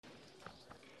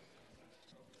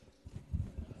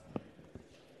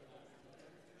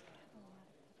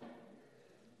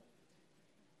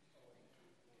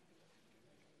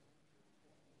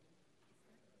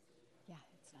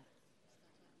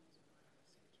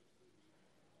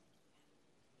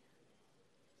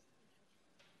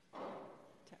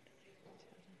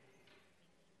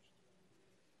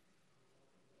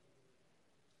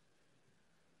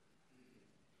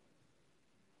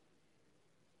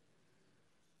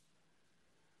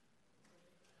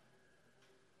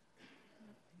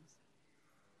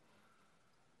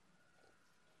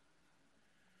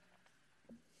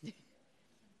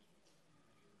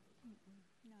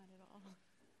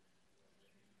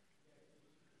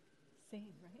same,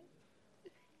 right?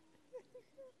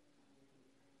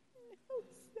 I hope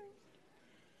so.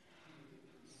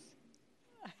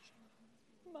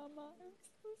 Mama, I'm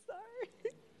so sorry.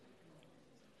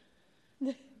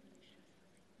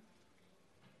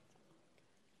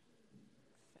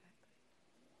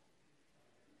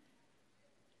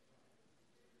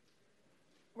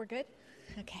 We're good?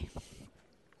 Okay.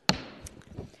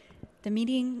 The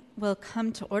meeting will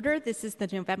come to order. This is the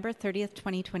November 30th,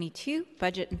 2022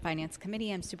 Budget and Finance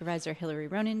Committee. I'm Supervisor Hillary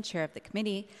Ronen, Chair of the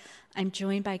committee. I'm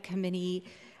joined by committee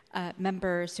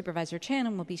member Supervisor Chan,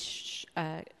 and will be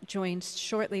joined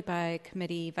shortly by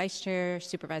committee Vice Chair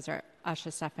Supervisor Asha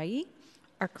Safai.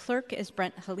 Our clerk is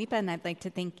Brent Halipa, and I'd like to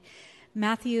thank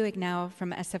Matthew Ignau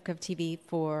from SFGov TV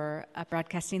for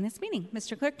broadcasting this meeting.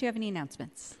 Mr. Clerk, do you have any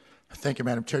announcements? Thank you,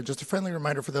 Madam Chair. Just a friendly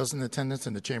reminder for those in attendance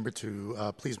in the chamber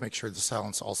to please make sure to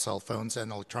silence all cell phones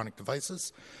and electronic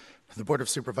devices. The Board of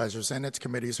Supervisors and its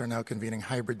committees are now convening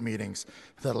hybrid meetings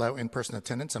that allow in-person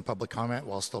attendance and public comment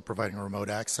while still providing remote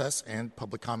access and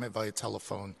public comment via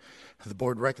telephone. The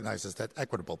Board recognizes that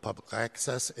equitable public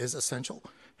access is essential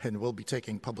and will be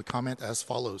taking public comment as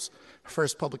follows.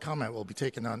 First, public comment will be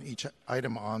taken on each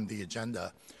item on the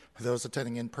agenda. Those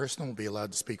attending in person will be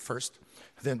allowed to speak first.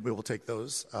 Then we will take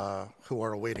those who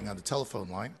are awaiting on the telephone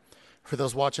line. For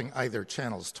those watching either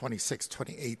channels 26,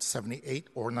 28, 78,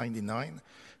 or 99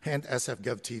 and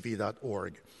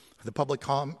sfgovtv.org, the public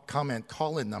comment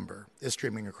call-in number is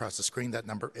streaming across the screen. That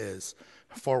number is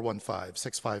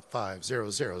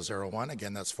 415-655-0001.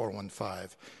 Again, that's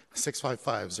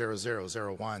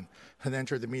 415-655-0001. And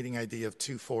enter the meeting ID of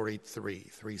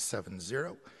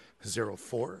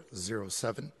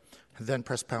 2483-370-0407. Then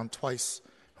press pound twice.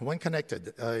 When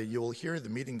connected, you will hear the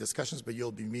meeting discussions, but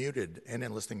you'll be muted and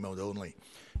in listening mode only.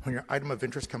 When your item of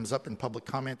interest comes up and public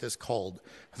comment is called,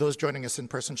 those joining us in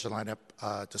person should line up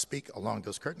to speak along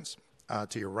those curtains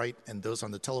to your right, and those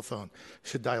on the telephone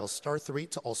should dial *3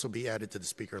 to also be added to the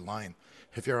speaker line.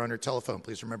 If you're on your telephone,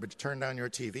 please remember to turn down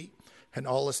your TV and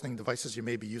all listening devices you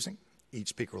may be using. Each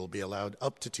speaker will be allowed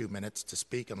up to 2 minutes to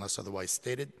speak unless otherwise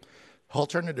stated.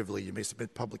 Alternatively, you may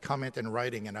submit public comment in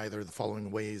writing in either of the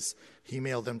following ways.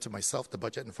 Email them to myself, the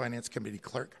Budget and Finance Committee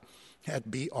Clerk,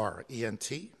 at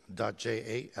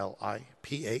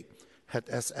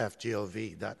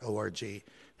brent.jalipa@sfgov.org.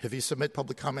 If you submit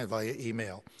public comment via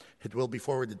email, it will be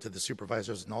forwarded to the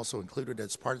supervisors and also included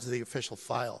as part of the official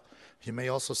file. You may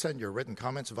also send your written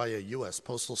comments via U.S.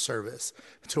 Postal Service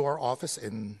to our office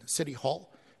in City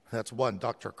Hall. That's 1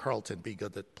 Dr. Carlton B.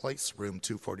 Goodlett Place, room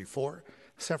 244,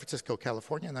 San Francisco,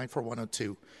 California,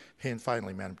 94102. And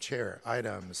finally, Madam Chair,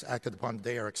 items acted upon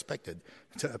today are expected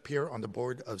to appear on the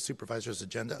Board of Supervisors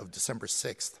agenda of December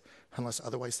 6th, unless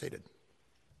otherwise stated.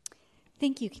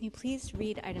 Thank you. Can you please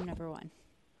read item number 1?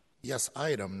 Yes,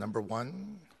 item number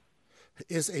 1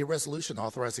 is a resolution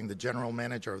authorizing the General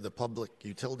Manager of the Public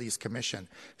Utilities Commission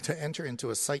to enter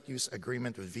into a site use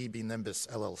agreement with VB Nimbus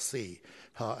LLC,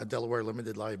 a Delaware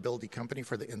limited liability company,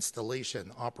 for the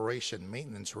installation, operation,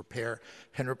 maintenance, repair,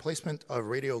 and replacement of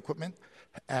radio equipment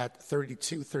at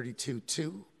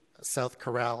 32322 South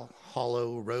Corral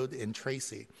Hollow Road in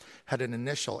Tracy, had an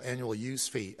initial annual use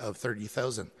fee of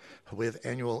 $30,000 with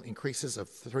annual increases of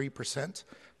 3%.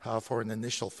 For an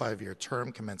initial 5-year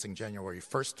term commencing January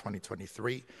 1st,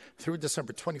 2023 through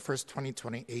December 21st,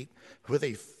 2028, with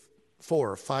a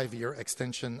 4 5-year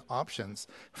extension options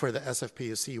for the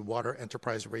SFPUC Water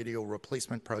Enterprise Radio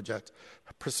Replacement Project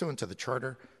pursuant to the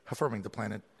Charter, affirming the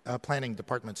Planning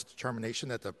Department's determination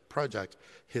that the project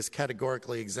is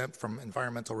categorically exempt from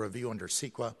environmental review under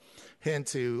CEQA, and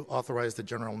to authorize the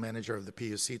General Manager of the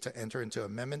PUC to enter into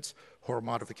amendments or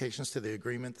modifications to the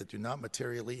agreement that do not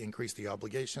materially increase the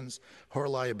obligations or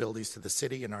liabilities to the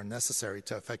city and are necessary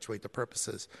to effectuate the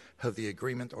purposes of the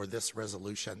agreement or this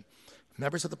resolution.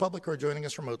 Members of the public who are joining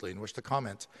us remotely and wish to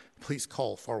comment, please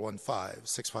call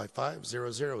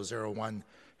 415-655-0001.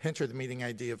 Enter the meeting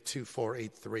ID of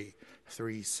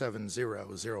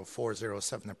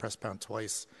 2483-370-0407 and press pound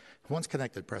twice. Once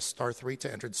connected, press *3 to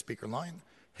enter the speaker line.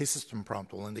 A system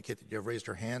prompt will indicate that you have raised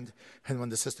your hand, and when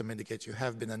the system indicates you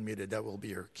have been unmuted, that will be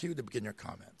your cue to begin your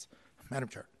comments. Madam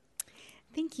Chair.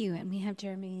 Thank you. And we have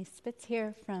Jeremy Spitz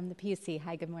here from the PUC.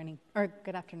 Hi, good morning, or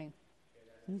good afternoon.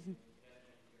 Mm-hmm.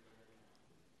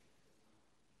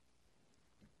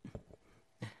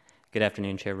 Good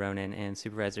afternoon, Chair Ronen and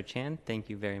Supervisor Chan. Thank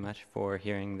you very much for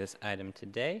hearing this item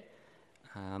today.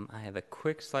 I have a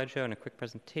quick slideshow and a quick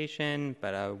presentation,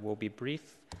 but I will be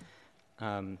brief.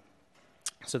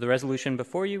 So the resolution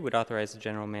before you would authorize the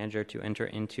general manager to enter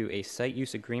into a site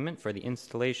use agreement for the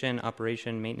installation,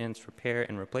 operation, maintenance, repair,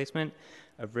 and replacement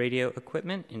of radio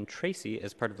equipment in Tracy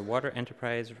as part of the Water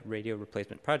Enterprise Radio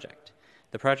Replacement Project.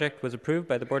 The project was approved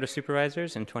by the Board of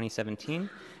Supervisors in 2017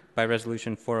 by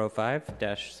Resolution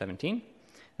 405-17.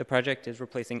 The project is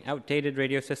replacing outdated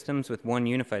radio systems with one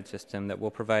unified system that will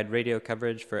provide radio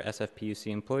coverage for SFPUC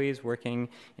employees working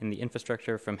in the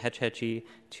infrastructure from Hetch Hetchy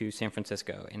to San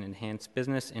Francisco and enhance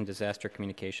business and disaster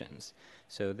communications.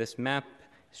 So this map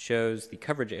shows the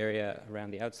coverage area around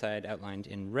the outside outlined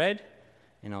in red,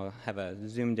 and I'll have a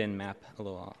zoomed in map a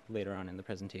little later on in the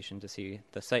presentation to see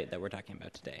the site that we're talking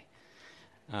about today.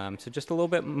 So just a little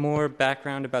bit more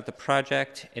background about the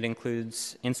project. It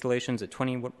includes installations at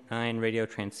 29 radio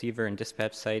transceiver and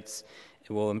dispatch sites.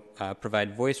 It will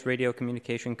provide voice radio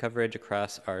communication coverage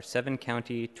across our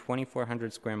 7-county,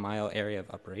 2,400 square mile area of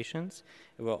operations.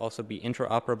 It will also be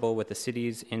interoperable with the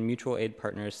city's and mutual aid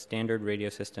partners' standard radio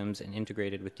systems and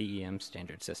integrated with DEM's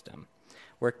standard system.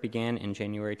 Work began in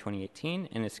January 2018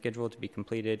 and is scheduled to be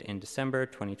completed in December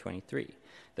 2023.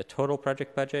 The total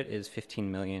project budget is $15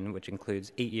 million, which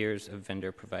includes 8 years of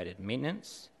vendor-provided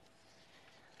maintenance.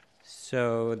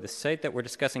 So the site that we're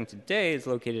discussing today is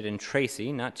located in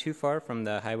Tracy, not too far from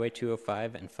the Highway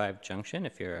 205 and 5 junction.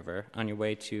 If you're ever on your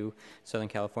way to Southern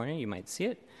California, you might see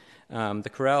it. The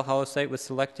Corral Hollow site was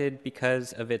selected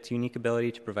because of its unique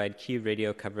ability to provide key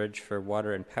radio coverage for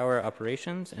water and power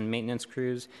operations and maintenance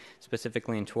crews,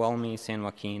 specifically in Tuolumne, San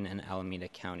Joaquin, and Alameda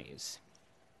counties.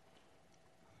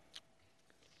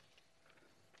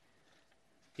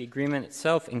 The agreement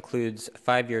itself includes a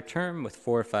 5-year term with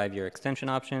 4 5-year extension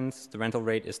options. The rental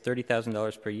rate is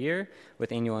 $30,000 per year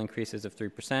with annual increases of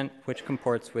 3%, which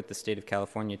comports with the State of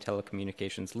California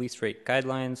Telecommunications Lease Rate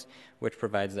Guidelines, which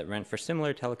provides that rent for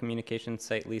similar telecommunications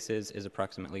site leases is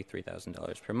approximately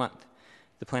 $3,000 per month.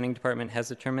 The Planning Department has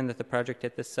determined that the project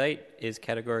at this site is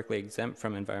categorically exempt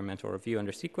from environmental review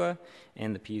under CEQA,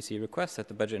 and the PUC requests that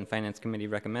the Budget and Finance Committee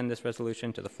recommend this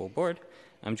resolution to the full board.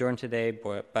 I'm joined today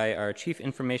by our Chief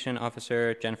Information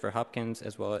Officer, Jennifer Hopkins,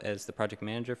 as well as the project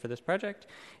manager for this project,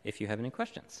 if you have any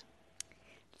questions.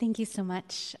 Thank you so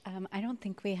much. I don't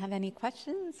think we have any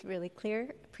questions. Really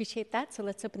clear. Appreciate that. So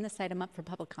let's open this item up for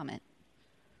public comment.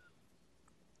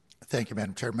 Thank you,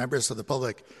 Madam Chair. Members of the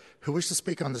public who wish to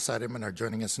speak on this item and are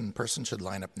joining us in person should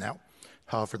line up now.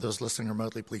 For those listening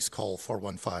remotely, please call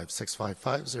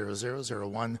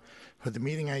 415-655-0001 with the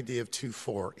meeting ID of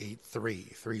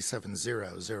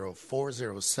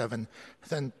 2483-370-0407,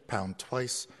 then pound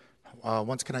twice.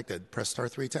 Once connected, press star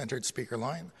 3 to enter the speaker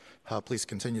line. Please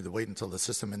continue to wait until the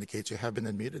system indicates you have been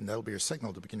unmuted, and that will be your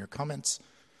signal to begin your comments.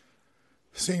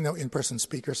 Seeing no in-person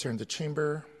speakers here in the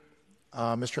chamber,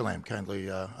 Mr. Lamb, kindly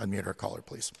unmute our caller,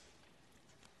 please.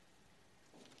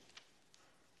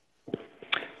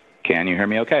 Can you hear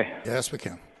me okay? Yes, we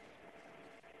can.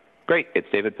 Great. It's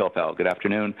David Pilfeld. Good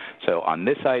afternoon. So on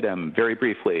this item, very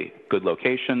briefly, good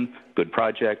location, good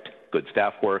project, good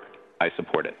staff work. I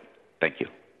support it. Thank you.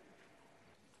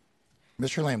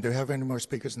 Mr. Lamb, do we have any more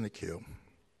speakers in the queue?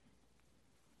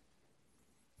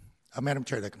 Madam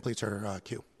Chair, that completes our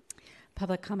queue.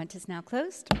 Public comment is now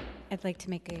closed. I'd like to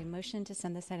make a motion to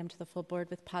send this item to the full board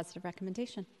with positive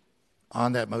recommendation.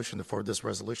 On that motion to forward this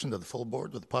resolution to the full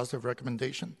board with a positive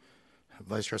recommendation,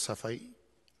 Vice Chair Safai,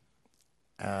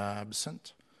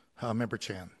 absent. Member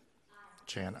Chan. Aye.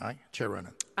 Chan, aye. Chair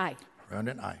Ronan. Aye.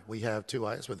 Ronan, aye. We have 2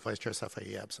 ayes with Vice Chair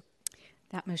Safai absent.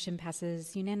 That motion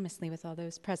passes unanimously with all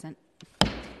those present.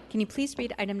 Can you please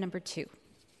read item number 2?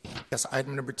 Yes,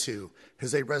 item number 2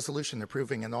 is a resolution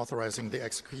approving and authorizing the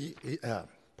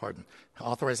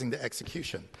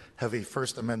execution of a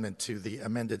First Amendment to the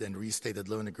amended and restated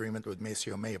loan agreement with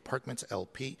Maceo May Apartments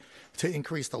LP to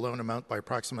increase the loan amount by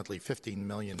approximately $15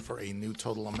 million for a new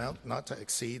total amount not to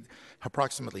exceed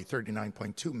approximately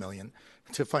 $39.2 million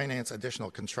to finance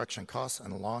additional construction costs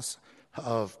and loss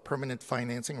of permanent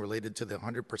financing related to the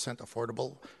 100%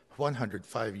 affordable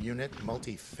 105-unit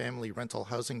multi-family rental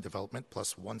housing development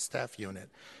plus 1 staff unit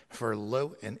for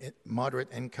low and moderate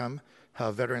income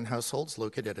veteran households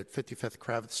located at 55th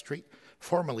Kravitz Street,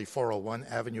 formerly 401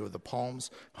 Avenue of the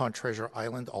Palms on Treasure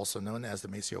Island, also known as the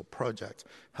Maceo Project,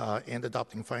 and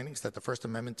adopting findings that the First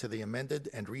Amendment to the amended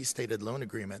and restated loan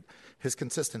agreement is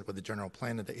consistent with the general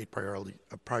plan and the 8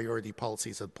 priority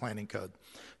policies of the Planning Code.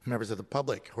 Members of the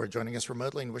public who are joining us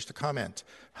remotely and wish to comment,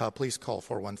 please call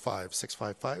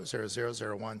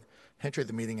 415-655-0001. Enter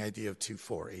the meeting ID of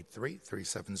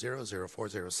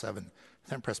 2483-370-0407,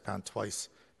 then press pound twice.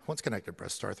 Once connected,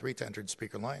 press star 3 to enter the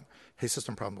speaker line. A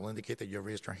system problem will indicate that you have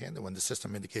raised your hand, and when the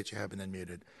system indicates you have been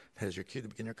unmuted, that is your cue to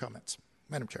begin your comments.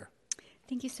 Madam Chair.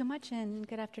 Thank you so much, and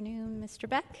good afternoon, Mr.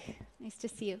 Beck. Nice to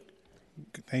see you.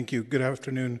 Thank you. Good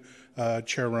afternoon,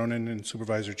 Chair Ronan and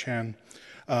Supervisor Chan.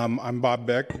 I'm Bob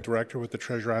Beck, Director with the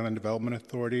Treasure Island Development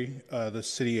Authority, the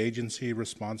city agency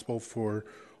responsible for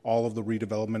all of the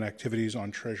redevelopment activities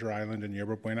on Treasure Island and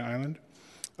Yerba Buena Island.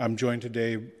 I'm joined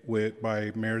today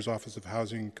by Mayor's Office of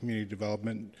Housing and Community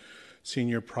Development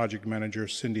Senior Project Manager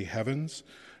Cindy Heavens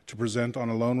to present on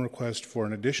a loan request for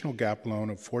an additional gap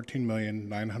loan of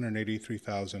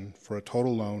 $14,983,000 for a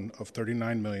total loan of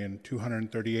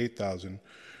 $39,238,000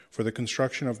 for the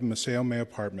construction of Museo May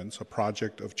Apartments, a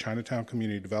project of Chinatown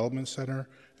Community Development Center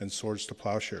and Swords to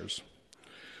Plowshares.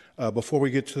 Before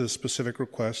we get to the specific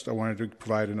request, I wanted to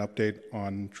provide an update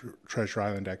on Treasure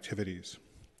Island activities.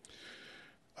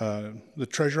 The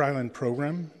Treasure Island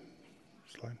program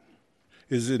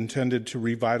is intended to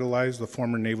revitalize the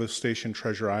former Naval Station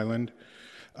Treasure Island.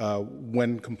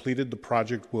 When completed, the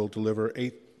project will deliver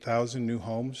 8,000 new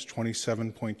homes,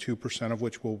 27.2% of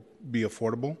which will be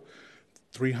affordable,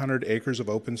 300 acres of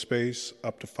open space,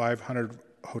 up to 500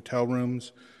 hotel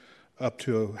rooms, up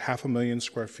to 500,000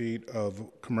 square feet of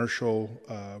commercial,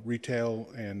 retail,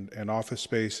 and office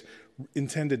space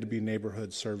intended to be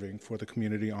neighborhood serving for the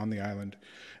community on the island,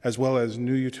 as well as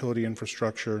new utility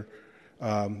infrastructure,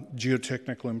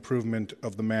 geotechnical improvement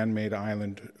of the man-made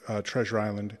island, Treasure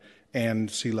Island,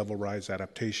 and sea level rise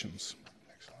adaptations.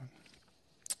 Next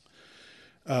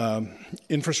slide.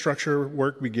 Infrastructure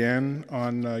work began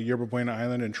on Yerba Buena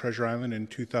Island and Treasure Island in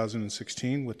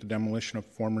 2016 with the demolition of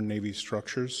former Navy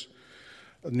structures.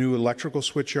 A new electrical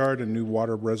switchyard and new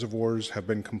water reservoirs have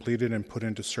been completed and put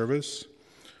into service.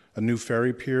 A new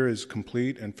ferry pier is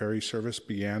complete and ferry service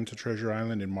began to Treasure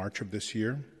Island in March of this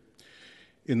year.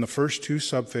 In the first two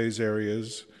subphase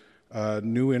areas,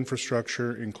 new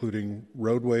infrastructure, including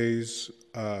roadways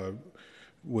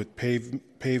with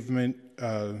pavement,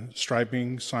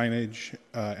 striping, signage,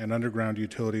 and underground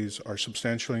utilities, are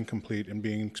substantially complete and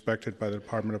being expected by the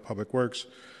Department of Public Works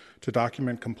to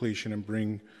document completion and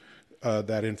bring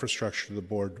that infrastructure to the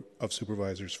Board of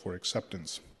Supervisors for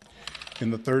acceptance. In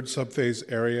the third subphase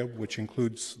area, which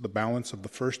includes the balance of the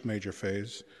first major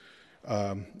phase,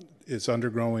 is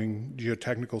undergoing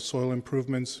geotechnical soil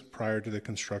improvements prior to the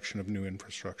construction of new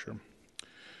infrastructure.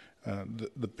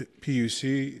 The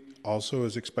PUC also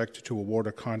is expected to award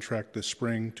a contract this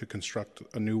spring to construct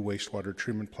a new wastewater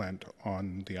treatment plant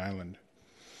on the island.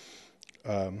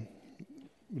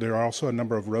 There are also a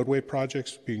number of roadway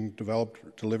projects being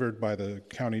delivered by the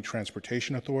County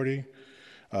Transportation Authority.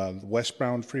 The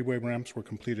westbound freeway ramps were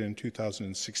completed in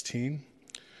 2016.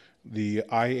 The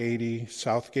I-80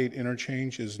 Southgate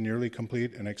interchange is nearly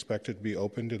complete and expected to be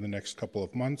opened in the next couple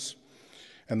of months.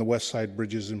 And the West Side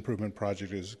Bridges Improvement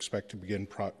Project is expected to begin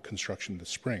construction this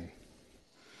spring.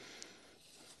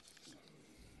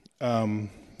 Some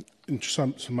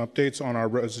updates on our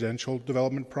residential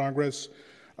development progress.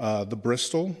 The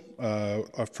Bristol,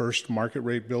 our first market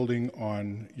rate building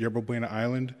on Yerba Buena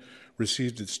Island,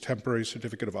 received its temporary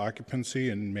certificate of occupancy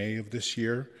in May of this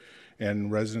year,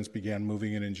 and residents began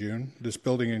moving in June. This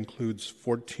building includes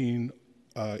 14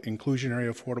 inclusionary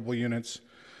affordable units,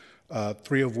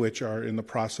 3 of which are in the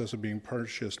process of being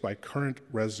purchased by current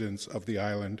residents of the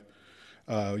island,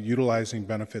 utilizing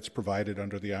benefits provided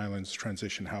under the island's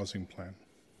transition housing plan.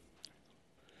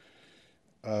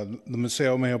 The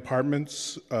Museo May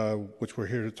Apartments, which we're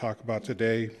here to talk about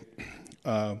today,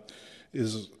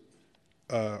 is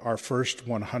our first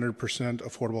 100%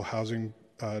 affordable housing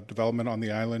development on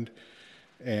the island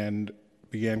and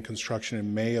began construction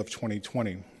in May of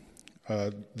 2020.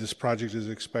 This project is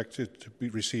expected to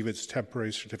receive its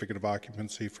temporary certificate of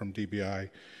occupancy from DBI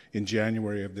in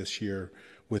January of this year,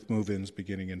 with move-ins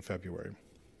beginning in February.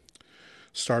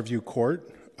 Starview Court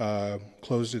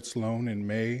closed its loan in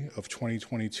May of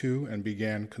 2022 and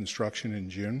began construction in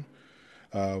June.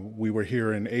 We were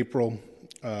here in April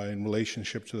in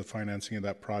relationship to the financing of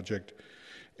that project,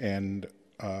 and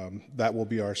that will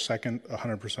be our second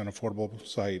 100% affordable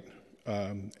site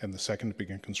and the second to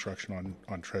begin construction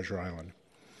on Treasure Island.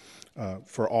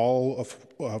 For all of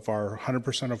our 100%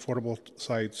 affordable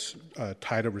sites,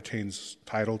 TIDA retains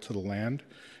title to the land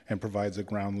and provides a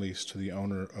ground lease to the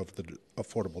owner of the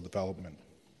affordable development.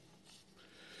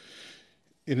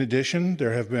 In addition,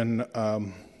 there have been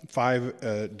 5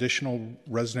 additional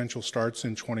residential starts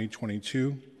in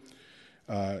 2022.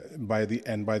 By the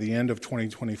end of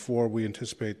 2024, we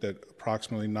anticipate that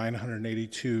approximately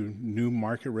 982 new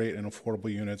market rate and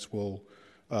affordable units will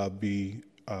be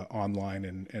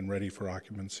online and ready for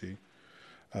occupancy.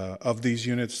 Of these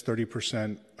units,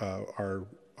 30% are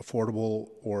affordable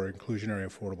or inclusionary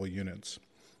affordable units.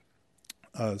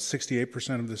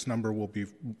 68% of this number will be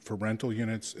for rental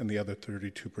units, and the other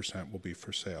 32% will be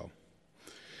for sale.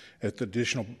 With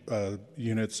additional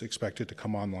units expected to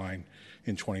come online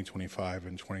in 2025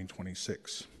 and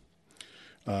 2026.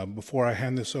 Before I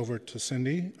hand this over to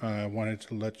Cindy, I wanted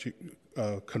to let you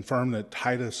confirm that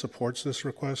TIDA supports this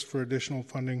request for additional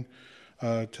funding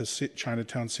to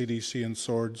Chinatown CDC and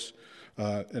SWORDS,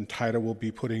 and TIDA will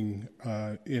be putting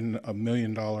in $1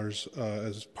 million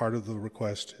as part of the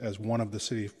request as one of the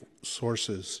city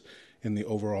sources in the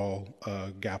overall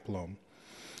GAP loan.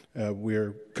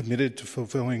 We're committed to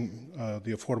fulfilling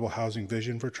the affordable housing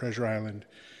vision for Treasure Island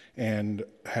and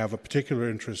have a particular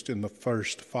interest in the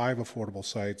first 5 affordable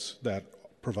sites that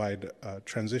provide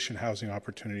transition housing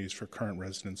opportunities for current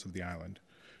residents of the island.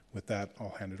 With that,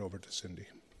 I'll hand it over to Cindy.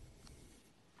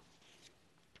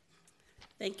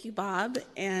 Thank you, Bob,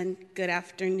 and good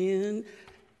afternoon,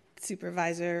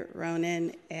 Supervisor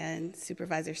Ronan and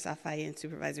Supervisor Safai and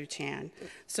Supervisor Chan.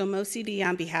 So MoCD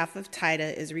on behalf of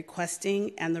TIDA is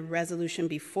requesting, and the resolution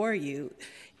before you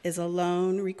is a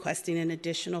loan requesting an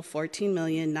additional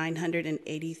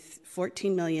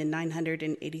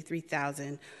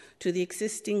 $14,983,000 to the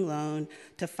existing loan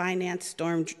to finance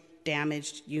storm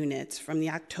damaged units from the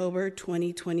October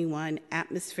 2021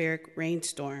 atmospheric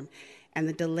rainstorm and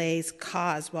the delays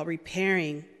caused while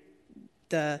repairing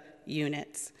the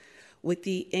units. With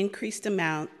the increased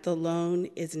amount, the loan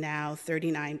is now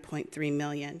 $39.3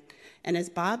 million. And as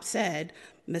Bob said,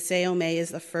 Maceo May is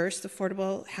the first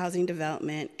affordable housing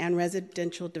development and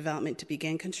residential development to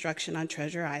begin construction on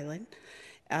Treasure Island.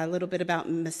 A little bit about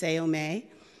Maceo May.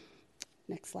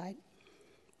 Next slide.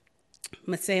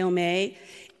 Maceo May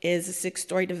is a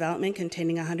 6-story development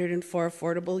containing 104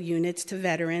 affordable units to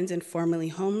veterans and formerly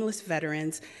homeless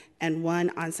veterans and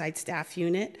 1 on-site staff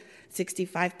unit.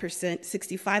 65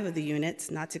 of the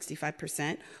units, not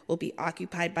 65%, will be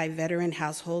occupied by veteran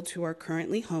households who are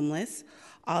currently homeless.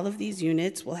 All of these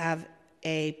units will have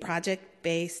a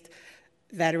project-based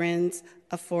veterans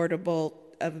affordable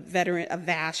a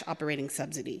VASH operating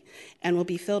subsidy and will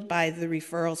be filled by the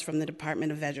referrals from the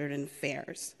Department of Veteran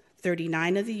Affairs.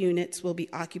 39 of the units will be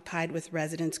occupied with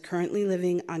residents currently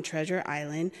living on Treasure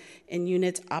Island in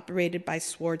units operated by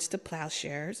Swords to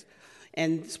Plowshares.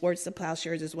 And Swords to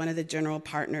Plowshares is one of the general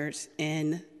partners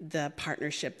in the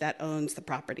partnership that owns the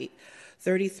property.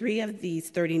 33 of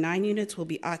these 39 units will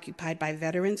be occupied by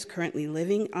veterans currently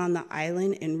living on the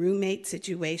island in roommate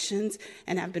situations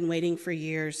and have been waiting for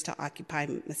years to occupy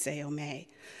Maceo May.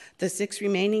 The 6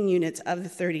 remaining units of the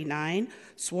 39,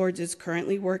 Swords is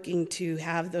currently working to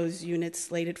have those units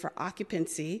slated for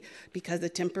occupancy because the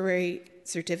temporary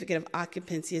certificate of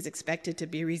occupancy is expected to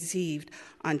be received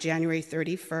on January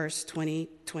 31st,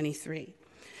 2023.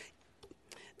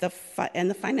 The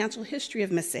financial history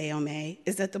of Maceo May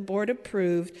is that the board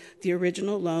approved the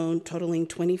original loan totaling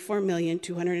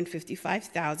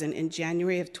 $24,255,000 in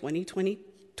January of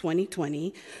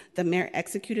 2020. The mayor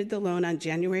executed the loan on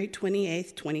January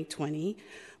 28, 2020.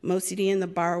 MoCD and the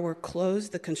borrower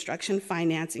closed the construction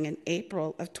financing in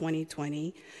April of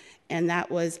 2020. And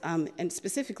that was, and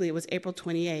specifically it was April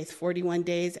 28th, 41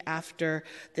 days after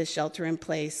the shelter in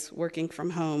place, working from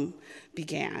home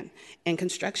began. And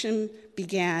construction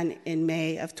began in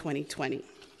May of 2020.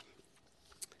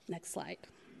 Next slide.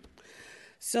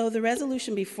 So the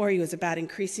resolution before you is about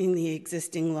increasing the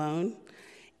existing loan.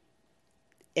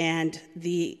 And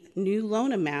the new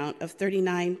loan amount of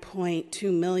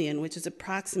 $39.2 million, which is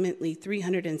approximately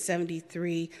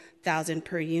 $373,000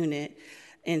 per unit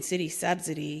in city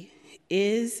subsidy,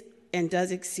 is and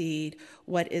does exceed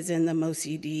what is in the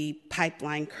MoCD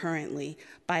pipeline currently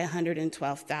by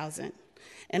 $112,000.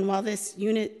 And while this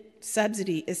unit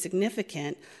subsidy is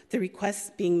significant, the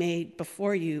request being made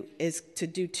before you is to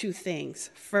do 2 things.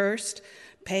 First,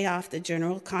 pay off the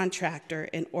general contractor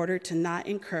in order to not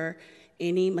incur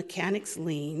any mechanics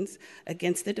liens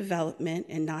against the development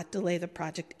and not delay the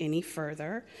project any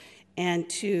further. And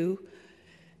 2,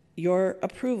 your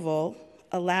approval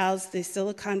allows the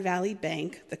Silicon Valley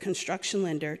Bank, the construction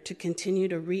lender, to continue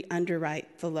to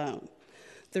re-underwrite the loan.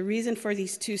 The reason for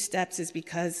these 2 steps is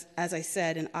because, as I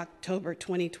said, in October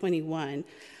 2021,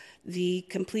 the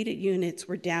completed units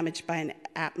were damaged by an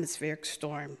atmospheric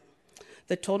storm.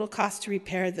 The total cost to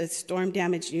repair the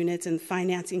storm-damaged units and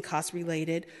financing costs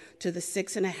related to the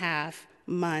 6.5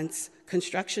 months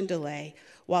construction delay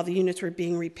while the units were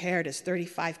being repaired is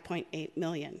 $35.8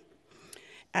 million.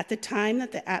 At the time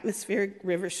that the atmospheric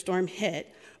river storm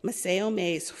hit, Maceo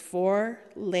May's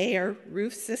 4-layer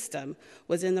roof system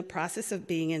was in the process of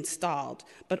being installed,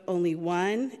 but only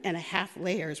 1.5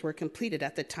 layers were completed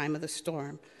at the time of the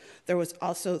storm. There was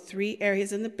also 3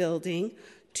 areas in the building,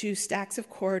 2 stacks of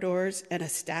corridors, and a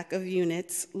stack of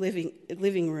units,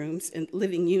 living rooms and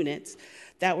living units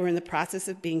that were in the process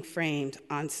of being framed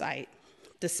on site.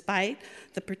 Despite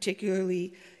the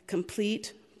particularly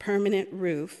complete permanent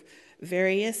roof,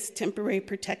 various temporary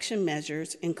protection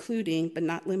measures, including but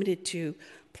not limited to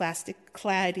plastic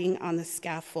cladding on the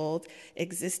scaffold,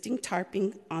 existing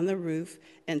tarping on the roof,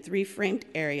 and 3 framed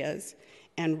areas,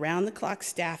 and round-the-clock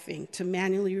staffing to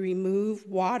manually remove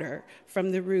water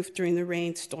from the roof during the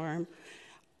rainstorm.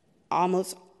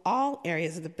 Almost all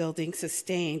areas of the building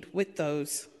sustained with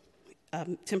those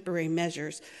temporary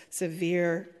measures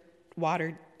severe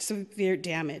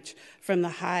damage from the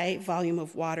high volume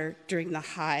of water during the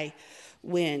high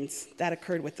winds that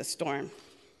occurred with the storm.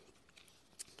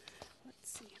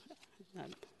 Let's see.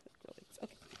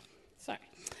 Okay. Sorry.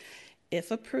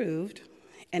 If approved,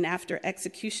 and after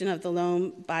execution of the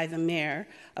loan by the mayor,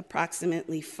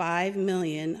 approximately $5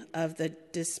 million of the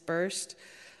dispersed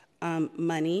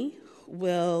money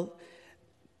will,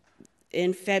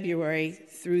 in February,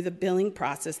 through the billing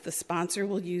process, the sponsor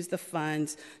will use the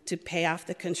funds to pay off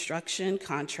the construction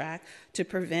contract to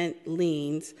prevent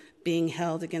liens being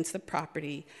held against the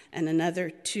property, and another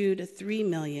 $2 to $3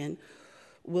 million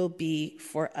will be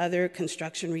for other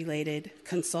construction-related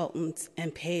consultants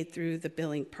and paid through the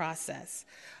billing process.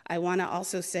 I want to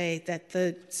also say that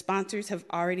the sponsors have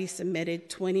already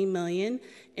submitted $20 million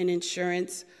in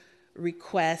insurance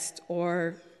requests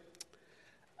or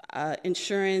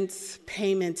insurance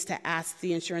payments to ask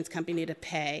the insurance company to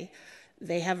pay.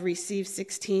 They have received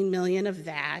 $16 million of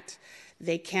that.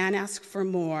 They can ask for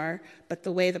more, but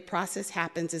the way the process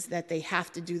happens is that they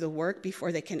have to do the work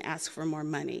before they can ask for more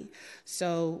money.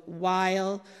 So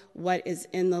while what is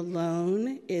in the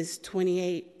loan is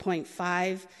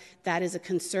 28.5, that is a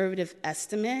conservative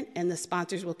estimate, and the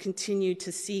sponsors will continue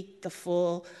to seek the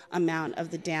full amount of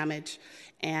the damage.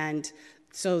 And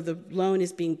so the loan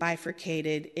is being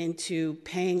bifurcated into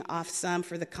paying off some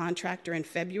for the contractor in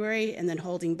February and then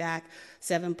holding back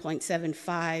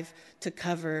 7.75 to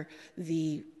cover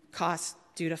the costs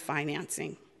due to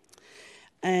financing.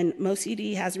 And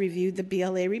MoCD has reviewed the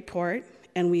BLA report,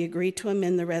 and we agreed to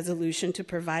amend the resolution to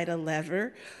provide a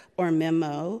letter or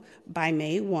memo by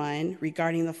May 1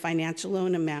 regarding the financial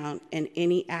loan amount and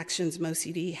any actions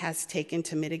MoCD has taken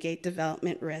to mitigate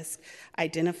development risk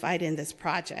identified in this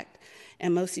project.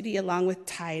 And MoCD, along with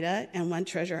TIDA and One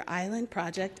Treasure Island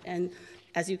project, and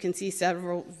as you can see,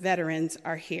 several veterans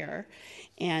are here.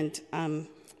 And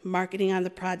marketing on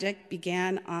the project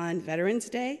began on Veterans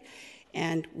Day,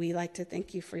 and we'd like to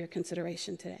thank you for your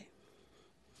consideration today.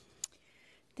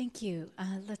 Thank you.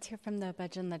 Let's hear from the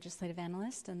Budget and Legislative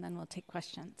Analyst, and then we'll take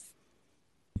questions.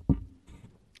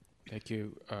 Thank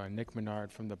you. Nick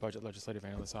Menard from the Budget Legislative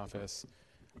Analyst Office.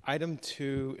 Item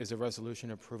 2 is a resolution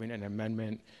approving an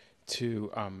amendment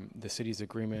to the city's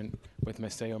agreement with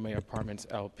Maceo May Apartments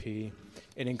LP.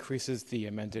 It increases the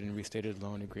amended and restated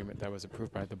loan agreement that was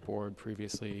approved by the board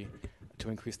previously to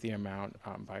increase the amount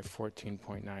by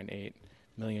 $14.98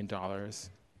 million.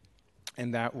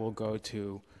 And that will go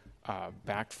to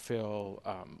backfill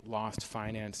lost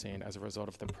financing as a result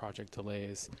of the project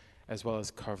delays, as well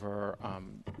as cover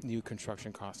new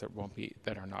construction costs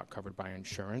that are not covered by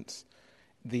insurance.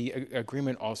 The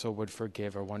agreement also would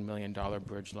forgive a $1 million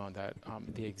bridge loan that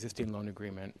the existing loan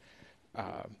agreement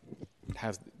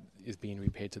is being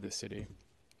repaid to the city.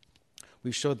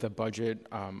 We showed the budget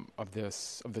of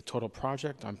the total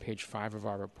project on page 5 of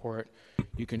our report.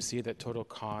 You can see that total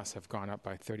costs have gone up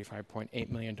by $35.8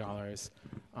 million,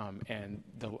 and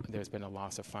there's been a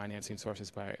loss of financing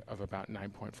sources of about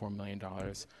 $9.4 million.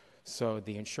 So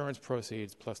the insurance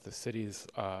proceeds plus the city's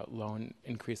loan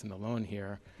increase in the loan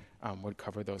here would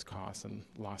cover those costs and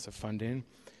loss of funding.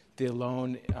 The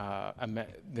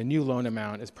new loan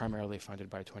amount is primarily funded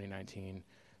by 2019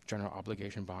 general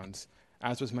obligation bonds.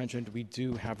 As was mentioned, we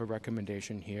do have a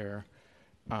recommendation here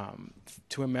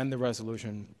to amend the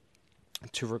resolution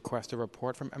to request a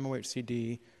report from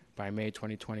MOHCD by May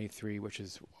 2023, which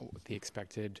is the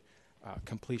expected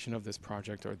completion of this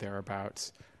project or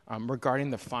thereabouts, regarding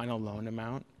the final loan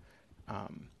amount.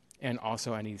 And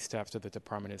also any steps that the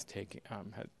department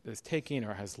is taking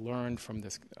or has learned from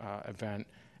this event,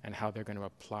 and how they're going to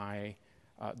apply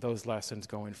those lessons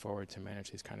going forward to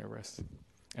manage these kind of risks.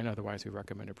 And otherwise, we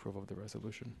recommend approval of the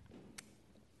resolution.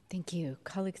 Thank you.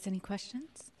 Colleagues, any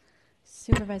questions?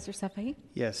 Supervisor Safai?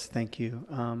 Yes, thank you.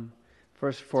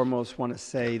 First and foremost, want to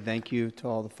say thank you to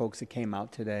all the folks that came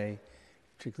out today,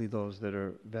 particularly those that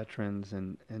are veterans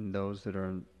and those that are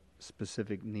in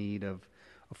specific need of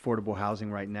affordable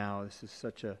housing right now. This is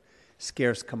such a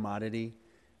scarce commodity.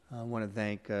 I want to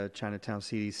thank Chinatown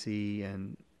CDC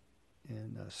and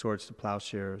Swords to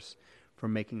Plowshares for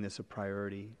making this a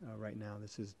priority right now.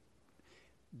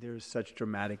 There's such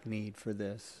dramatic need for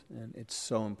this, and it's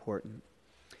so important.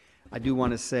 I do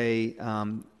want to say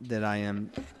that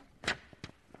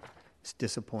it's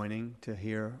disappointing to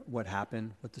hear what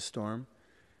happened with the storm.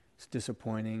 It's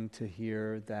disappointing to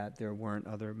hear that there weren't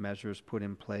other measures put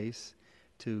in place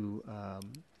to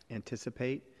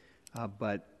anticipate,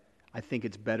 but I think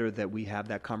it's better that we have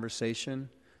that conversation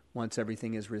once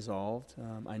everything is resolved.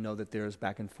 I know that there's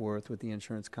back and forth with the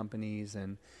insurance companies,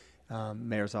 and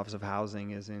Mayor's Office of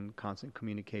Housing is in constant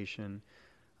communication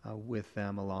with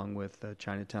them, along with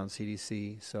Chinatown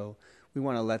CDC. So we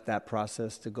want to let that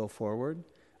process to go forward,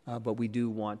 but we do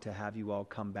want to have you all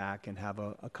come back and have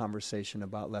a conversation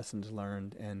about lessons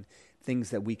learned and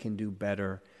things that we can do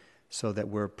better so that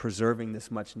we're preserving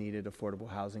this much needed affordable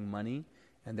housing money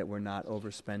and that we're not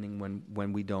overspending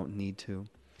when we don't need to.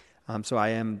 So I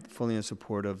am fully in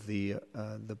support of the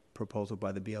proposal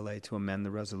by the BLA to amend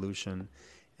the resolution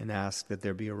and ask that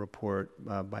there be a report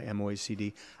by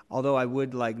MOHCD. Although I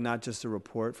would like not just a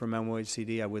report from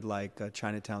MOHCD, I would like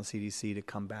Chinatown CDC to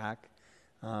come back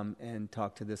and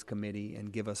talk to this committee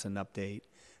and give us an update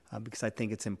because I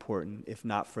think it's important. If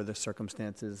not for the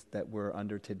circumstances that we're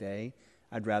under today,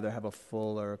 I'd rather have a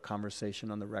fuller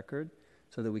conversation on the record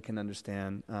so that we can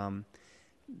understand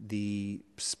the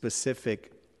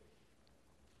specific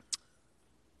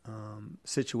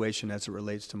situation as it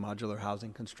relates to modular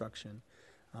housing construction.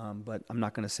 But I'm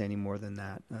not going to say any more than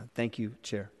that. Thank you,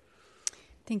 Chair.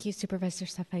 Thank you, Supervisor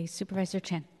Safai. Supervisor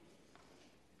Chan.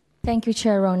 Thank you,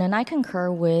 Chair Ronan. I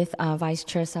concur with Vice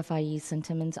Chair Safai's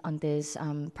sentiments on this,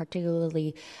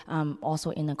 particularly also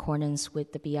in accordance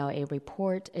with the BLA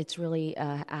report. It's really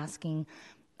asking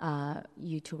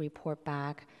you to report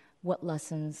back what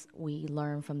lessons we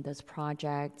learned from this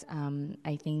project.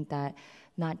 I think that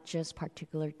not just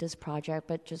particular this project,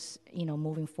 but just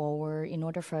moving forward, in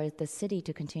order for the city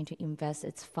to continue to invest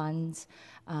its funds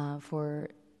for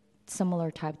similar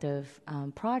type of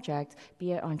project,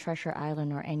 be it on Treasure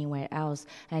Island or anywhere else.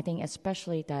 And I think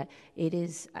especially that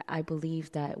I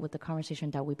believe that with the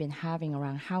conversation that we've been having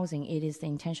around housing, it is the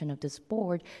intention of this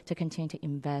board to continue to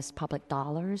invest public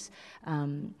dollars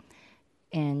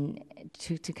and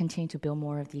to continue to build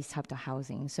more of these types of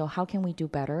housing. So how can we do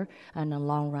better in the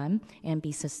long run and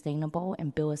be sustainable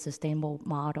and build a sustainable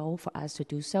model for us to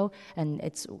do so? And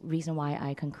it's reason why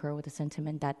I concur with the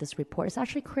sentiment that this report is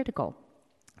actually critical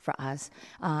for us.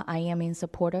 I am in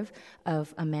support of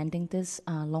amending this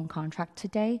loan contract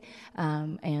today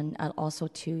and also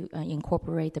to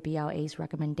incorporate the BLA's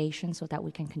recommendation so that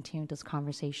we can continue this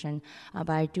conversation. But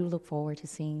I do look forward to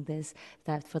seeing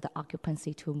that for the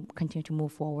occupancy to continue to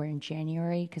move forward in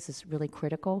January because it's really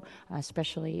critical,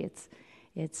 especially it's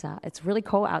really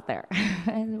cold out there.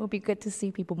 And it will be good to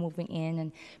see people moving in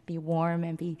and be warm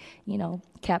and be,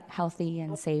 kept healthy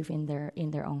and safe in their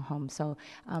own home. So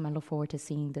I look forward to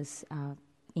seeing this to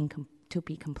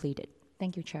be completed.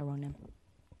 Thank you, Chair Ronan.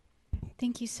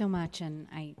 Thank you so much, and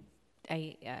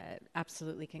I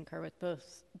absolutely concur with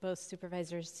both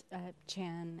Supervisors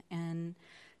Chan and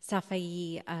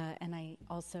Safai, and I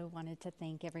also wanted to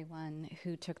thank everyone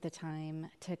who took the time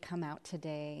to come out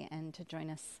today and to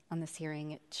join us on this hearing.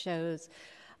 It shows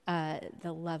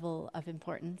the level of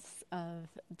importance of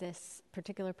this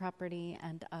particular property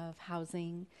and of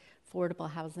housing, affordable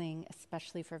housing,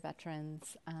 especially for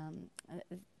veterans,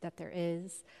 that there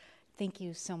is. Thank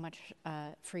you so much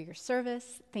for your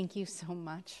service. Thank you so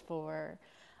much for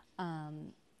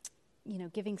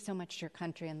giving so much to your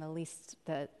country, and the least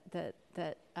that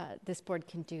this board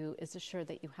can do is assure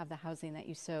that you have the housing that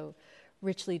you so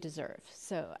richly deserve.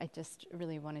 So I just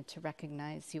really wanted to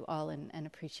recognize you all and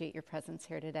appreciate your presence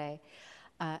here today.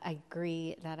 I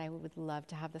agree that I would love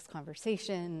to have this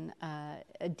conversation,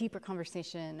 a deeper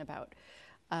conversation about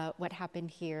what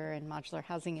happened here in modular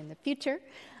housing in the future.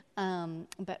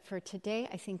 But for today,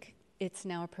 I think it's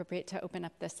now appropriate to open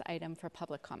up this item for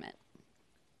public comment.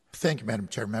 Thank you, Madam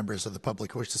Chair. Members of the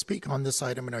public who wish to speak on this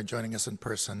item and are joining us in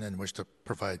person and wish to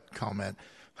provide comment,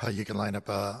 you can line up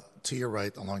to your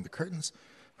right along the curtains.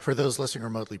 For those listening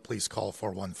remotely, please call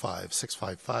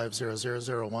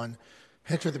 415-655-0001.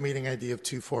 Enter the meeting ID of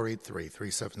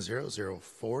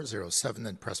 2483-370-0407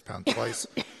 and press pound twice.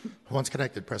 Once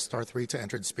connected, press star 3 to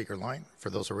enter the speaker line. For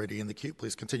those already in the queue,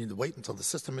 please continue to wait until the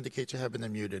system indicates you have been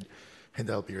unmuted, and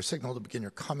that'll be your signal to begin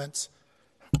your comments.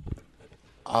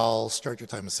 I'll start your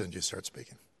time as soon as you start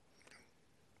speaking.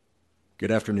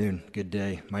 Good afternoon. Good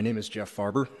day. My name is Jeff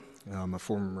Farber. I'm a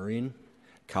former Marine,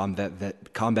 combat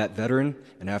veteran,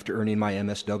 and after earning my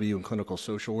MSW in clinical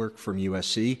social work from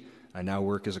USC, I now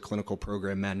work as a clinical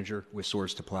program manager with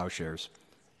Swords to Plowshares.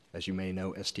 as you may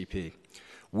know, STP.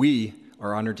 We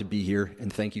are honored to be here,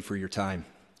 and thank you for your time.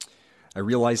 I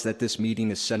realize that this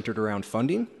meeting is centered around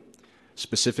funding,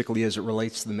 specifically as it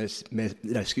relates to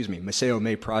the Maceo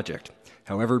May project.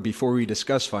 However, before we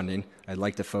discuss funding, I'd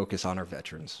like to focus on our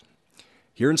veterans.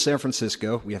 Here in San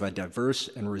Francisco, we have a diverse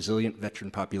and resilient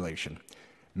veteran population,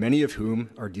 many of whom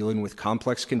are dealing with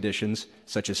complex conditions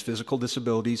such as physical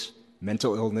disabilities,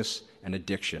 mental illness, and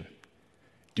addiction.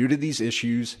 Due to these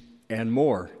issues and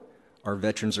more, our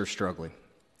veterans are struggling.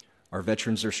 Our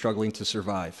veterans are struggling to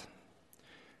survive.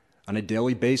 On a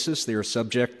daily basis, they are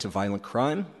subject to violent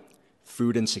crime,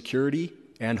 food insecurity,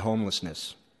 and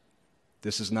homelessness.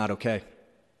 This is not okay.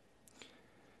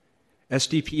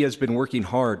 SDP has been working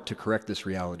hard to correct this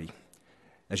reality.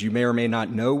 As you may or may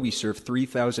not know, we serve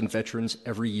 3,000 veterans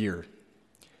every year.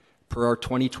 Per our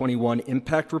 2021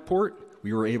 impact report,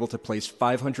 we were able to place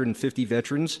 550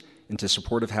 veterans into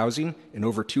supportive housing and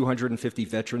over 250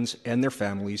 veterans and their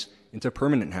families into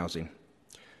permanent housing.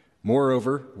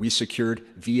 Moreover, we secured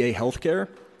VA healthcare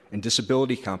and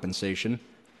disability compensation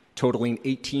totaling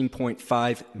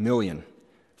 $18.5 million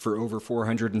for over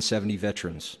 470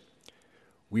 veterans.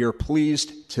 We are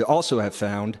pleased to also have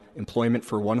found employment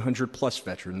for 100 plus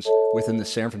veterans within the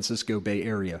San Francisco Bay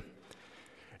Area.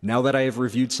 Now that I have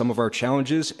reviewed some of our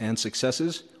challenges and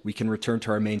successes, we can return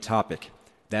to our main topic,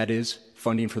 that is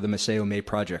funding for the Maceo May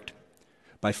project.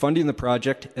 By funding the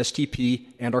project, STP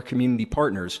and our community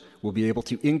partners will be able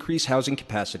to increase housing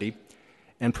capacity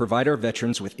and provide our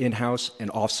veterans with in-house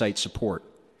and off-site support,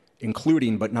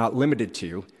 including but not limited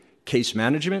to case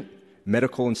management,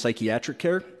 medical and psychiatric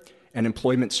care, and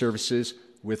employment services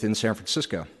within San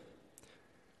Francisco.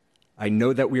 I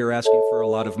know that we are asking for a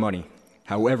lot of money.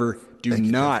 However, do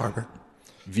not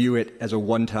view it as a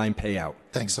one-time payout.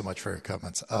 Thanks so much for your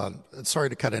comments. Sorry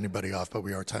to cut anybody off, but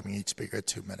we are timing each speaker at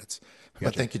 2 minutes.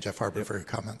 But thank you, Jeff Harper, for your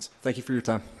comments. Thank you for your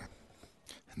time.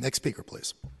 Next speaker,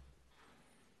 please.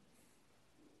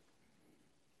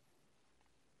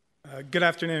 Good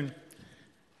afternoon.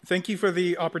 Thank you for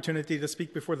the opportunity to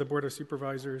speak before the Board of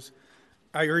Supervisors.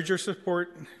 I urge your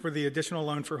support for the additional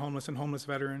loan for homeless and homeless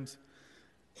veterans.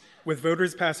 With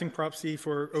voters passing Prop C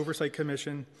for Oversight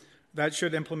Commission, that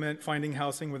should implement finding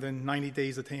housing within 90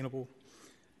 days attainable.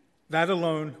 That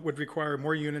alone would require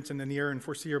more units in the near and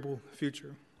foreseeable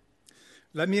future.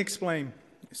 Let me explain.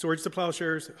 Swords to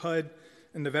Plowshares, HUD,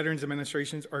 and the Veterans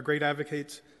Administrations are great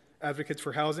advocates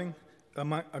for housing,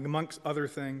 amongst other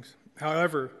things.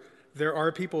 However, there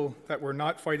are people that were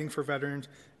not fighting for veterans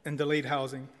and delayed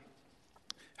housing.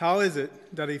 How is it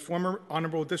that a former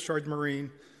honorable discharged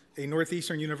Marine, a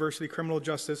Northeastern University criminal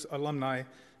justice alumni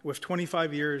with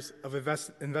 25 years of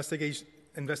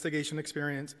investigation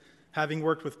experience, having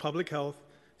worked with public health,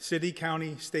 city,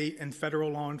 county, state, and federal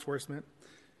law enforcement,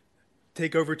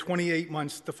 take over 28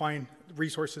 months to find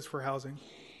resources for housing?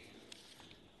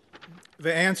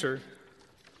 The answer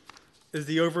is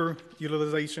the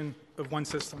overutilization of one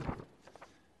system.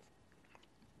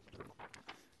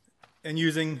 And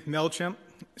using MailChimp,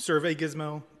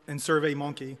 SurveyGizmo, and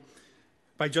SurveyMonkey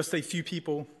by just a few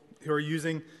people who are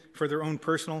using for their own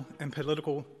personal and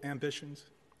political ambitions.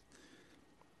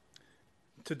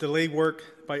 To delay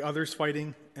work by others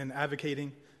fighting and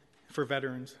advocating for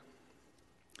veterans.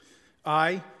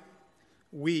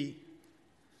 We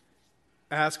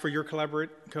ask for your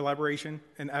collaboration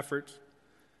and efforts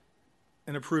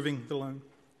in approving the loan.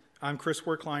 I'm Chris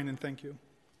Werkline, and thank you.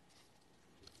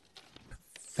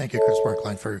 Thank you, Chris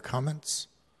Werkline, for your comments.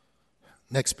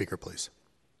 Next speaker, please.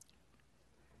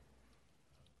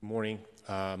 Good morning.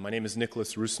 My name is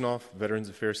Nicholas Rusinoff, Veterans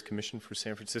Affairs Commission for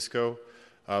San Francisco.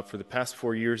 For the past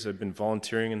 4 years, I've been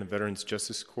volunteering in the Veterans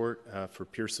Justice Court for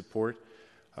peer support.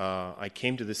 I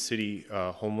came to this city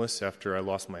homeless after I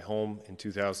lost my home in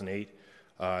 2008.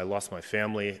 I lost my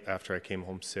family after I came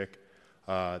home sick.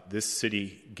 This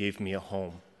city gave me a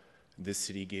home. This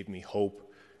city gave me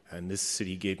hope, and this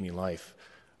city gave me life.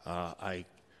 I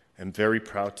am very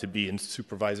proud to be in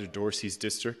Supervisor Dorsey's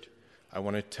district. I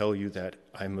want to tell you that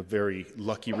I'm a very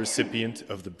lucky recipient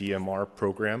of the BMR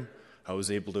program. I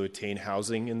was able to attain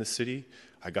housing in the city.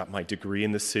 I got my degree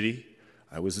in the city.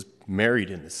 I was married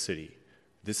in the city.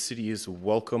 This city is a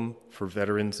welcome for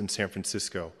veterans in San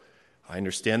Francisco. I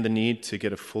understand the need to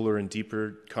get a fuller and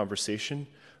deeper conversation,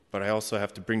 but I also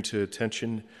have to bring to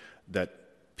attention that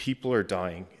people are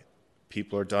dying.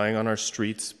 People are dying on our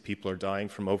streets. People are dying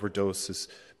from overdoses.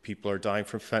 People are dying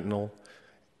from fentanyl.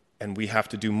 And we have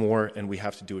to do more, and we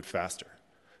have to do it faster.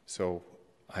 So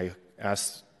I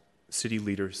ask city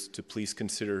leaders to please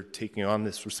consider taking on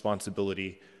this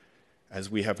responsibility,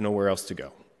 as we have nowhere else to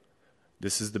go.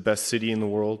 This is the best city in the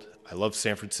world. I love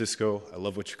San Francisco. I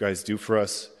love what you guys do for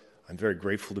us. I'm very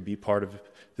grateful to be part of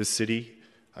this city.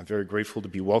 I'm very grateful to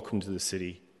be welcomed to the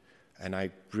city. And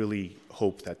I really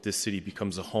hope that this city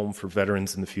becomes a home for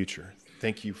veterans in the future.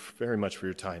 Thank you very much for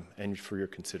your time and for your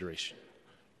consideration.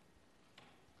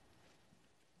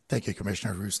 Thank you,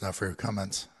 Commissioner Rusnoff, for your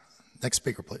comments. Next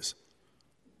speaker, please.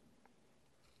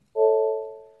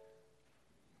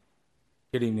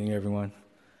 Good evening, everyone.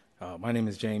 My name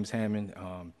is James Hammond,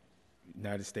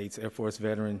 United States Air Force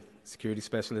veteran, security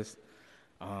specialist.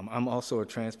 I'm also a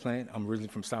transplant. I'm originally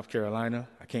from South Carolina.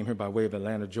 I came here by way of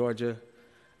Atlanta, Georgia.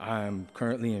 I'm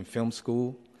currently in film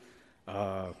school.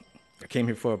 I came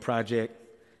here for a project.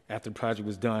 After the project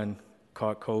was done,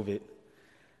 caught COVID.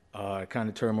 It kind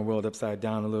of turned my world upside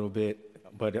down a little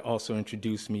bit, but it also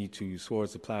introduced me to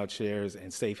Swords to Plowshares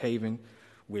and Safe Haven,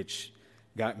 which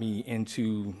got me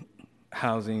into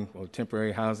housing or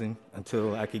temporary housing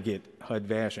until I could get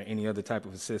HUD-VASH or any other type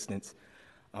of assistance.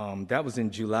 That was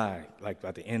in July, like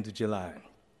by the end of July.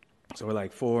 So we're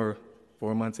like four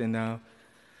months in now.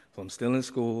 So I'm still in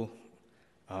school.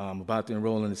 I'm about to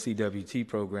enroll in the CWT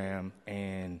program,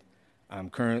 and I'm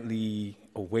currently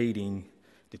awaiting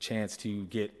the chance to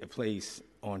get a place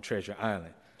on Treasure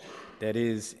Island. That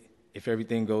is, if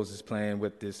everything goes as planned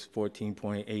with this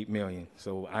 $14.8 million.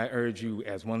 So I urge you,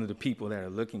 as one of the people that are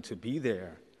looking to be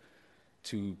there,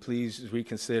 to please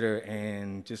reconsider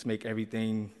and just make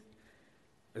everything,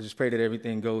 I just pray that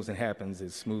everything goes and happens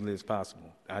as smoothly as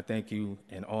possible. I thank you,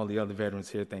 and all the other veterans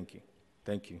here, thank you.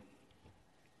 Thank you.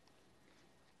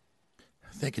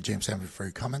 Thank you, James Hammond, for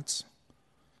your comments.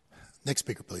 Next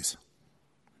speaker, please.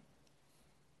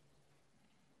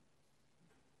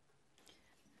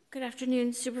 Good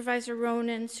afternoon, Supervisor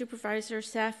Ronan, Supervisor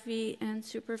Safi, and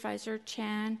Supervisor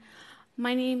Chan.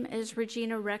 My name is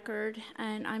Regina Record,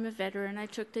 and I'm a veteran. I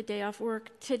took the day off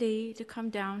work today to come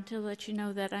down to let you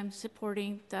know that I'm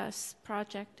supporting this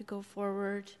project to go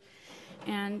forward,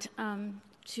 and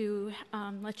to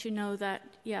let you know that,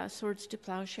 yeah, Swords to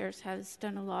Plowshares has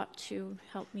done a lot to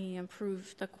help me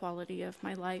improve the quality of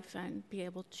my life and be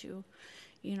able to,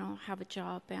 you know, have a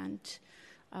job, and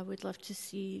I would love to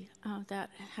see that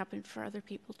happen for other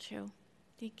people too.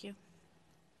 Thank you.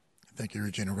 Thank you,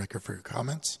 Regina Record, for your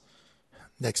comments.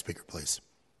 Next speaker, please.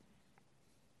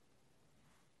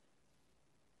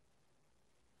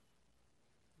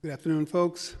 Good afternoon,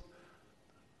 folks.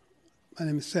 My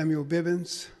name is Samuel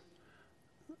Bibbins.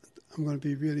 I'm going to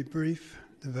be really brief.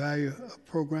 The value of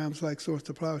programs like Swords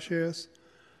to Plowshares.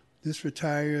 This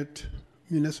retired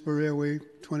municipal railway,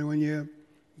 21-year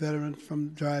veteran from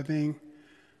driving,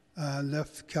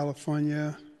 left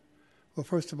California. Well,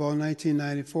 first of all,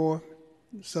 1994,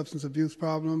 substance abuse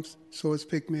problems. Swords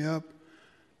picked me up,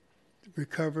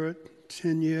 recovered.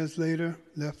 10 years later,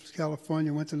 left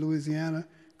California, went to Louisiana.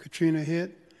 Katrina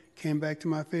hit, came back to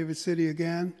my favorite city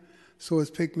again. Swords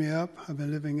picked me up. I've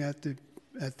been living at the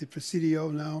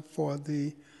Presidio now for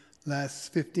the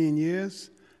last 15 years,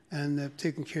 and they've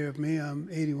taken care of me. I'm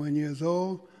 81 years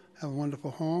old, have a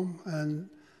wonderful home, and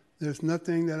there's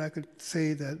nothing that I could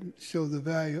say that shows the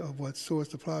value of what Swords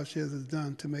to Plowshares has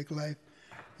done to make life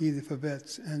easy for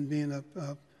vets, and being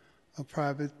a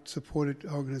private supported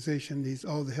organization needs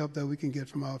all the help that we can get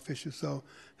from our officials. So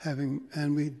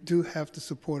and we do have to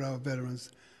support our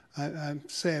veterans. I'm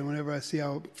sad whenever I see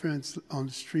our friends on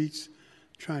the streets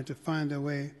trying to find their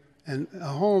way. And a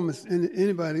home is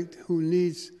anybody who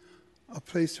needs a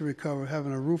place to recover,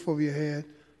 having a roof over your head,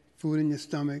 food in your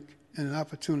stomach, and an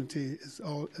opportunity is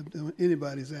all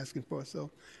anybody's asking for. So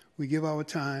we give our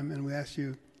time, and we ask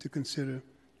you to consider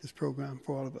this program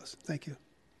for all of us. Thank you.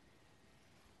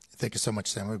 Thank you so much,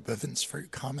 Samuel Bivens, for your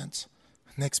comments.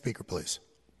 Next speaker, please.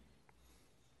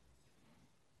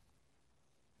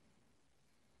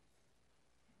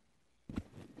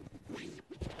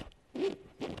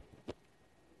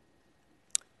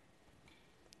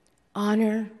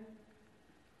 Honor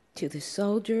to the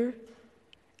soldier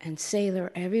and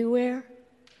sailor everywhere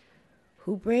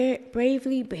who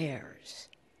bravely bears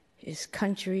his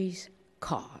country's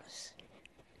cause.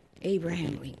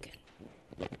 Abraham Lincoln.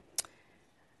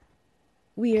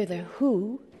 We are the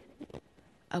who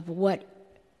of what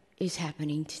is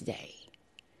happening today.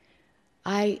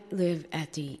 I live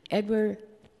at the Edward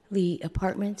Lee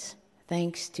Apartments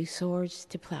thanks to Swords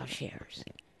to Plowshares.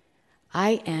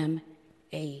 I am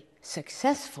a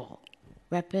successful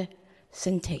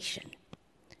representation.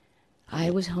 I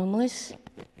was homeless,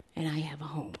 and I have a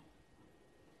home.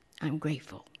 I'm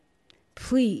grateful.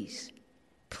 Please,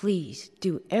 please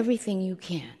do everything you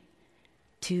can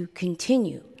to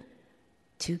continue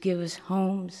to give us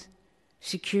homes,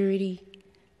 security,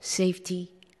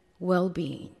 safety,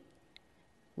 well-being.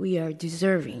 We are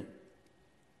deserving.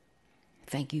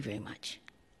 Thank you very much.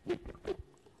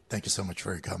 Thank you so much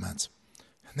for your comments.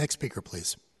 Next speaker,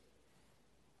 please.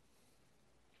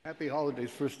 Happy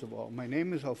holidays, first of all. My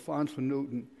name is Alfonso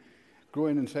Newton.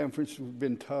 Growing in San Francisco has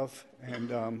been tough,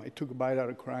 and I took a bite out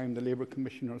of crime. The labor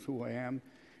commissioner knows who I am.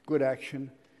 Good action.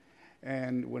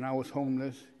 And when I was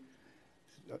homeless,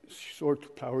 Swords to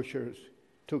Plowshares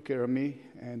took care of me,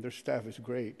 and their staff is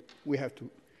great. We have to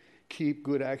keep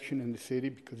good action in the city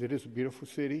because it is a beautiful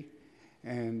city.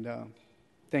 And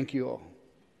thank you all.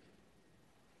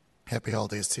 Happy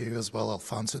holidays to you as well,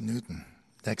 Alfonso Newton.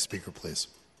 Next speaker, please.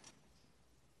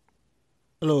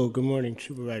 Hello, good morning,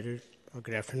 supervisors.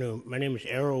 Good afternoon. My name is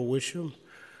Errol Wisham.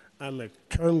 I'm a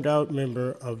termed out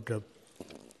member of the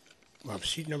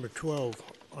seat number 12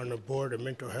 on the Board of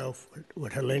Mental Health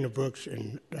with Helena Brooks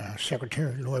and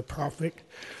Secretary Lloyd Prophet.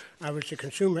 I was a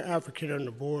consumer advocate on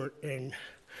the board, and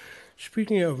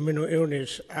speaking of mental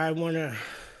illness, I want to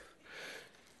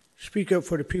speak up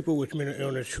for the people with mental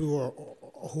illness who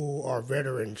are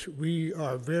veterans. We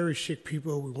are very sick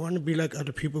people. We want to be like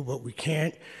other people, but we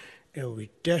can't. And we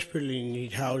desperately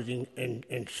need housing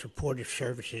and supportive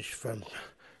services from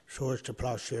Swords to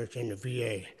Plowshares and the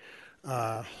VA.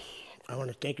 I want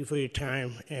to thank you for your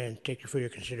time and thank you for your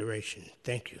consideration.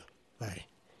 Thank you. Bye.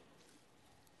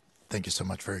 Thank you so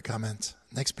much for your comments.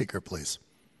 Next speaker, please.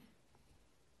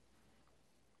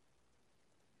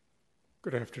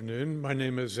 Good afternoon. My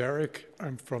name is Eric.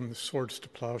 I'm from the Swords to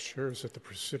Plowshares at the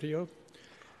Presidio.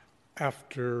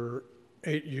 After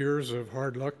 8 years of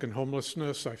hard luck and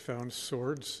homelessness, I found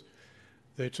Swords.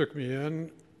 They took me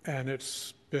in, and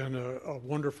it's been a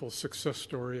wonderful success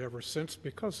story ever since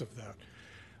because of that.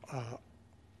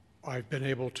 I've been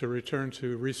able to return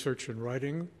to research and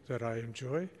writing that I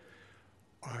enjoy.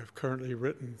 I've currently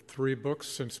written 3 books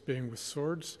since being with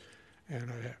Swords,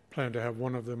 and I plan to have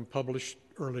one of them published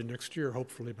early next year,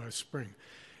 hopefully by spring.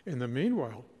 In the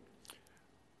meanwhile,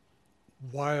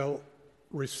 while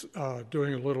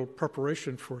doing a little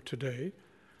preparation for today,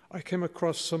 I came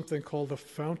across something called the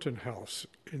Fountain House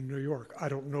in New York. I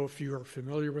don't know if you are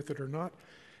familiar with it or not.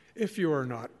 If you are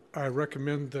not, I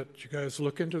recommend that you guys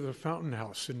look into the Fountain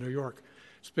House in New York.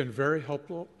 It's been very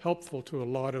helpful to a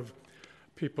lot of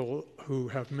people who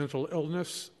have mental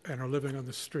illness and are living on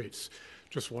the streets.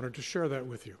 Just wanted to share that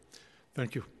with you.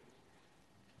 Thank you.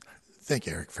 Thank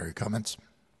you, Eric, for your comments.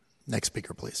 Next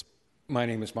speaker, please. My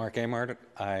name is Mark Amart.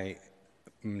 I'm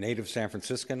native San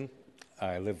Franciscan.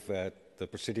 I live at the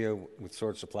Presidio with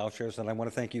Swords to Plowshares, and I want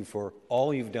to thank you for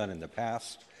all you've done in the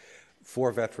past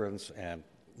for veterans and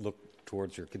look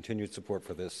towards your continued support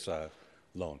for this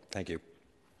loan. Thank you.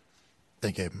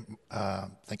 Thank you.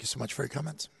 Thank you so much for your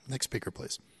comments. Next speaker,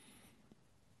 please.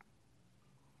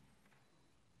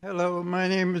 Hello, my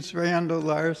name is Randall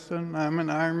Larson. I'm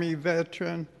an Army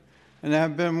veteran, and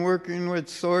I've been working with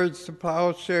Swords to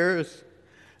Plowshares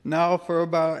now for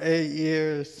about 8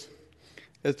 years.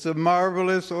 It's a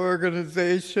marvelous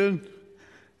organization,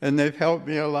 and they've helped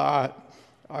me a lot.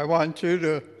 I want you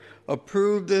to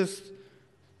approve this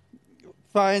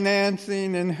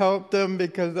financing and help them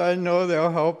because I know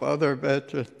they'll help other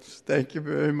veterans. Thank you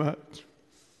very much.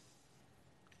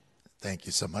 Thank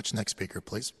you so much. Next speaker,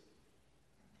 please.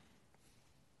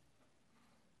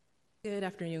 Good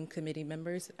afternoon, committee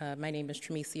members. My name is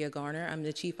Tremesia Garner. I'm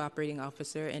the Chief Operating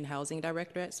Officer and Housing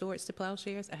Director at Swords to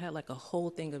Plowshares. I had like a whole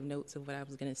thing of notes of what I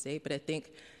was going to say, but I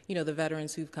think, the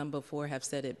veterans who've come before have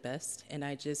said it best, and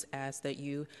I just ask that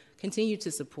you continue to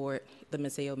support the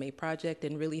Mateo May project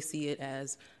and really see it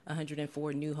as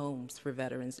 104 new homes for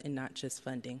veterans and not just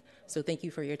funding. So thank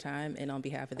you for your time, and on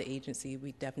behalf of the agency,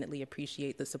 we definitely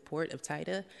appreciate the support of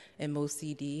TIDA and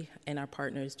MoCD and our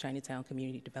partners, Chinatown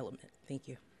Community Development. Thank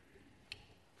you.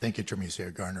 Thank you,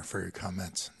 Tremesia Garner, for your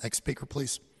comments. Next speaker,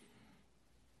 please.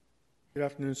 Good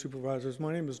afternoon, supervisors.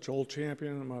 My name is Joel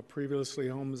Champion. I'm a previously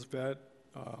homeless vet.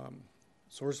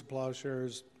 Swords to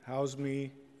Plowshares housed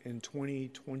me in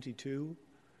 2022,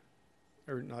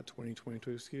 or not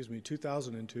 2022, excuse me,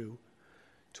 2002,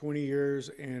 20 years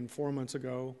and 4 months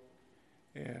ago,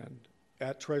 and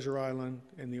at Treasure Island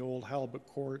in the old Halibut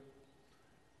Court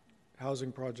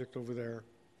housing project over there.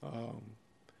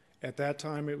 At that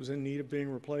time, it was in need of being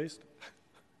replaced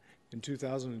in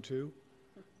 2002.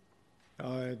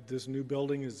 This new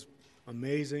building is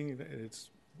amazing. It's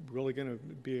really going to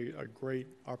be a great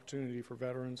opportunity for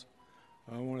veterans.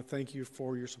 I want to thank you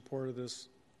for your support of this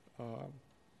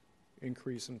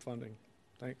increase in funding.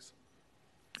 Thanks.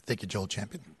 Thank you, Joel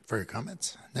Champion, for your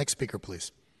comments. Next speaker,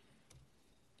 please.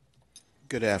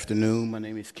 Good afternoon. My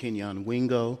name is Kenyon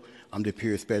Wingo. I'm the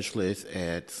peer specialist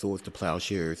at Swords to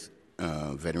Plowshares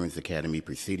Veterans Academy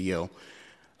Presidio.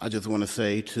 I just want to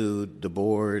say to the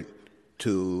board,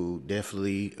 to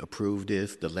definitely approve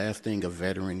this. The last thing a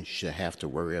veteran should have to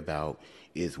worry about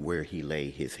is where he lay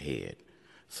his head.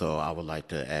 So I would like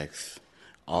to ask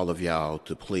all of y'all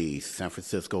to please, San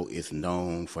Francisco is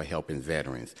known for helping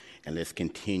veterans, and let's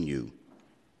continue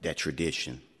that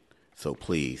tradition. So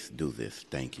please do this.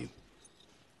 Thank you.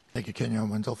 Thank you, Kenyon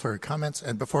Wendell, for your comments.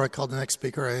 And before I call the next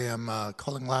speaker, I am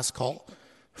calling last call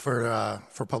for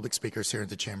public speakers here in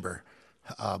the chamber.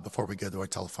 Before we go to our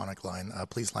telephonic line,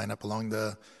 please line up along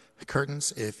the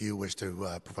curtains if you wish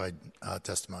to provide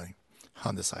testimony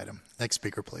on this item. Next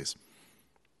speaker, please.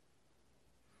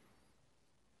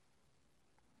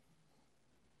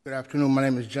 Good afternoon. My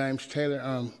name is James Taylor.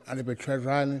 I live in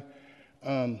Treasure Island.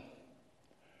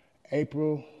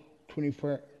 April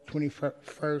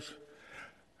 21st,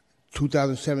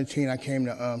 2017, I came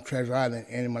to Treasure Island.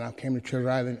 And when I came to Treasure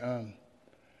Island,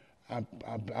 I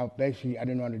basically, I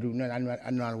didn't know how to do nothing. I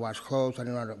didn't know how to wash clothes. I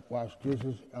didn't know how to wash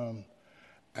dishes.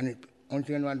 Only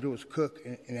thing I knew how to do was cook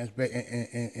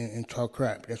and talk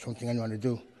crap. That's the only thing I knew how to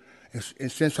do.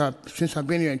 And since I've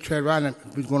been here in Treasure Island,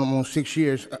 it's been going on 6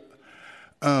 years,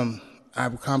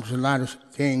 I've accomplished a lot of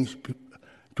things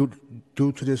due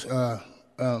to this,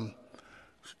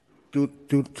 due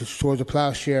to Swords to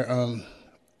Plowshare.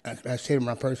 I said when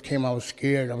I first came, I was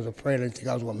scared. I was afraid. I didn't think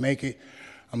I was going to make it.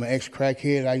 I'm an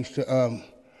ex-crackhead. I used to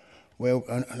weigh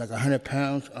like 100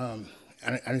 pounds. I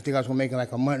didn't think I was going to make it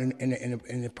like a month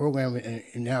in the program,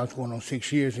 and now it's going on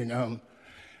 6 years. And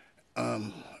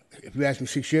if you asked me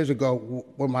 6 years ago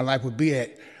where my life would be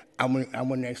at, I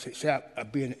wouldn't say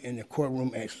I'd be in the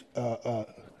courtroom at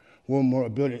one more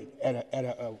building at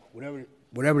a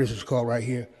whatever this is called right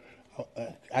here.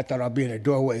 I thought I'd be in a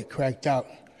doorway, cracked out,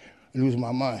 losing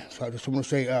my mind. So I just want to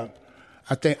say,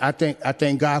 I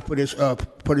thank God for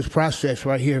this process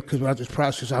right here, because without this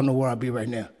process, I don't know where I'd be right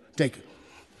now. Thank you.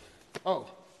 Oh,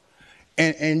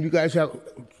 and you guys have,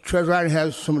 Treasure Island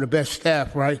has some of the best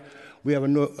staff, right? We have a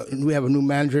new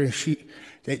manager, and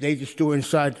they just threw her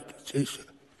inside.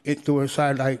 Threw her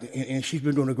inside, like, and she's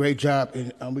been doing a great job.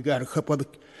 And we got a couple other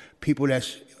people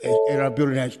that's in our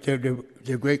building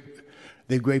they're great.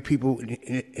 They're great people,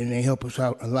 and they help us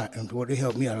out a lot. And they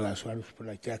help me out a lot. So I just put it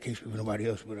like that. I can't speak for nobody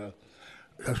else, but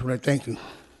that's what I thank you.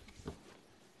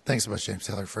 Thanks so much, James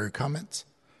Taylor, for your comments.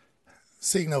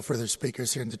 Seeing no further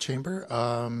speakers here in the chamber,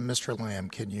 Mr. Lamb,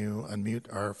 can you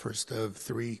unmute our first of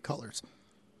three callers?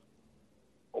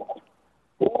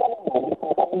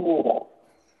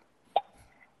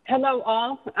 Hello,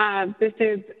 all. This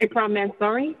is Ikram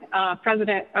Mansouri,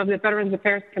 President of the Veterans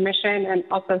Affairs Commission and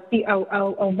also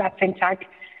COO of VetFinTech.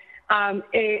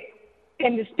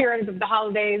 In the spirit of the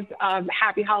holidays,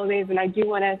 happy holidays, and I do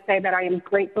want to say that I am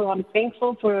grateful, I'm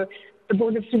thankful for the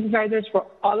Board of Supervisors for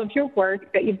all of your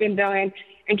work that you've been doing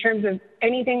in terms of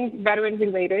anything veterans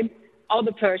related, all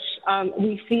the push.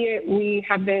 We see it, we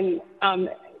have been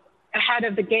ahead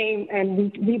of the game,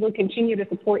 and we will continue to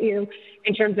support you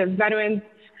in terms of veterans.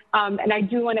 And I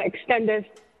do want to extend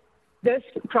this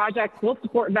project will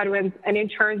support veterans, and in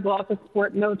turn will also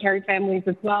support military families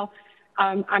as well.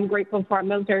 I'm grateful for our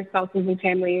military spouses and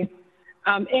families.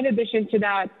 In addition to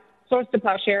that, Swords to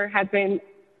Plowshare has been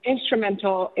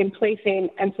instrumental in placing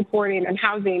and supporting and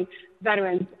housing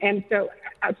veterans. And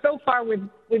so far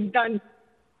we've done,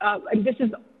 and this is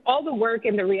all the work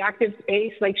in the reactive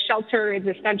space, like shelter is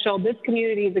essential. This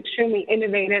community is extremely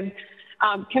innovative,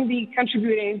 can be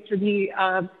contributing to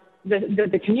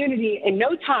the community in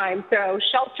no time. So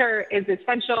shelter is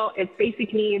essential, it's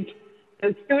basic needs.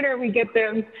 The sooner we get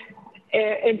them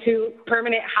into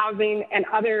permanent housing and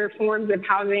other forms of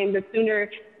housing, the sooner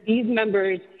these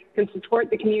members can support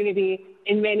the community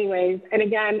in many ways. And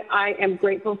again, I am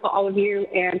grateful for all of you,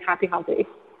 and happy holidays.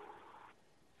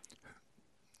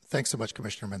 Thanks so much,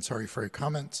 Commissioner Mansouri, for your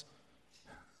comments.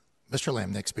 Mr.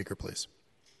 Lamb, next speaker, please.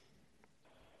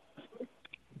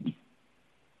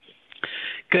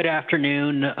 Good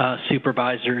afternoon,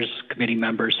 supervisors, committee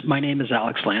members. My name is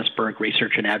Alex Landsberg,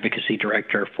 Research and Advocacy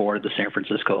Director for the San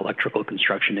Francisco electrical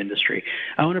construction industry.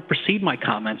 I want to precede my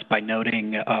comments by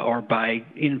noting, or by,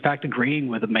 in fact, agreeing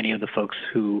with many of the folks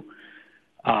who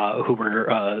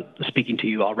were speaking to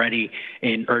you already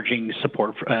in urging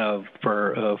support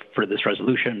for this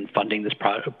resolution, funding this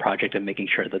project, and making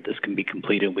sure that this can be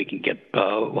completed and we can get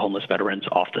homeless veterans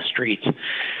off the streets.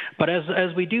 But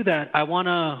as we do that, I want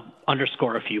to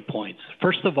underscore a few points.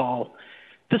 First of all,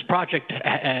 this project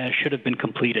should have been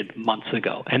completed months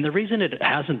ago. And the reason it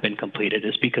hasn't been completed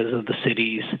is because of the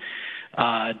city's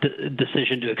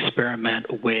decision to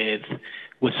experiment with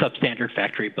substandard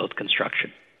factory-built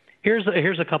construction.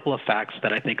 Here's a couple of facts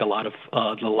that I think a lot of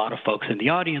folks in the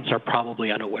audience are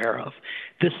probably unaware of.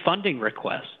 This funding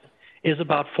request is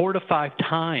about 4 to 5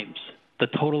 times the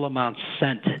total amount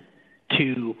sent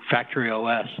to Factory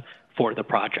OS for the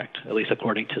project, at least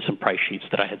according to some price sheets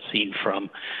that I had seen from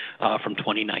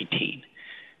 2019.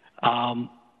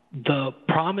 The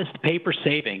promised paper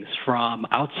savings from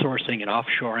outsourcing and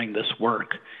offshoring this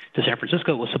work to San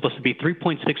Francisco was supposed to be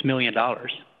 $3.6 million.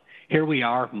 Here we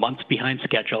are, months behind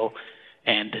schedule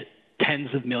and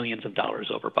tens of millions of dollars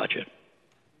over budget.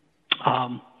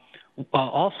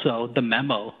 Also, the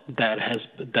memo that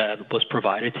was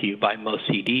provided to you by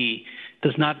MoCD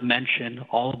does not mention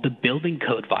all of the building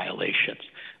code violations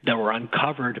that were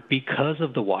uncovered because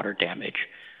of the water damage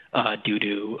due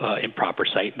to improper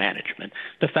site management.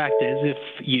 The fact is, if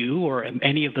you or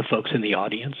any of the folks in the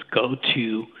audience go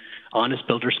to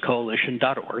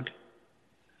honestbuilderscoalition.org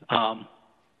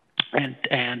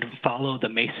and follow the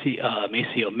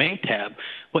Maceo May tab,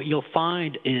 what you'll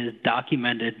find is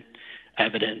documented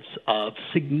evidence of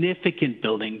significant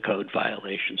building code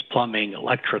violations, plumbing,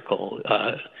 electrical,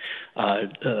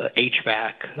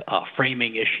 HVAC,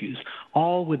 framing issues,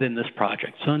 all within this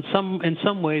project. So in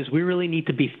some ways, we really need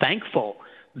to be thankful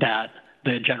that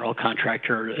the general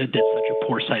contractor did such a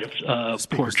poor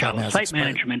job of site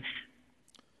management.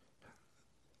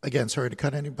 Again, sorry to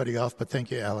cut anybody off, but thank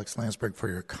you, Alex Landsberg, for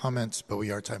your comments. But we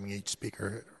are timing each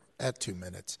speaker at 2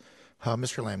 minutes.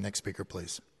 Mr. Lamb, next speaker,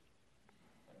 please.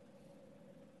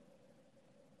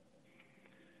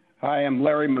 Hi, I'm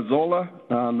Larry Mazzola.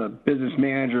 I'm the business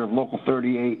manager of Local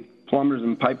 38 Plumbers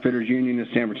and Pipe Fitters Union in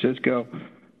San Francisco.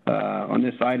 On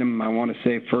this item, I want to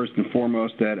say first and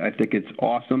foremost that I think it's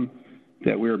awesome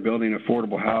that we are building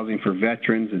affordable housing for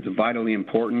veterans. It's vitally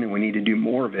important, and we need to do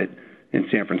more of it in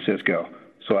San Francisco.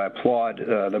 So I applaud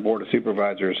the Board of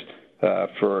Supervisors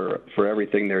for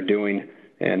everything they're doing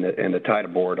and the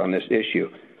title board on this issue.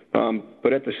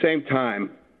 But at the same time,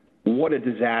 what a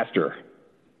disaster,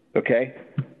 okay?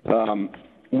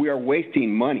 We are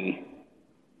wasting money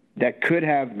that could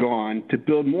have gone to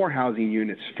build more housing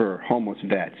units for homeless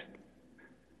vets.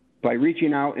 By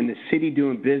reaching out in the city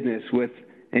doing business with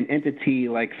an entity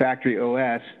like Factory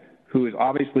OS, who is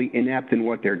obviously inept in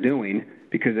what they're doing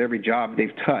because every job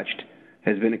they've touched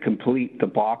has been a complete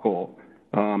debacle,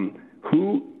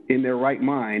 who in their right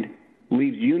mind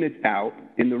leaves units out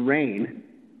in the rain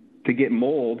to get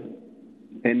mold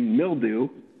and mildew,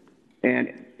 and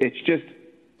it's just,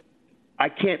 I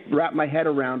can't wrap my head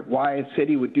around why a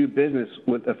city would do business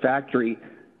with a factory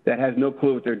that has no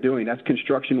clue what they're doing. That's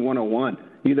construction 101.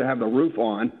 You either have the roof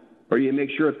on or you make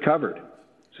sure it's covered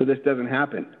so this doesn't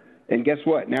happen. And guess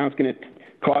what? Now it's going to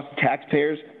cost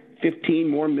taxpayers $15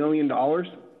 million more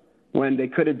when they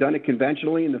could have done it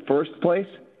conventionally in the first place.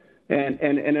 And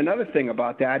another thing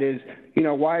about that is, you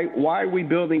know, why are we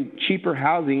building cheaper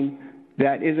housing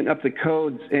that isn't up to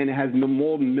codes and has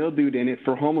mold and mildew in it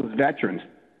for homeless veterans?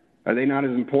 Are they not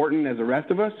as important as the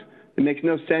rest of us? It makes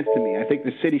no sense to me. I think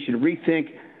the city should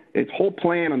rethink its whole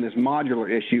plan on this modular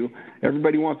issue.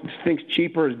 Everybody thinks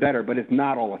cheaper is better, but it's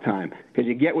not all the time because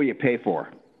you get what you pay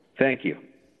for. Thank you.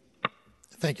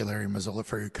 Thank you, Larry Mazzola,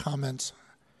 for your comments.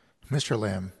 Mr.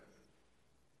 Lamb.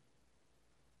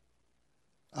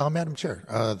 Madam Chair,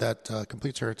 that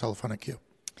completes our telephonic queue.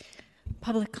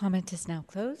 Public comment is now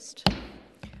closed.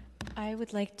 I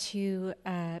would like to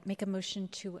make a motion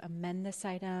to amend this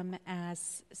item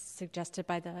as suggested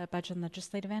by the Budget and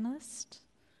Legislative Analyst.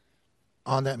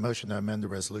 On that motion to amend the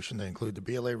resolution to include the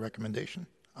BLA recommendation,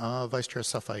 Vice Chair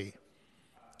Safai.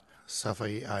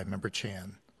 Safai, aye. Member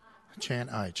Chan. Chan,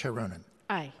 aye. Chair Ronan.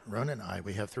 Aye. Ronan, aye.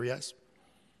 We have 3 ayes.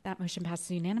 That motion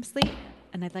passes unanimously,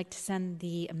 and I'd like to send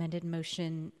the amended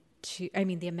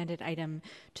the amended item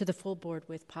to the full board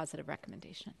with positive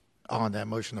recommendation. On that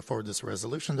motion to forward this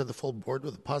resolution to the full board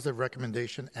with a positive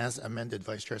recommendation as amended,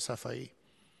 Vice Chair Safai.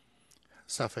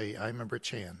 Safai, aye. Member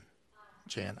Chan.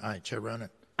 Chan, aye. Chair Ronan.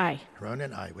 Aye.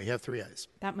 Ronan, aye. We have 3 ayes.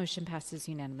 That motion passes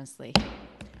unanimously.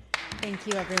 Thank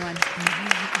you, everyone.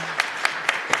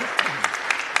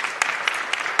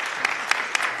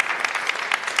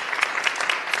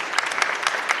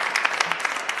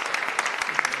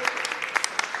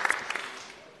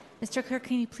 Mr. Clerk,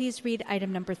 can you please read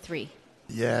item number 3?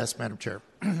 Yes, Madam Chair.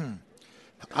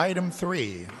 Item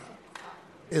 3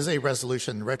 is a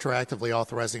resolution retroactively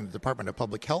authorizing the Department of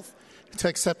Public Health to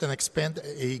accept and expend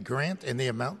a grant in the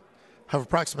amount of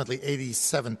approximately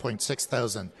 $87.6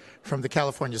 thousand from the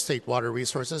California State Water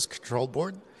Resources Control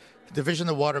Board, Division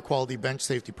of Water Quality Bench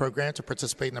Safety Program, to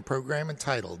participate in a program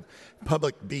entitled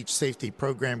Public Beach Safety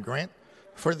Program Grant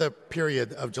for the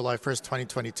period of July 1st,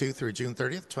 2022 through June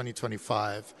 30th,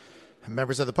 2025.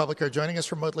 Members of the public are joining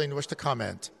us remotely and wish to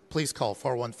comment. Please call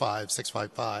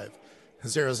 415-655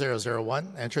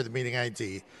 0001. Enter the meeting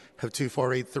ID of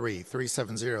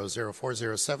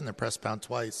 2483-370-0407 and press pound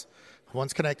twice.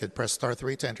 Once connected, press star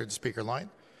 3 to enter the speaker line.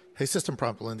 A system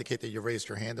prompt will indicate that you raised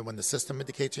your hand, and when the system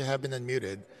indicates you have been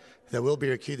unmuted, there will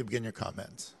be a cue to begin your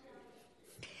comments.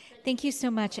 Thank you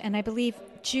so much. And I believe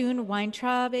June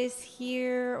Weintraub is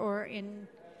here or in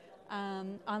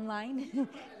online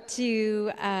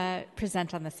to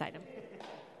present on this item.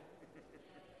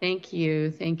 Thank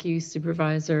you. Thank you,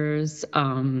 supervisors.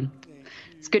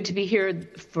 It's good to be here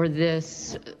for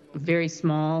this very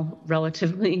small,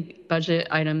 relatively budget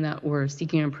item that we're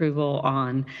seeking approval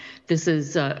on. This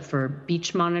is for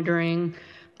beach monitoring.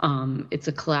 It's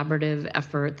a collaborative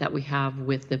effort that we have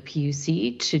with the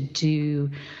PUC to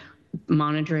do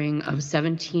monitoring of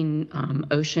 17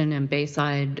 ocean and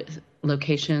bayside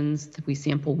locations that we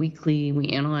sample weekly. We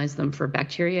analyze them for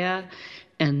bacteria,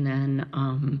 and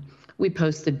then we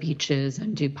post the beaches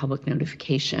and do public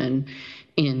notification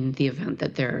in the event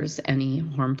that there's any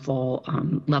harmful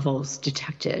levels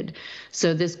detected.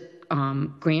 So this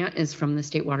grant is from the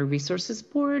State Water Resources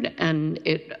Board, and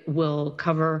it will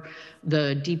cover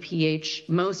the DPH,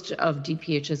 most of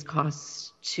DPH's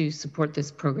costs to support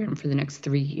this program for the next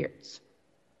 3 years.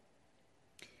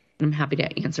 I'm happy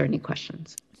to answer any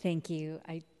questions. Thank you.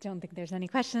 I don't think there's any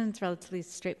questions. Relatively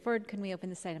straightforward. Can we open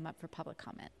this item up for public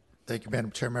comment? Thank you,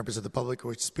 Madam Chair. Members of the public who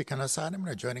wish to speak on this item and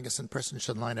are joining us in person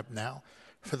should line up now.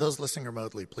 For those listening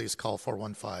remotely, please call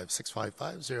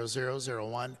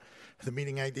 415-655-0001. The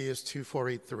meeting ID is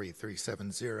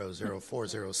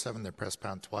 2483-370-0407. Then press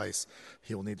pound twice.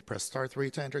 You will need to press star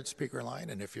 3 to enter the speaker line.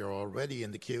 And if you're already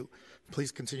in the queue,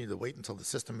 please continue to wait until the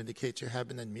system indicates you have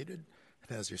been unmuted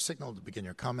and as your signal to begin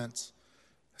your comments.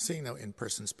 Seeing no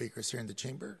in-person speakers here in the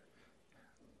chamber.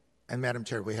 And Madam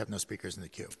Chair, we have no speakers in the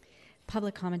queue.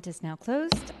 Public comment is now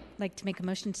closed. I'd like to make a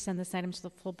motion to send this item to the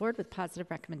full board with positive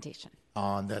recommendation.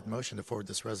 On that motion to forward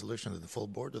this resolution to the full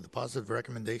board with a positive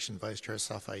recommendation, Vice Chair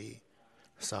Safai.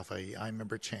 Safai, aye.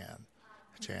 Member Chan.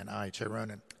 Chan, aye. Chair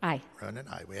Ronan. Aye. Ronan,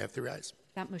 aye. We have 3 ayes.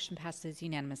 That motion passes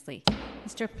unanimously.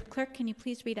 Mr. Clerk, can you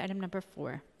please read item number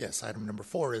 4? Yes, item number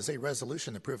 4 is a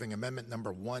resolution approving amendment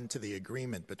number 1 to the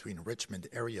agreement between Richmond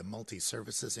Area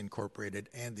Multi-Services Incorporated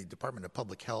and the Department of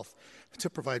Public Health to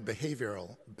provide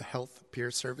behavioral health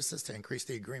peer services to increase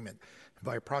the agreement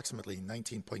by approximately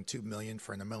 $19.2 million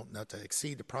for an amount not to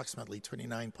exceed approximately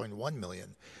 $29.1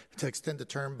 million to extend the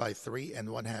term by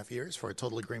 3.5 years for a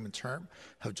total agreement term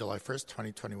of July 1st,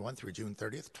 2021 through June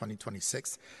 30th,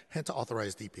 2026, and to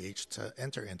authorize DPH to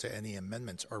enter into any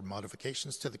amendments or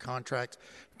modifications to the contract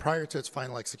prior to its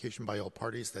final execution by all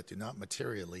parties that do not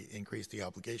materially increase the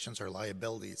obligations or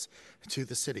liabilities to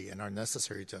the city and are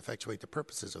necessary to effectuate the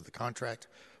purposes of the contract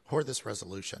or this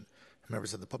resolution.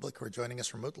 Members of the public who are joining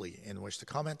us remotely and wish to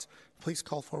comment, please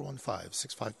call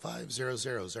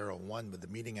 415-655-0001 with the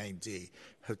meeting ID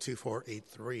of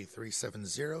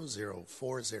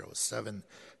 2483-370-0407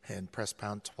 and press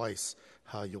pound twice.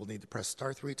 You will need to press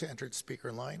star 3 to enter the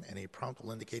speaker line, and a prompt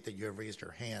will indicate that you have raised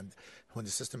your hand. When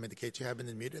the system indicates you have been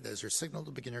unmuted, as your signal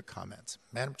to begin your comments.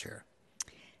 Madam Chair.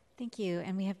 Thank you.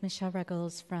 And we have Michelle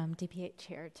Ruggles from DPH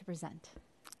Chair to present.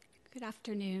 Good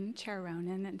afternoon, Chair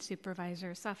Ronan and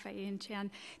Supervisor Safai and Chan.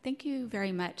 Thank you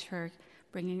very much for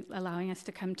allowing us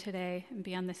to come today and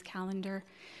be on this calendar.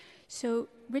 So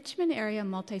Richmond Area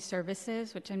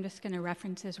Multi-Services, which I'm just going to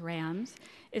reference as RAMS,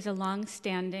 is a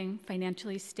long-standing,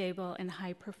 financially stable, and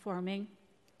high-performing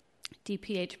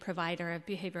DPH provider of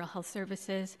behavioral health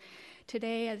services.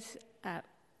 Today, as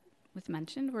was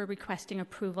mentioned, we're requesting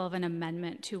approval of an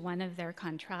amendment to one of their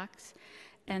contracts,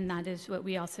 and that is what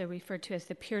we also refer to as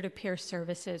the peer-to-peer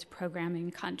services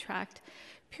programming contract.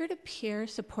 Peer-to-peer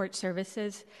support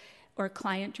services or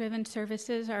client-driven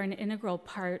services are an integral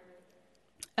part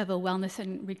of a wellness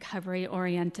and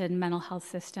recovery-oriented mental health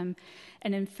system,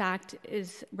 and in fact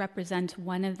represents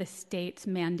one of the state's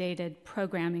mandated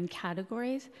programming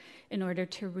categories in order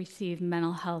to receive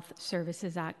Mental Health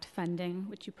Services Act funding,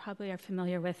 which you probably are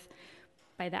familiar with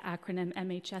by the acronym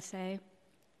MHSA.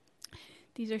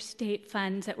 These are state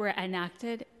funds that were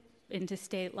enacted into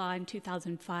state law in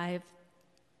 2005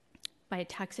 by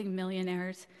taxing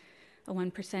millionaires a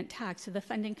 1% tax. So the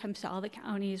funding comes to all the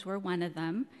counties. We're one of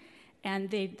them. And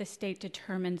the state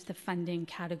determines the funding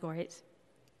categories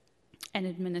and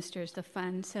administers the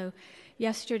fund. So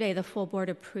yesterday, the full board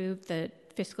approved the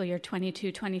fiscal year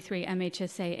 22-23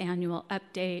 MHSA annual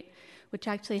update, which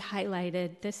actually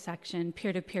highlighted this section,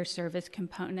 peer-to-peer service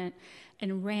component,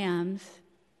 and RAMS,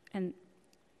 and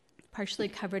partially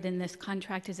covered in this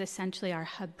contract is essentially our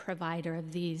hub provider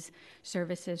of these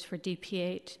services for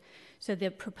DPH. So the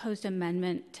proposed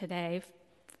amendment today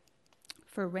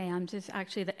for RAMS is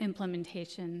actually the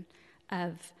implementation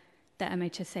of the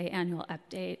MHSA annual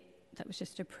update that was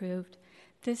just approved.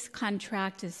 This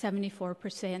contract is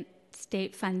 74%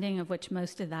 state funding, of which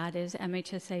most of that is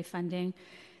MHSA funding.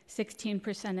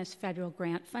 16% is federal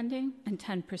grant funding, and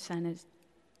 10% is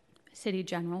city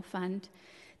general fund.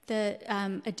 The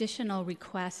additional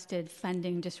requested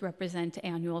funding just represents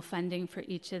annual funding for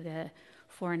each of the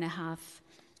 4.5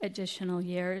 additional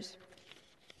years.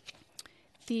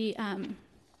 We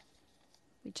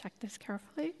checked this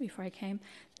carefully before I came.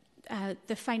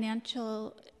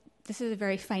 This is a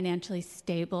very financially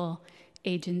stable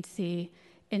agency.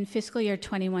 In fiscal year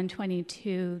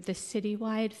 21-22, the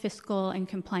citywide fiscal and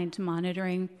compliance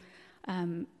monitoring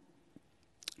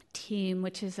team,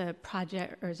 which is a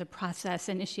project or is a process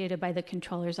initiated by the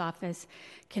Controller's Office,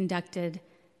 conducted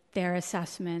their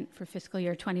assessment for fiscal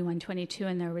year 21-22,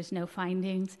 and there was no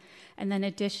findings. And then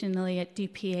additionally at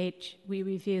DPH, we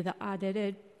review the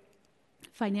audited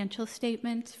financial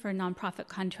statements for nonprofit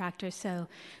contractors. So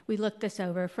we looked this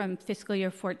over from fiscal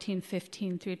year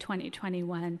 14-15 through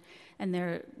 2021, and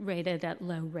they're rated at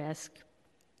low risk.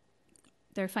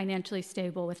 They're financially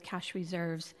stable with cash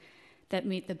reserves that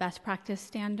meet the best practice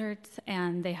standards,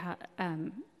 and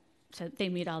so they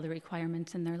meet all the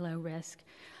requirements and they're low risk.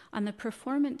 On the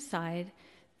performance side,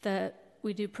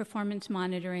 we do performance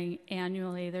monitoring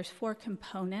annually. There's 4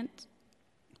 components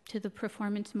to the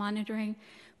performance monitoring,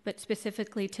 but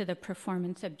specifically to the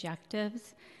performance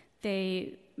objectives.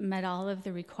 They met all of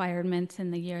the requirements in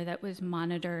the year that was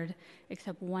monitored,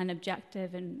 except one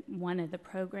objective in one of the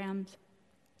programs.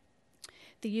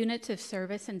 The units of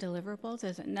service and deliverables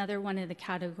is another one of the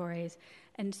categories.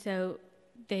 And so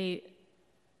there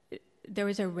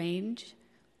was a range.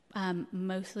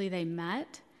 Mostly they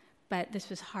met, but this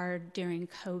was hard during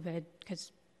COVID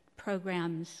because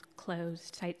programs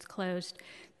closed, sites closed.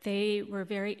 They were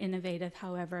very innovative,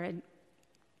 however, in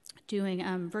doing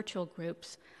virtual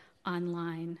groups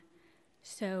online.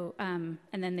 So, and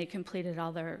then they completed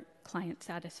all their client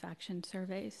satisfaction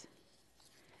surveys.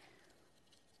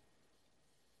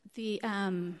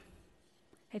 I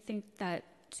think that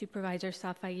Supervisor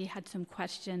Safai had some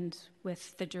questions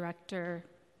with the Director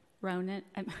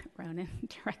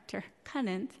Director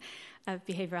Cunnins of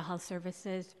Behavioral Health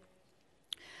Services.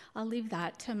 I'll leave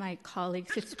that to my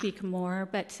colleagues to speak more,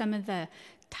 but some of the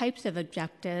types of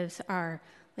objectives are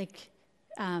like,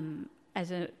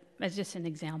 as just an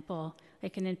example,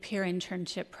 like in a peer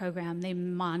internship program, they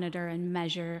monitor and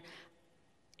measure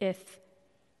if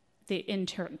the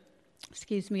interns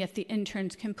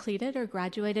completed or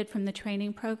graduated from the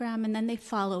training program, and then they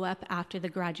follow up after the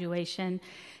graduation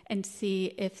and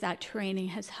see if that training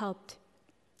has helped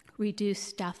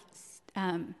reduce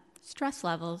stress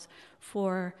levels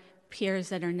for peers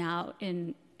that are now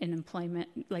in employment,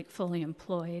 like fully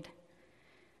employed.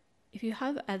 If you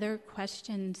have other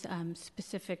questions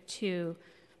specific to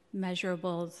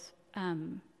measurables,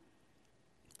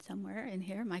 somewhere in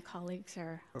here, my colleagues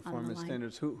are on the line. Performance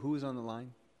standards, who is on the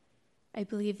line? I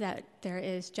believe that there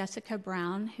is Jessica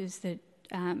Brown, who's the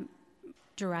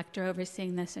director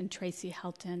overseeing this, and Tracy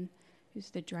Helton, who's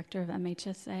the director of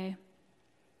MHSA.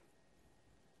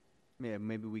 Yeah,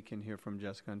 maybe we can hear from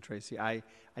Jessica and Tracy. I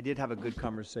did have a good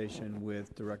conversation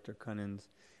with Director Cunnins,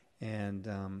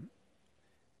 and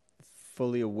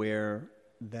fully aware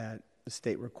that the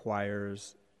state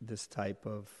requires this type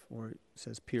of, or it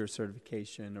says peer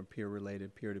certification or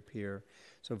peer-related, peer-to-peer.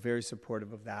 So very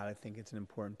supportive of that. I think it's an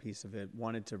important piece of it.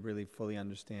 Wanted to really fully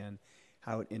understand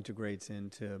how it integrates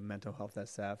into mental health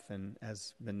SF, and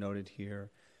as been noted here,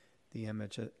 the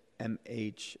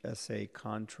MHSA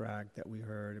contract that we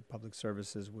heard at Public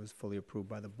Services was fully approved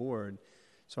by the board.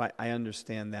 So I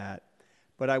understand that.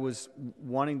 But I was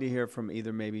wanting to hear from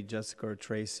either maybe Jessica or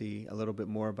Tracy a little bit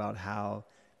more about how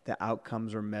the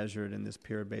outcomes are measured in this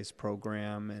peer-based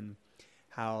program and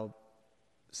how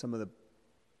some of the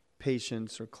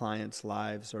patients' or clients'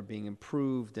 lives are being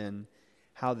improved and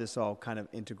how this all kind of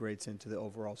integrates into the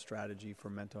overall strategy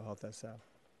for mental health SF.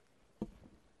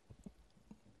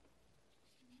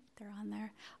 They're on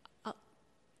there.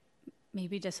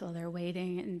 Maybe just while they're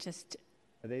waiting and just...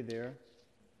 Are they there,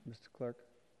 Mr. Clerk?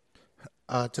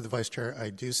 To the Vice Chair, I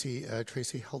do see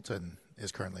Tracy Helton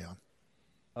is currently on.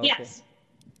 Okay. Yes.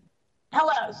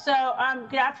 Hello. So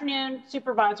good afternoon,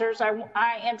 supervisors.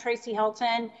 I am Tracy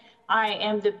Helton. I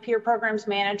am the peer programs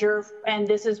manager, and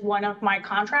this is one of my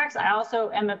contracts. I also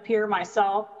am a peer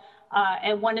myself.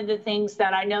 And one of the things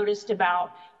that I noticed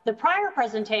about the prior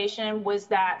presentation was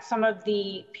that some of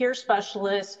the peer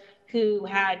specialists who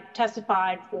had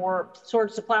testified for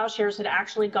Swords to Plowshares had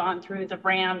actually gone through the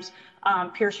RAMS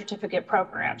peer certificate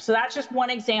program. So that's just one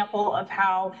example of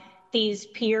how these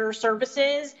peer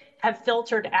services have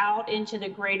filtered out into the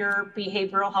greater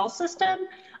behavioral health system.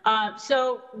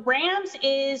 So RAMS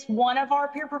is one of our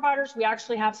peer providers. We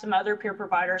actually have some other peer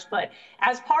providers, but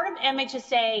as part of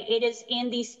MHSA, it is in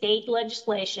the state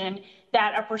legislation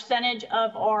that a percentage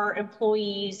of our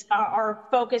employees are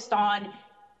focused on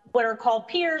what are called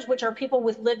peers, which are people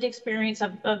with lived experience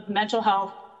of mental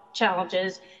health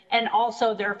challenges, and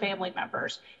also their family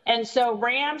members. And so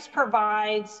RAMS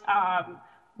provides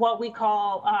what we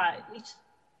call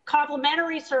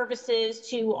complementary services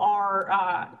to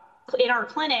our in our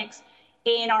clinics,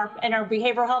 in our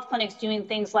behavioral health clinics, doing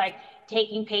things like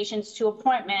taking patients to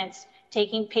appointments,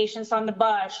 taking patients on the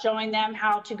bus, showing them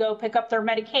how to go pick up their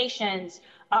medications,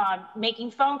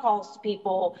 making phone calls to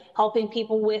people, helping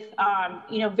people with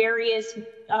various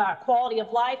quality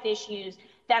of life issues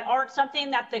that aren't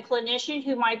something that the clinician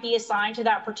who might be assigned to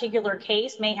that particular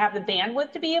case may have the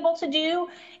bandwidth to be able to do.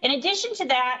 In addition to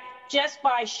that, just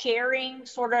by sharing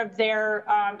sort of their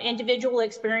individual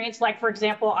experience, like for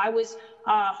example, I was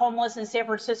homeless in San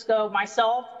Francisco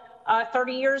myself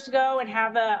 30 years ago and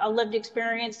have a lived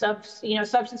experience of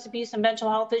substance abuse and mental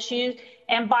health issues.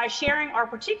 And by sharing our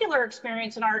particular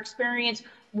experience and our experience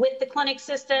with the clinic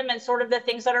system and sort of the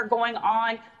things that are going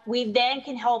on, we then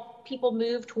can help people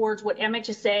move towards what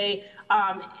MHSA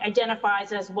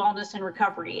identifies as wellness and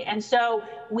recovery. And so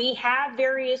we have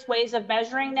various ways of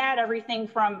measuring that, everything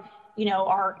from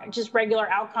our just regular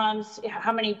outcomes,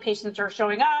 how many patients are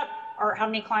showing up, or how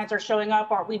many clients are showing up,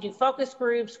 or we do focus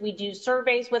groups, we do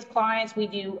surveys with clients, we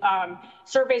do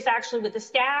surveys actually with the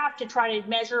staff to try to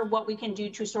measure what we can do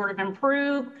to sort of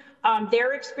improve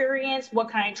their experience, what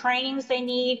kind of trainings they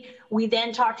need. We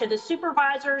then talk to the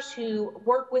supervisors who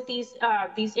work with these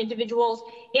individuals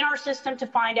in our system to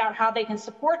find out how they can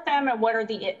support them and what are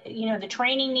the the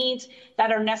training needs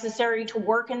that are necessary to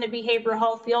work in the behavioral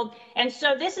health field. And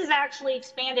so this is actually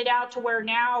expanded out to where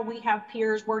now we have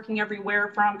peers working everywhere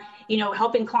from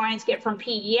helping clients get from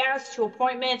PES to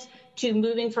appointments to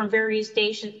moving from various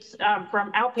stations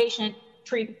from outpatient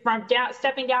treatment,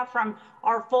 stepping down from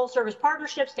our full service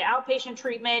partnerships to outpatient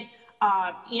treatment.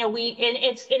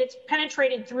 It's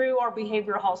penetrated through our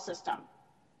behavioral health system.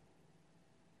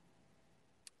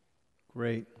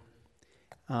 Great.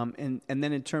 And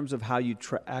then in terms of how you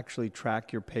actually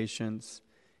track your patients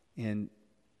and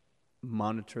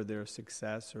monitor their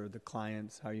success, or the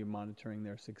clients, how you're monitoring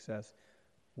their success,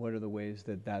 what are the ways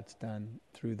that that's done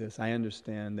through this? I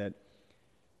understand that,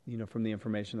 from the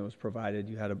information that was provided,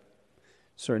 you had a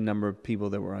certain number of people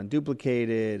that were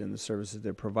unduplicated and the services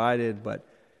they're provided, but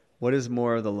what is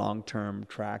more of the long-term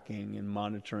tracking and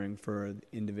monitoring for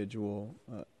individual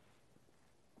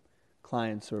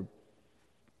clients or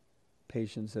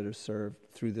patients that are served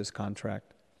through this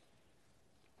contract?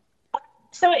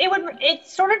 So it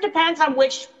sort of depends on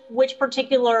which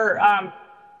particular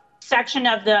section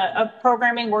of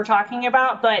programming we're talking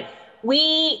about, but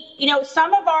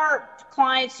some of our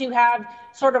clients who have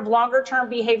sort of longer term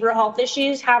behavioral health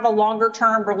issues have a longer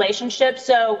term relationship.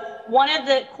 So one of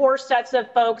the core sets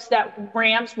of folks that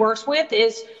RAMS works with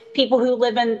is people who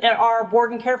live in our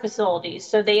board and care facilities.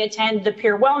 So they attend the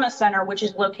Peer Wellness Center, which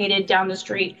is located down the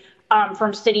street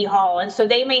from City Hall. And so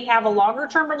they may have a longer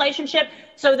term relationship.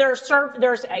 So there's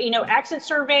exit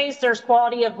surveys, there's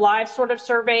quality of life sort of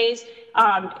surveys,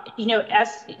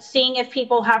 seeing if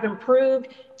people have improved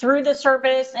through the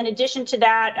service. In addition to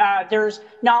that, there's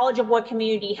knowledge of what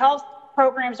community health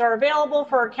programs are available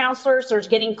for our counselors. There's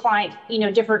getting client,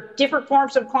 different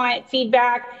forms of client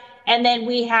feedback. And then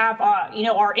we have,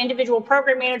 our individual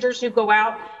program managers who go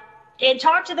out and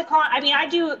talk to the client.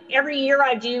 Every year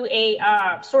I do a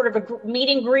sort of a meet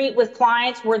and greet with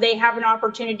clients where they have an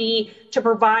opportunity to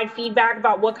provide feedback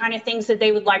about what kind of things that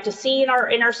they would like to see in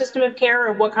our system of care,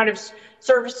 or what kind of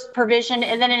service provision.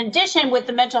 And then in addition, with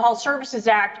the Mental Health Services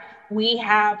Act, we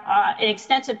have an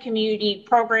extensive community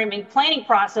programming planning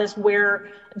process where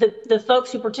the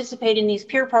folks who participate in these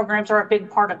peer programs are a big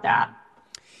part of that.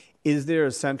 Is there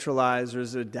a centralized, or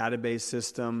is there a database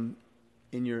system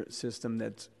in your system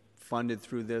that's funded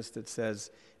through this that says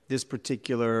this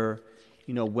particular,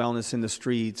 wellness in the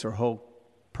streets or whole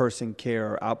person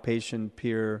care or outpatient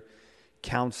peer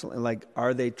counseling? Like,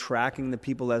 are they tracking the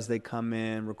people as they come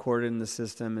in, recorded in the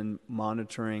system, and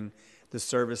monitoring the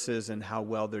services and how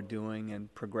well they're doing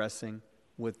and progressing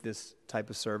with this type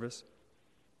of service?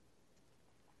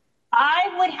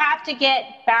 I would have to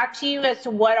get back to you as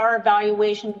to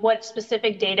what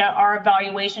specific data our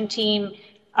evaluation team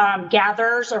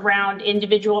gathers around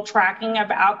individual tracking of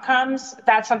outcomes.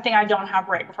 That's something I don't have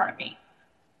right in front of me.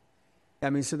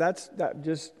 So that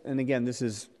just, and again, this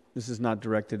is not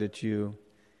directed at you,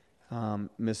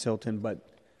 Ms. Hilton, but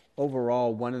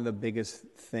overall, one of the biggest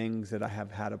things that I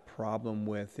have had a problem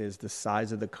with is the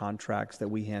size of the contracts that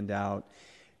we hand out.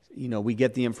 You know, we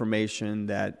get the information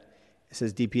that it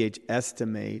says DPH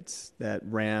estimates that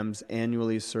RAMS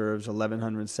annually serves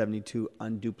 1,172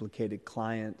 unduplicated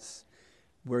clients.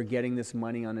 We're getting this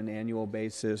money on an annual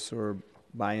basis or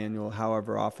biannual,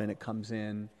 however often it comes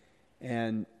in,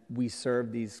 and we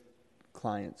serve these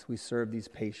clients, we serve these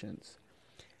patients.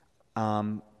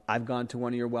 I've gone to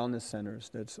one of your wellness centers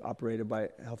that's operated by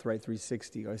Health Right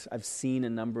 360. I've seen a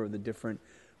number of the different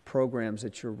programs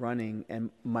that you're running, and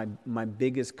my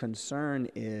biggest concern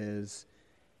is,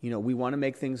 you know, we want to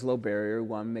make things low barrier, we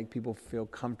want to make people feel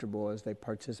comfortable as they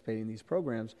participate in these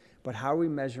programs, but how are we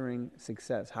measuring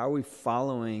success? How are we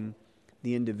following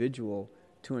the individual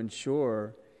to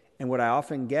ensure, and what I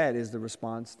often get is the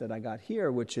response that I got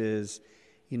here, which is,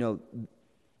 you know,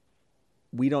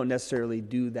 we don't necessarily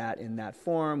do that in that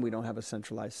form. We don't have a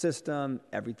centralized system.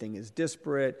 Everything is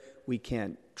disparate. We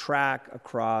can't track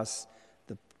across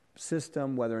the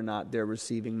system whether or not they're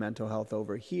receiving mental health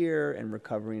over here and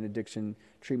recovery and addiction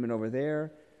treatment over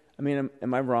there. I mean,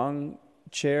 am I wrong,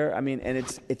 Chair? I mean, and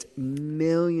it's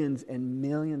millions and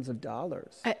millions of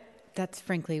dollars. That's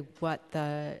frankly what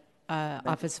the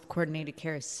Office of Coordinated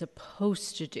Care is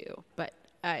supposed to do, but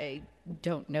I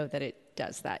don't know that it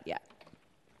does that yet.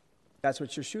 That's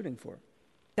what you're shooting for.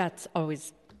 That's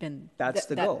always been... That's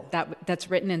the goal.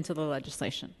 That's written into the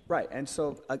legislation. Right. And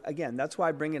so, again, that's why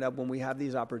I bring it up when we have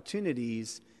these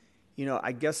opportunities. You know,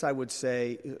 I guess I would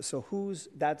say, so is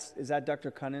that Dr.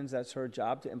 Cunnins? That's her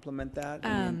job to implement that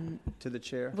to the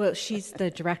chair? Well, she's the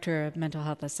director of mental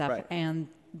health and stuff, Right. and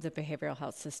the behavioral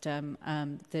health system.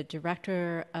 The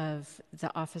director of the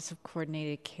Office of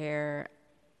Coordinated Care,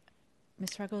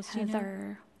 Ms. Ruggles, do you know?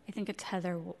 Heather, I think it's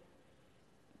Heather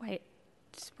White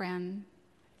Spran.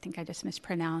 I think I just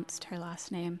mispronounced her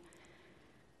last name.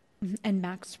 And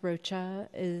Max Rocha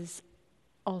is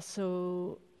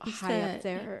also high up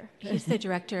there. He's the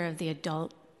director of the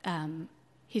adult.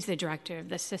 He's the director of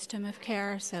the system of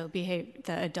care, so the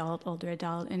adult, older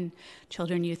adult, and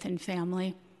children, youth, and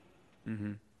family.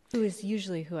 Mm-hmm. Who is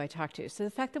usually who I talk to. So the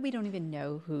fact that we don't even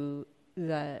know who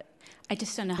I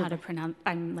just don't know how to pronounce.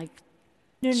 I'm like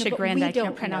No, chagrined but I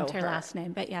can't pronounce her last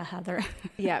name, but yeah, Heather.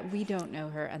 Yeah, we don't know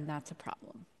her, and that's a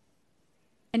problem.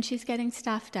 And she's getting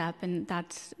staffed up, and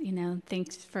that's, you know,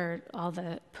 thanks for all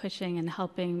the pushing and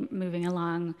helping, moving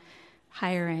along,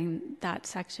 hiring. That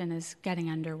section is getting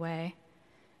underway,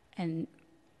 and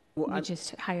we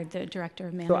just hired the director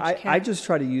of managed care. I just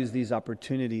try to use these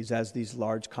opportunities as these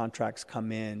large contracts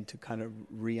come in to kind of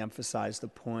re-emphasize the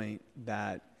point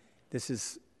that this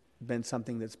has been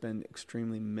something that's been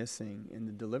extremely missing in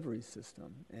the delivery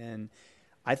system. And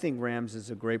I think RAMS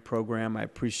is a great program. I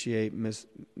appreciate,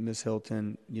 Ms.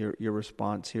 Hilton, your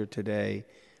response here today,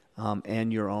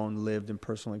 and your own lived and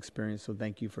personal experience. So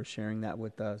thank you for sharing that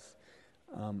with us.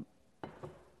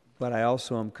 But I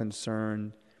also am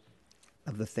concerned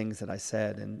of the things that I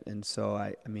said. And so,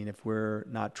 I mean, if we're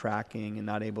not tracking and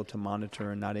not able to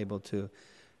monitor and not able to,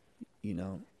 you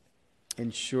know,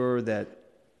 ensure that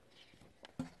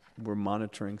we're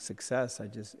monitoring success,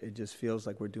 it just feels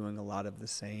like we're doing a lot of the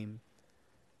same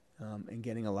and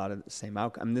getting a lot of the same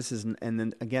outcome. This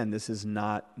is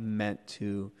not meant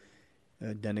to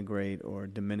denigrate or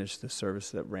diminish the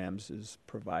service that RAMS is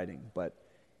providing, but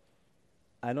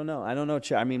I don't know,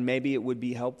 Chair. I mean, maybe it would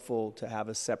be helpful to have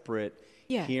a separate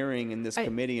hearing in this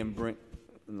committee and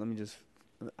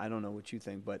I don't know what you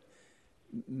think, but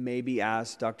maybe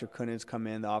ask Dr. Cunnins come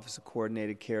in, the Office of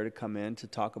Coordinated Care to come in to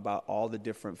talk about all the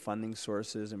different funding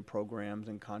sources and programs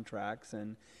and contracts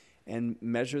and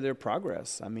measure their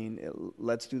progress. I mean,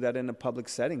 let's do that in a public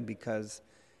setting, because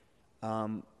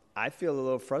I feel a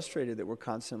little frustrated that we're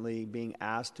constantly being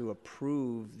asked to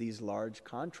approve these large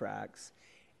contracts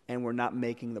and we're not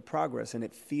making the progress. And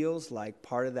it feels like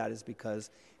part of that is because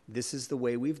this is the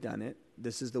way we've done it.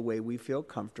 This is the way we feel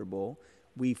comfortable.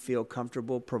 We feel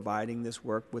comfortable providing this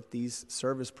work with these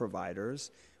service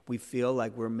providers. We feel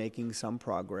like we're making some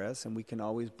progress, and we can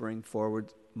always bring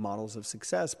forward models of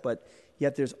success, but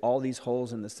yet there's all these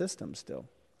holes in the system still.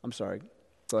 I'm sorry.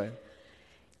 Go ahead.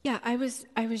 Yeah, I was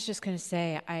just going to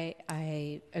say,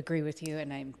 I agree with you,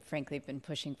 and I'm frankly been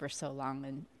pushing for so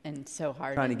long and so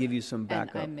hard. Trying to give you some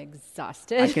backup. I'm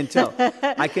exhausted. I can tell.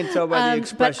 I can tell by the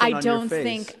expression on your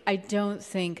face. I don't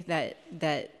think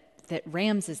that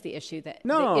RAMS is the issue.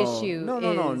 No, the issue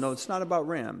no. It's not about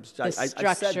RAMS. The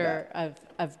structure of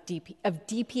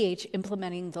DPH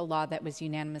implementing the law that was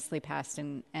unanimously passed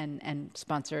and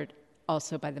sponsored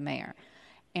also by the mayor,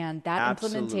 and that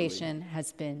implementation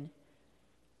has been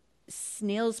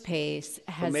snail's pace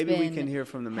has maybe been, we can hear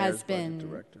from the mayor's budget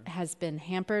director. Has been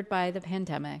hampered by the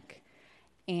pandemic.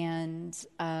 And,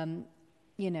 I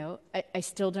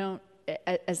still don't,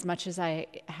 as much as I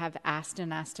have asked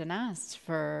and asked and asked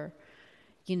for,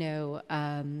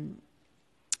 and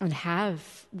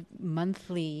have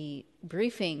monthly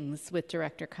briefings with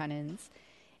Director Cunnins,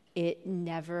 it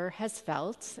never has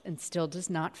felt, and still does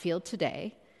not feel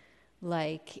today,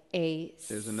 like a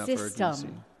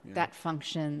system that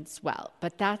functions well.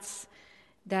 But that's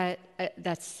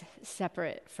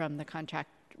separate from the contract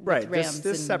with right. Rams.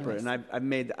 This separate, and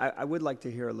I would like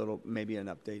to hear a little, maybe an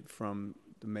update from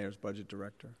the mayor's budget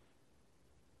director.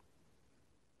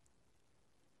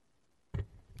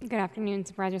 Good afternoon,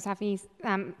 Supervisor Safi.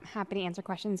 I'm happy to answer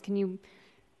questions. Can you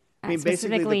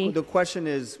basically, the question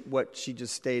is what she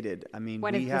just stated.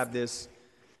 We have this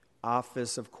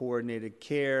Office of Coordinated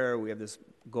Care. We have this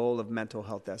goal of mental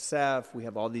health SF. We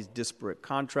have all these disparate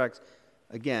contracts.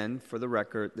 Again, for the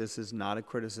record, this is not a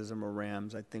criticism of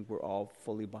Rams. I think we're all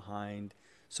fully behind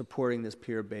supporting this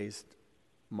peer-based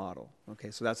model. Okay,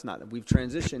 so that's not, we've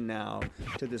transitioned now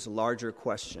to this larger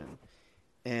question.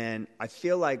 And I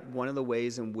feel like one of the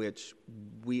ways in which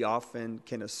we often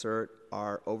can assert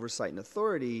our oversight and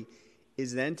authority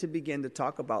is then to begin to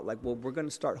talk about, we're going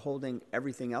to start holding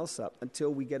everything else up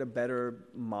until we get a better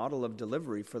model of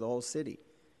delivery for the whole city.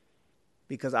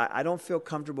 Because I don't feel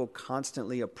comfortable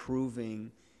constantly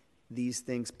approving these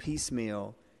things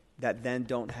piecemeal that then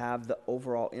don't have the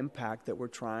overall impact that we're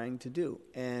trying to do.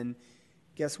 And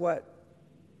guess what?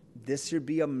 This should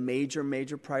be a major,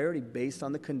 major priority based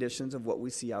on the conditions of what we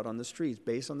see out on the streets,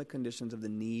 based on the conditions of the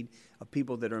need of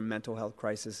people that are in mental health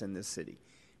crisis in this city.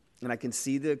 And I can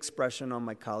see the expression on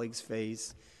my colleague's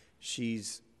face.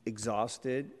 She's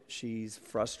exhausted. She's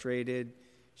frustrated.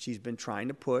 She's been trying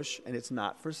to push. And it's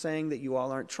not for saying that you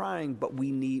all aren't trying, but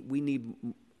we need,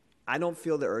 I don't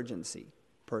feel the urgency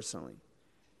personally.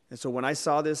 And so when I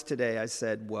saw this today, I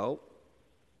said, well,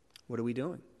 what are we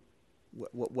doing?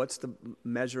 What's the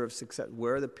measure of success?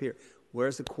 Where are the peer?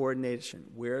 Where's the coordination?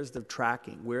 Where's the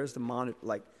tracking? Where's the monitor?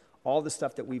 All the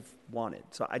stuff that we've wanted.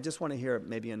 So I just want to hear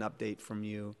maybe an update from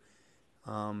you.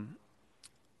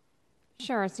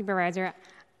 Sure, Supervisor.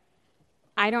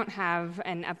 I don't have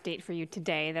an update for you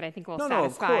today that I think will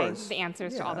satisfy the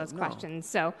answers to all those questions.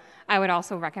 So I would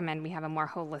also recommend we have a more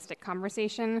holistic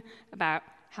conversation about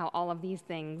how all of these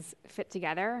things fit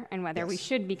together and whether we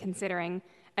should be considering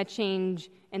a change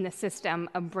in the system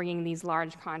of bringing these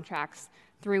large contracts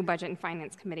through Budget and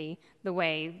Finance Committee the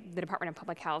way the Department of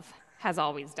Public Health has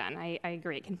always done. I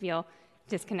agree. It can feel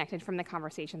disconnected from the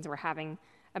conversations we're having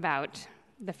about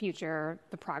the future,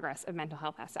 the progress of mental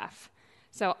health SF.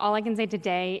 So all I can say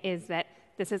today is that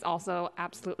this is also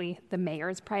absolutely the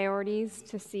mayor's priorities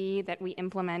to see that we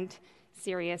implement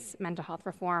serious mental health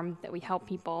reform, that we help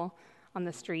people on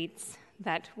the streets,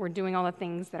 that we're doing all the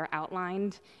things that are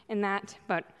outlined in that,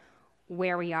 but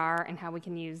where we are and how we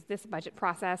can use this budget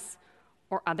process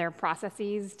or other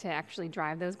processes to actually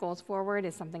drive those goals forward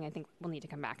is something I think we'll need to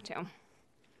come back to.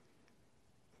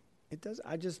 It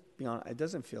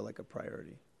doesn't feel like a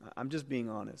priority. I'm just being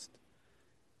honest.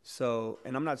 So,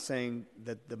 and I'm not saying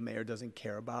that the mayor doesn't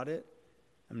care about it.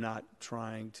 I'm not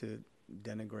trying to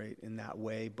denigrate in that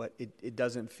way, but it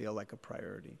doesn't feel like a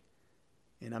priority.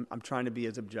 And I'm trying to be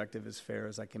as objective, as fair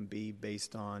as I can be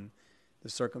based on the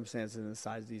circumstances and the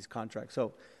size of these contracts.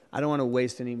 So I don't want to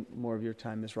waste any more of your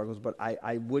time, Ms. Ruggles, but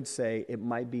I would say it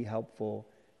might be helpful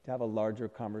to have a larger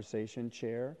conversation,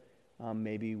 Chair.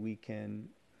 Maybe we can,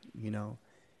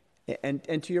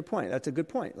 and to your point, that's a good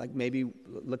point. Maybe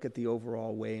look at the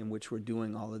overall way in which we're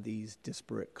doing all of these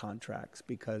disparate contracts,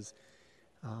 because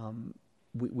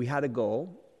we had a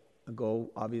goal. A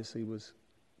goal obviously was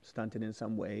stunted in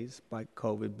some ways by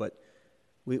COVID, but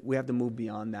we have to move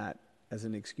beyond that as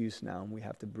an excuse now, and we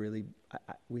have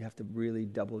to really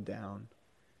double down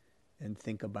and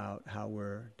think about how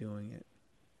we're doing it.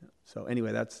 So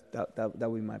anyway, that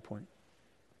would be my point.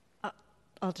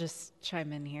 I'll just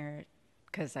chime in here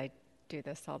because I do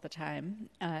this all the time,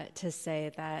 to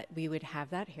say that we would have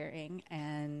that hearing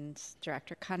and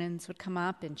Director Cunnins would come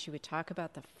up and she would talk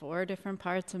about the 4 different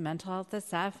parts of mental health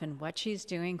SF and what she's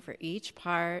doing for each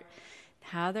part,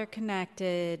 how they're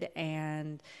connected,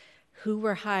 and who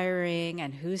we're hiring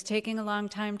and who's taking a long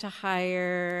time to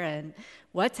hire and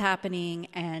what's happening,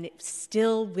 and it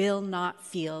still will not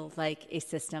feel like a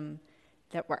system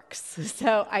that works.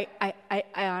 So I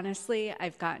honestly,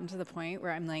 I've gotten to the point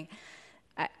where I'm like,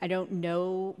 I don't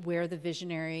know where the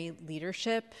visionary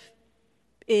leadership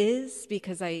is,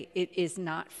 because it is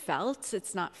not felt.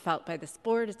 It's not felt by this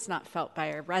board. It's not felt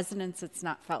by our residents. It's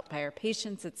not felt by our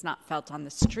patients. It's not felt on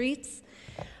the streets.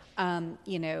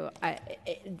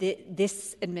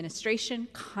 This administration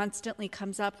constantly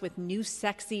comes up with new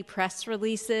sexy press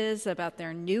releases about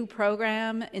their new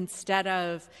program instead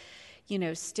of,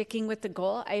 sticking with the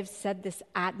goal. I've said this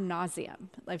ad nauseum.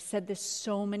 I've said this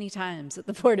so many times at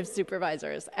the Board of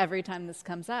Supervisors every time this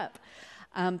comes up.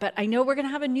 But I know we're going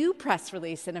to have a new press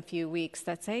release in a few weeks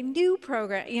that's a new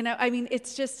program.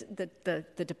 It's just the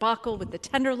debacle with the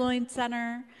Tenderloin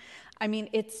Center.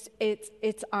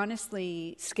 It's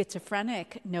honestly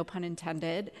schizophrenic, no pun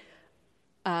intended,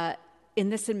 in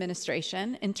this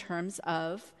administration in terms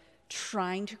of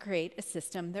trying to create a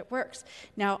system that works.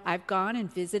 Now, I've gone and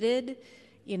visited,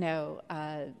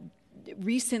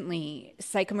 recently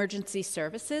Psych Emergency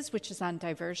Services, which is on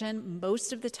diversion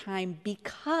most of the time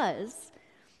because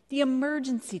the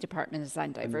emergency department is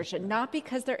on diversion, not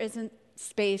because there isn't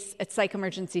space at Psych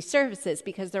Emergency Services,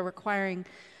 because they're requiring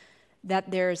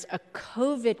that there's a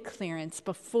COVID clearance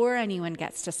before anyone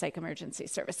gets to Psych Emergency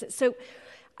Services. So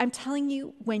I'm telling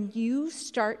you, when you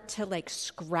start to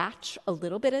scratch a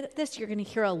little bit at this, you're going to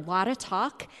hear a lot of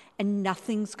talk and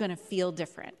nothing's going to feel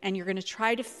different. And you're going to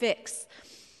try to fix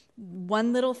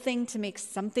one little thing to make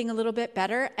something a little bit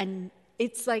better. And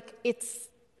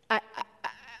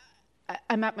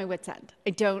I'm at my wit's end.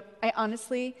 I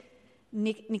honestly,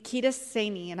 Nikita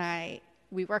Saini and I,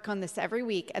 we work on this every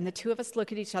week, and the two of us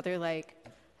look at each other like,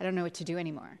 I don't know what to do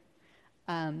anymore.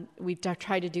 We've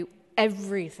tried to do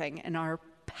everything in our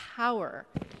power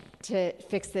to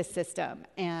fix this system,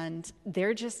 and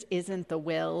there just isn't the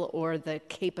will or the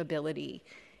capability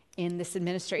in this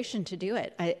administration to do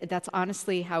it. That's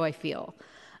honestly how I feel.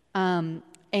 And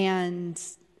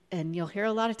you'll hear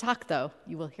a lot of talk, though.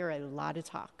 You will hear a lot of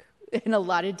talk and a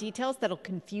lot of details that'll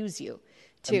confuse you,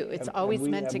 too. It's always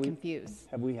meant to confuse.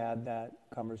 Have we had that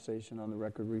conversation on the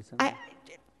record recently?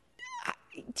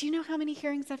 Do you know how many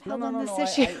hearings I've held on this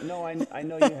issue? I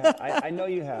know you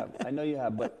have. I know you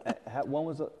have. But one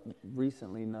was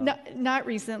recently. No, not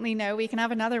recently. No, we can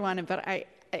have another one. But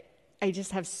I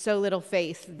just have so little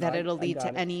faith that it'll lead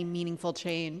to any meaningful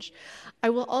change. I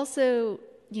will also,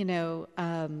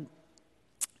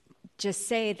 just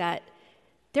say that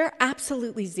there are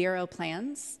absolutely zero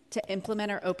plans to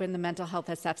implement or open the Mental Health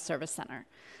SF Service Center.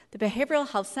 The Behavioral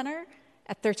Health Center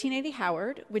at 1380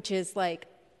 Howard, which is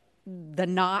the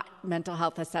not mental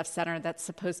health SF center that's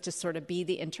supposed to sort of be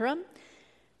the interim,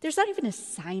 there's not even a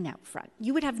sign out front.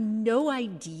 You would have no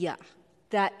idea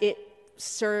that it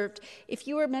served. If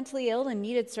you were mentally ill and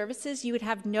needed services, you would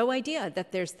have no idea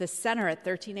that there's this center at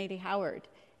 1380 Howard.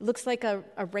 It looks like a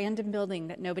random building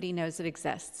that nobody knows it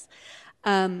exists.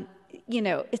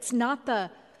 It's not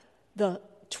the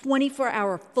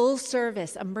 24-hour full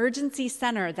service emergency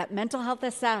center that Mental Health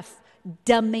SF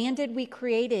demanded we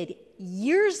created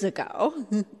years ago.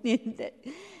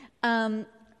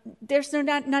 There's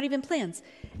not even plans.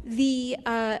 The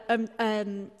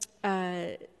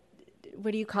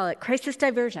what do you call it? Crisis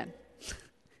diversion.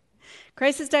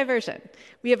 Crisis diversion.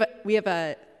 We have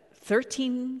a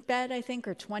 13-bed, I think,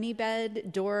 or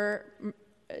 20-bed door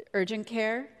urgent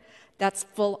care that's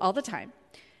full all the time.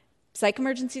 Psych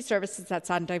Emergency Services that's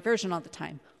on diversion all the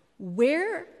time.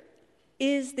 Where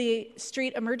is the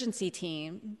street emergency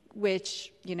team,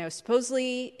 which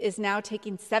supposedly is now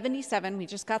taking 77? We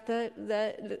just got the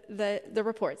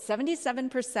report.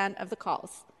 77% of the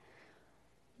calls.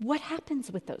 What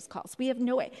happens with those calls? We have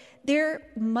no way. Their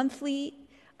monthly.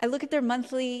 I look at their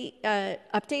monthly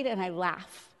update and I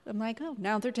laugh. I'm like, oh,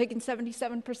 now they're taking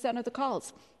 77% of the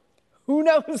calls. Who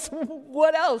knows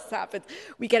what else happens?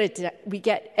 We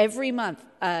get every month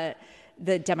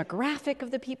the demographic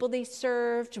of the people they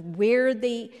served,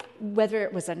 whether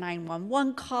it was a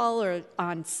 911 call or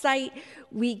on site.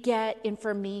 We get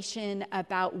information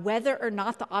about whether or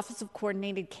not the Office of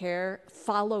Coordinated Care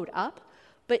followed up,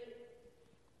 but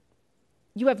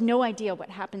you have no idea what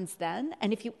happens then.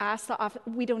 And if you ask the office,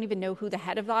 we don't even know who the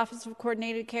head of the Office of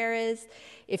Coordinated Care is.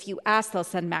 If you ask, they'll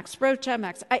send Max Rocha.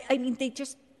 They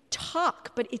just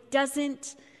talk, but it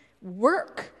doesn't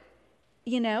work.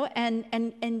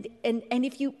 And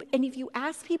if you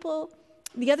ask people,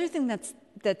 the other thing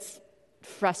that's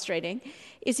frustrating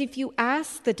is if you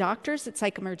ask the doctors at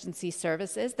Psych Emergency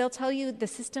Services, they'll tell you the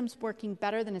system's working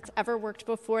better than it's ever worked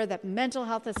before, that mental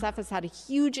health SF has had a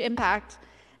huge impact.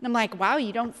 And I'm like, wow,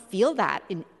 you don't feel that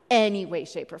in any way,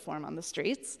 shape, or form on the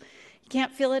streets. You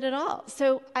can't feel it at all.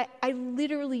 So I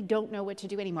literally don't know what to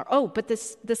do anymore. Oh, but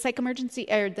the Psych Emergency,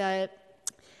 or the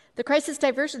Crisis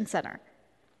Diversion Center,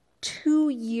 2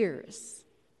 years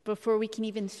before we can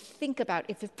even think about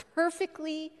if it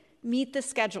perfectly meet the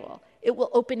schedule, it will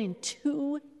open in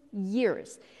 2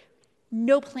 years.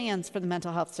 No plans for the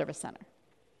Mental Health Service Center.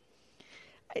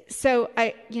 So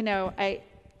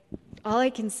all I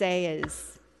can say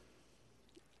is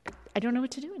I don't know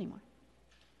what to do anymore.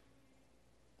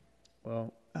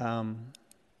 Well, I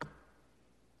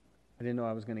didn't know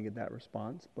I was going to get that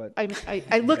response, but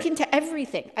I look into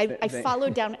everything. I follow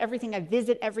down everything. I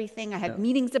visit everything. I have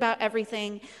meetings about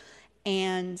everything,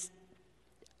 and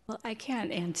well, I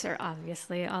can't answer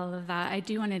obviously all of that. I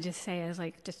do want to just say, as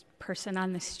like just person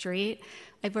on the street,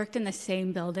 I've worked in the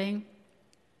same building,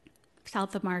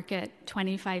 south of Market,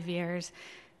 25 years.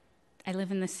 I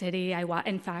live in the city.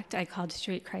 In fact, I called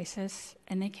Street Crisis,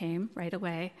 and they came right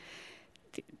away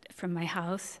from my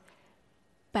house.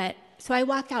 But so I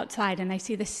walk outside, and I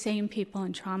see the same people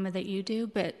in trauma that you do,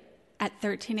 but at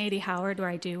 1380 Howard, where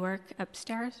I do work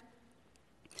upstairs,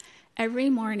 every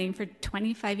morning for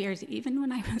 25 years, even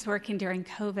when I was working during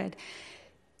COVID,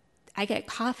 I get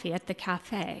coffee at the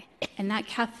cafe, and that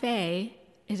cafe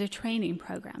is a training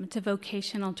program. It's a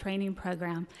vocational training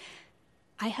program.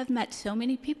 I have met so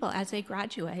many people as they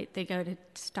graduate. They go to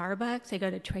Starbucks, they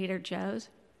go to Trader Joe's.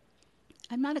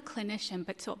 I'm not a clinician,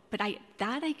 but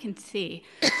I can see.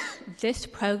 This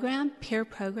program, peer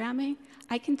programming,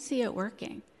 I can see it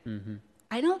working. Mm-hmm.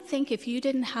 I don't think if you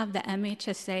didn't have the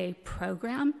MHSA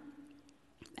program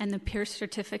and the peer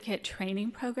certificate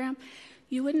training program,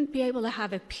 you wouldn't be able to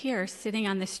have a peer sitting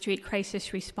on the street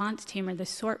crisis response team or the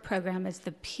SORT program as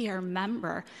the peer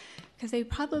member, because they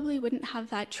probably wouldn't have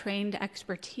that trained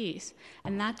expertise.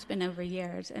 And that's been over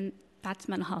years, and that's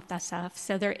mental health SF.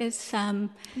 So there is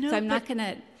some, so I'm not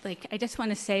gonna, I just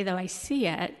wanna say though, I see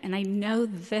it, and I know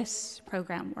this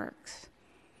program works.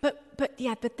 But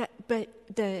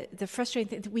the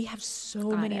frustrating thing, we have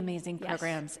so many amazing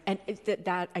programs, and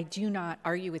that I do not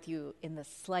argue with you in the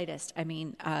slightest. I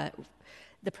mean,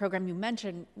 the program you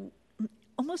mentioned,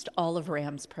 almost all of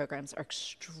RAM's programs are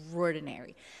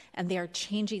extraordinary, and they are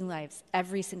changing lives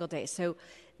every single day. So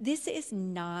this is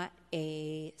not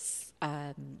a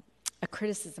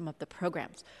criticism of the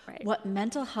programs. Right. What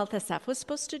Mental Health SF was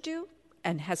supposed to do,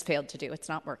 and has failed to do, it's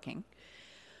not working,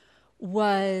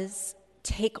 was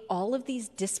take all of these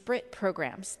disparate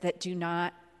programs that do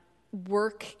not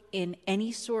work in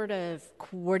any sort of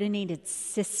coordinated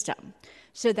system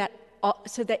so that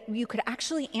you could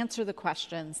actually answer the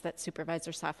questions that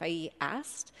Supervisor Safai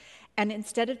asked. And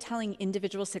instead of telling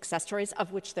individual success stories,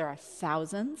 of which there are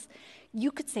thousands,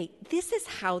 you could say, this is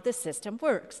how the system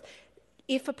works.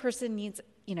 If a person needs,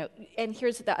 and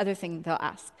here's the other thing they'll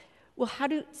ask, well, how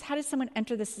does someone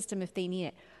enter the system if they need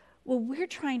it? Well, we're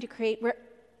trying to create where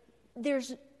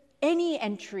there's any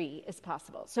entry is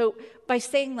possible. So by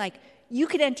saying you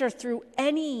could enter through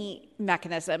any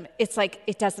mechanism, it's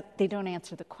they don't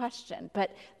answer the question,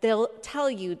 but they'll tell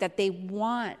you that they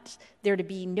want there to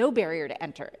be no barrier to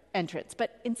entrance.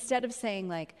 But instead of saying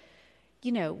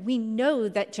we know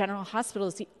that General Hospital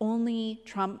is the only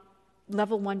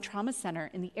level 1 trauma center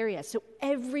in the area. So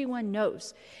everyone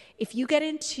knows if you get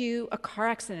into a car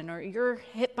accident or you're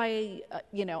hit by,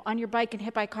 on your bike and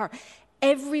hit by a car,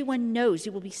 everyone knows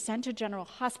you will be sent to General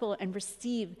Hospital and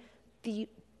receive the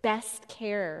best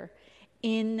care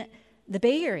in the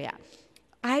Bay Area.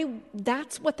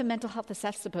 That's what the Mental Health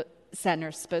SF Center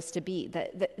is supposed to be.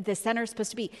 The center is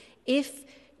supposed to be. If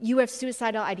you have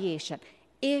suicidal ideation,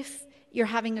 if you're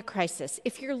having a crisis,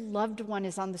 if your loved one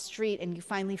is on the street and you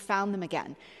finally found them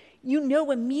again, you know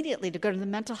immediately to go to the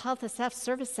Mental Health SF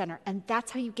Service Center, and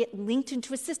that's how you get linked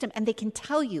into a system, and they can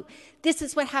tell you, this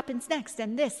is what happens next,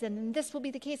 and then this will be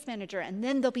the case manager, and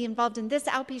then they'll be involved in this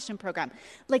outpatient program.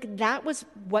 That was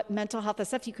what Mental Health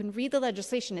SF, you can read the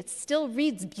legislation, it still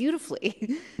reads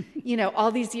beautifully,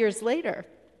 all these years later.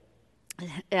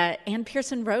 Ann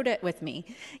Pearson wrote it with me.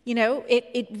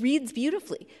 It reads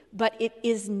beautifully, but it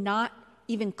is not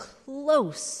even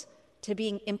close to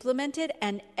being implemented,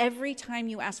 and every time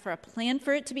you ask for a plan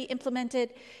for it to be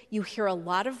implemented, you hear a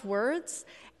lot of words,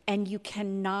 and you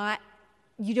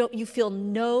feel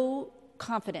no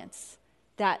confidence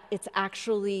that it's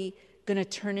actually going to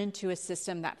turn into a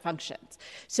system that functions.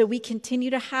 So we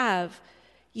continue to have,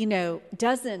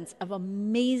 dozens of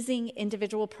amazing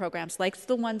individual programs like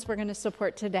the ones we're going to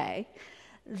support today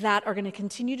that are going to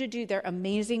continue to do their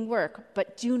amazing work,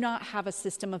 but do not have a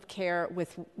system of care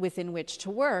within which to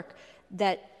work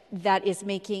that is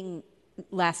making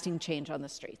lasting change on the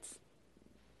streets.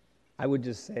 I would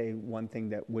just say one thing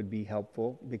that would be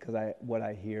helpful, because what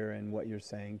I hear and what you're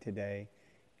saying today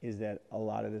is that a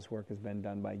lot of this work has been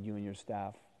done by you and your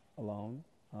staff alone,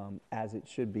 as it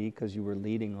should be, because you were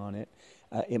leading on it.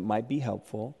 It might be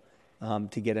helpful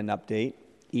to get an update,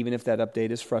 even if that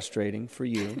update is frustrating for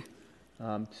you,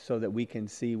 so that we can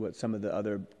see what some of the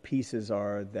other pieces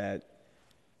are that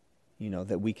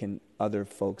that we can other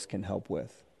folks can help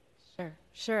with. Sure.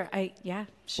 Sure.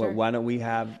 Well, why don't we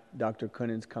have Dr.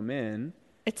 Kunins come in?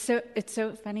 It's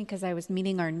so funny because I was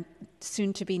meeting our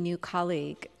soon-to-be new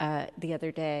colleague the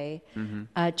other day,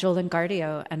 Joel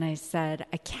Engardio, and I said,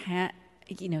 I can't,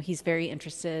 he's very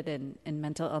interested in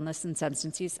mental illness and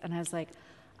substance use, and I was like,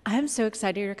 I'm so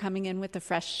excited you're coming in with a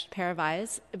fresh pair of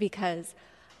eyes because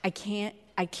I can't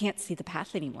see the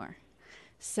path anymore.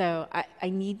 So I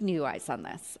need new eyes on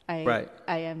this. Right.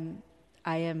 I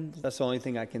am. That's the only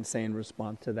thing I can say in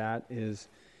response to that is,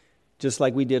 just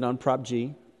like we did on Prop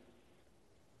G,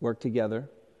 work together.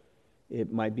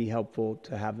 It might be helpful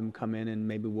to have them come in and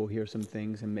maybe we'll hear some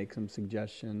things and make some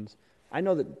suggestions. I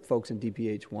know that folks in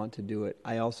DPH want to do it.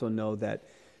 I also know that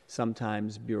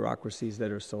sometimes bureaucracies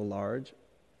that are so large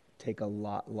take a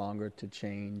lot longer to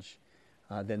change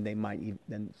than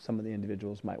some of the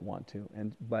individuals might want to.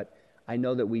 But I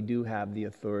know that we do have the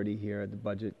authority here at the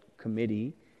Budget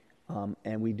Committee,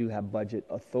 and we do have budget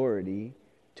authority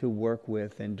to work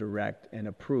with and direct and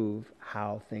approve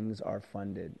how things are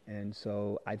funded. And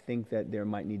so I think that there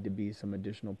might need to be some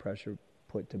additional pressure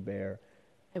put to bear.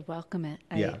 I welcome it.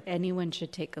 Yeah. Anyone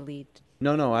should take a lead.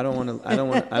 No, I don't want to. I don't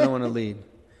want to lead.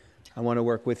 I want to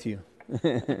work with you.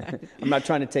 I'm not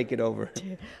trying to take it over.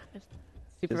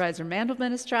 Supervisor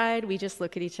Mandelman has tried. We just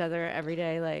look at each other every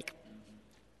day like.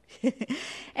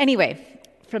 Anyway,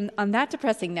 on that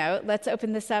depressing note, let's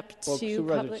open this up to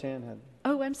Supervisor Chan had.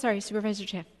 Oh, I'm sorry, Supervisor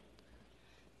Chan.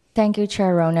 Thank you,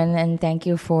 Chair Ronan, and thank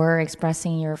you for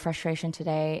expressing your frustration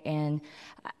today. And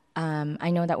I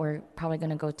know that we're probably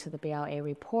going to go to the BLA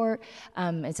report.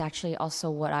 It's actually also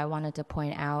what I wanted to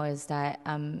point out is that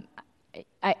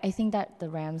I think that the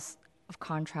RAMs of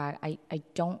contract, I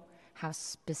don't have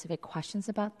specific questions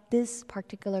about this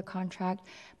particular contract,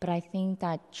 but I think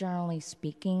that generally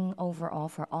speaking, overall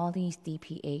for all these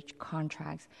DPH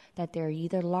contracts, that they're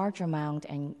either large amount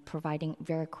and providing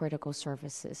very critical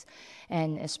services.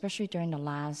 And especially during the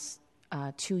last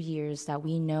 2 years that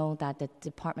we know that the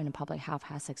Department of Public Health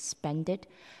has expanded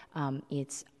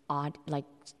its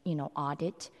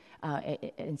audit,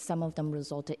 and some of them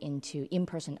resulted into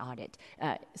in-person audit,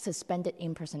 suspended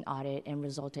in-person audit and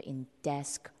resulted in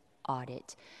desk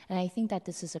audit. And I think that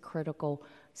this is a critical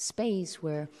space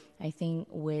where I think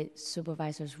with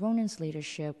Supervisor Ronan's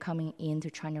leadership coming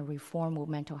into trying to reform with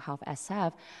mental health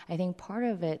SF, I think part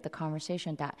of it, the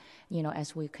conversation that,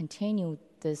 as we continue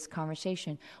this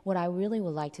conversation, what I really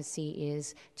would like to see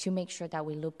is to make sure that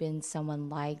we loop in someone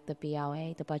like the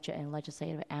BLA, the Budget and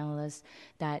Legislative Analyst,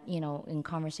 that, in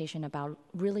conversation about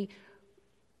really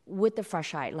with the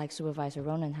fresh eye, like Supervisor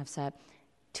Ronan have said,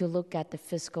 to look at the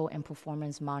fiscal and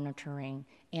performance monitoring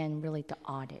and really the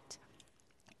audit.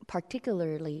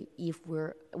 Particularly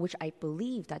which I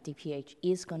believe that DPH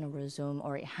is going to resume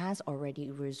or it has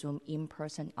already resumed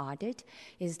in-person audit,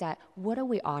 is that what are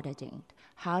we auditing?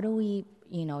 How do we,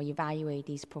 evaluate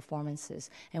these performances?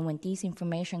 And when these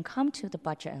information come to the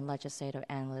Budget and Legislative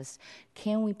Analysts,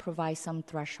 can we provide some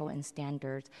threshold and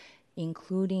standards,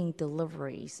 including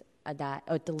deliverables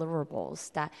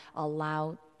that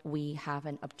allow we have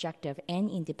an objective and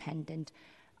independent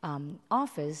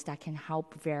office that can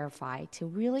help verify, to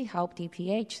really help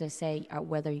DPH to say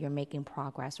whether you're making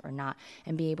progress or not,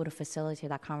 and be able to facilitate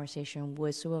that conversation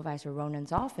with Supervisor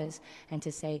Ronan's office and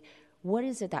to say, what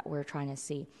is it that we're trying to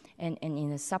see? And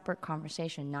in a separate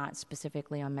conversation, not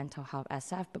specifically on mental health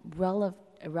SF, but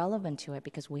relevant to it,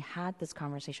 because we had this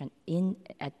conversation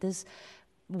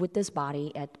with this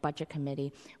body at Budget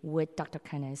Committee with Dr.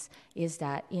 Kunins, is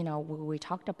that, we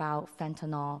talked about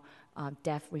fentanyl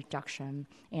death reduction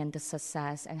and the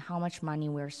success and how much money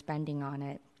we're spending on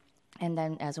it. And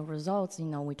then as a result,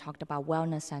 we talked about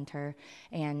wellness center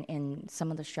and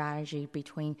some of the strategy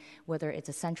between whether it's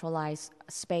a centralized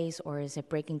space or is it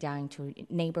breaking down into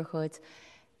neighborhoods.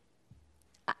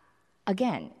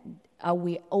 Again, are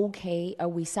we okay? Are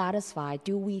we satisfied?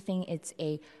 Do we think it's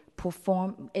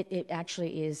it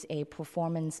actually is a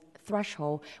performance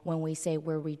threshold when we say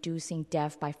we're reducing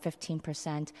death by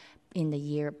 15%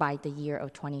 by the year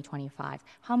of 2025?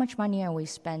 How much money are we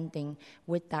spending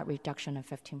with that reduction of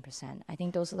 15%? I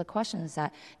think those are the questions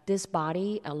that this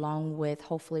body, along with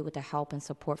hopefully with the help and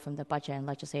support from the Budget and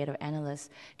Legislative Analysts,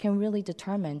 can really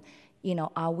determine,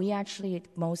 are we actually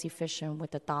most efficient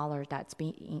with the dollar that's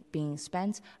being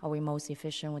spent? Are we most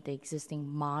efficient with the existing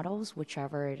models,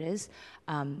 whichever it is?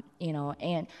 And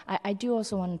I do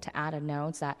also want to add a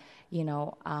note that,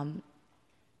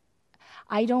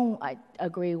 I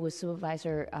agree with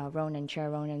Supervisor Ronan, Chair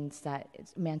Ronan, that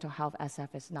mental health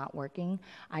SF is not working.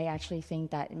 I actually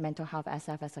think that mental health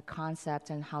SF as a concept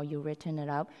and how you've written it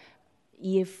up,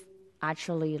 if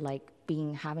actually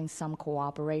having some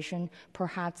cooperation,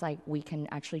 perhaps like we can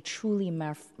actually truly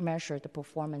measure the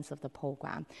performance of the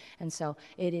program. And so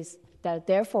it is that,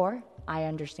 therefore, I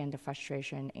understand the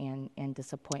frustration and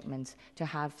disappointment to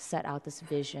have set out this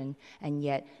vision and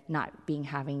yet not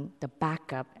having the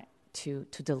backup to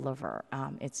deliver.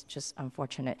 It's just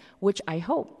unfortunate, which I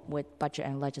hope with budget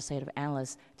and legislative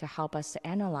analysts to help us to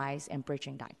analyze and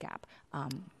bridging that gap.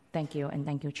 Thank you, and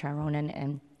thank you, Chair Ronan,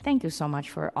 and thank you so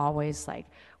much for always like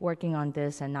working on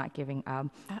this and not giving up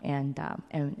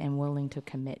and willing to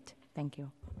commit. Thank you.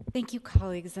 Thank you,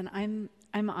 colleagues. And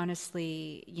I'm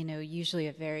honestly, usually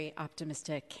a very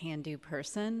optimistic, can-do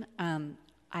person.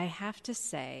 I have to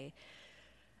say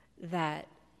that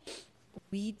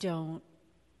we don't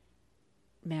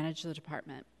manage the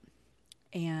department,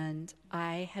 and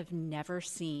I have never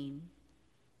seen,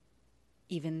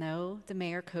 even though the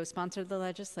mayor co-sponsored the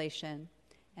legislation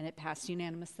and it passed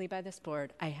unanimously by this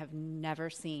board, I have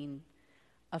never seen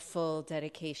a full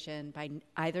dedication by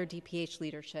either DPH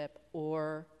leadership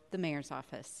or the mayor's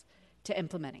office to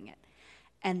implementing it.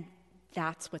 And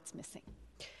that's what's missing.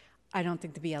 I don't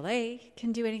think the BLA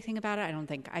can do anything about it. I don't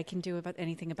think I can do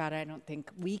anything about it. I don't think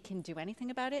we can do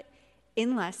anything about it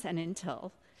unless and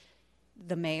until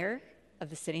the mayor of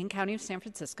the city and county of San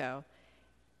Francisco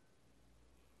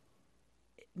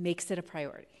makes it a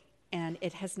priority. And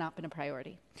it has not been a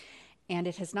priority. And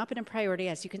it has not been a priority,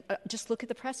 as you can just look at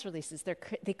the press releases.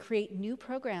 They create new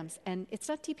programs, and it's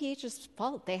not DPH's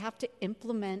fault. They have to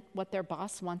implement what their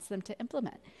boss wants them to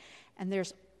implement. And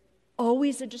there's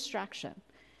always a distraction.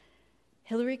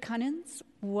 Dr. Hillary Cunnins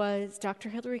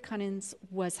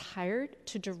was hired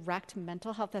to direct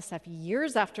mental health SF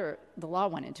years after the law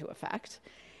went into effect.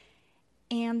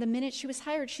 And the minute she was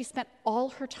hired, she spent all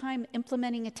her time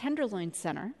implementing a Tenderloin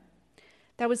Center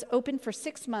that was open for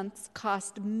 6 months,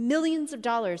 cost millions of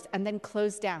dollars, and then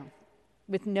closed down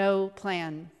with no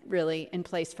plan really in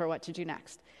place for what to do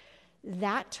next.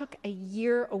 That took a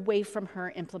year away from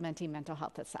her implementing mental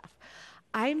health SF.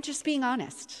 I'm just being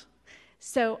honest.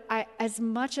 So as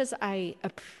much as I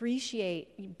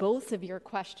appreciate both of your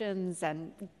questions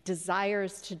and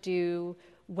desires to do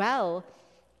well,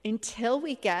 until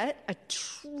we get a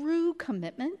true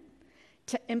commitment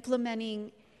to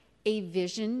implementing a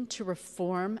vision to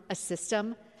reform a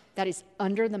system that is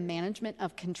under the management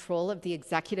of control of the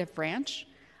executive branch,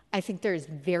 I think there is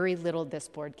very little this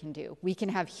board can do. We can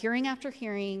have hearing after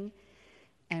hearing,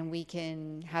 and we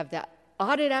can have that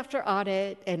audit after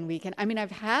audit, and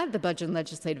I've had the budget and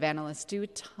legislative analysts do a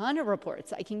ton of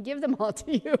reports. I can give them all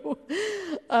to you.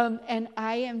 And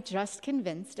I am just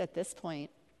convinced at this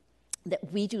point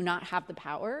that we do not have the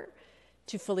power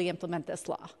to fully implement this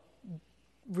law.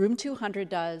 Room 200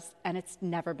 does, and it's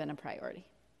never been a priority.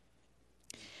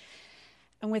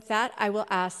 And with that, I will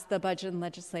ask the budget and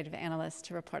legislative analyst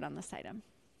to report on this item.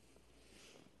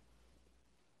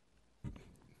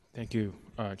 Thank you,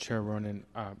 Chair Ronan.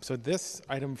 So this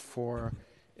item 4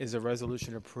 is a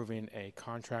resolution approving a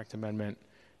contract amendment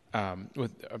on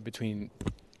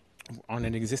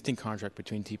an existing contract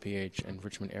between DPH and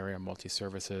Richmond Area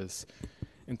Multi-Services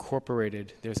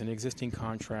Incorporated. There's an existing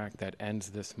contract that ends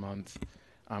this month,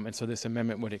 and so this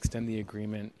amendment would extend the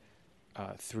agreement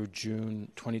through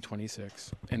June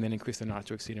 2026 and then increase the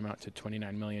not-to-exceed amount to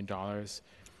 $29 million.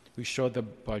 We showed the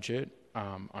budget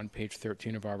on page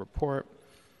 13 of our report.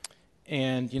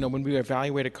 And, when we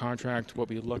evaluate a contract, what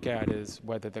we look at is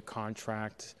whether the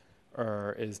contract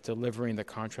is delivering the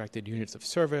contracted units of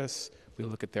service. We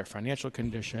look at their financial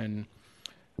condition.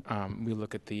 We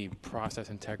look at the process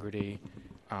integrity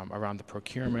around the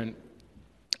procurement.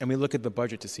 And we look at the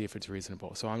budget to see if it's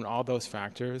reasonable. So on all those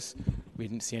factors, we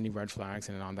didn't see any red flags,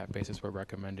 and on that basis, we're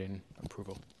recommending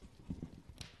approval.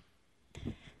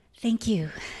 Thank you.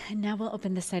 And now we'll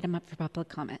open this item up for public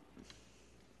comment.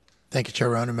 Thank you, Chair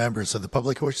Ronan. Members of the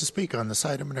public who wish to speak on this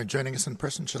item and are joining us in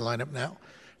person should line up now.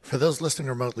 For those listening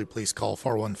remotely, please call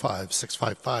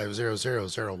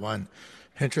 415-655-0001.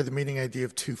 Enter the meeting ID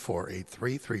of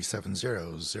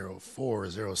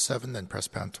 2483-370-0407, then press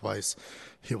pound twice.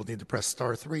 You will need to press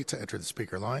star 3 to enter the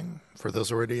speaker line. For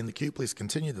those already in the queue, please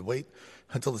continue to wait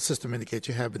until the system indicates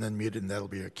you have been unmuted, and that'll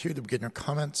be your cue to begin your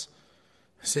comments.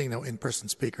 Seeing no in-person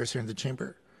speakers here in the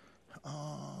chamber,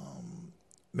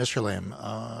 Mr. Lamb,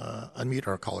 unmute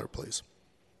our caller, please.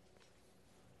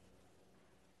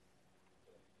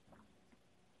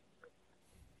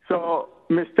 So,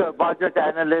 Mr. Budget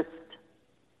Analyst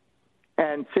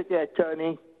and City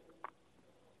Attorney,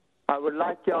 I would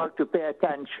like you all to pay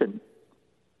attention.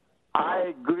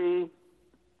 I agree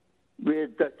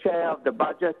with the Chair of the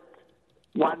Budget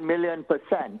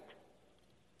 1,000,000%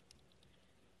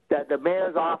 that the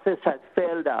Mayor's office has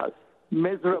failed us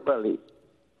miserably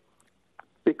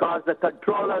because the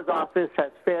controller's office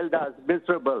has failed us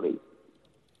miserably.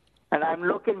 And I'm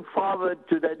looking forward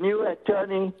to the new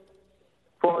attorney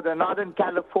for the Northern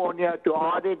California to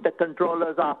audit the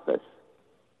controller's office,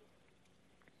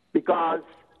 because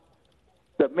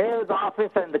the mayor's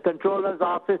office and the controller's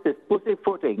office is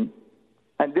pussyfooting,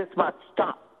 and this must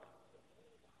stop.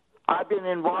 I've been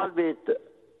involved with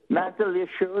mental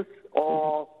issues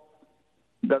or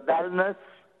the wellness,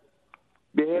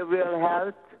 behavioral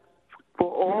health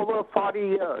for over 40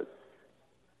 years.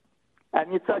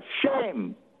 And it's a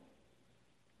shame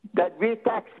that we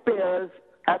taxpayers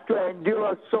have to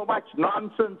endure so much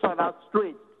nonsense on our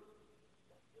streets.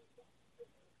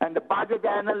 And the budget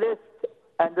analyst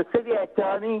and the city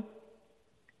attorney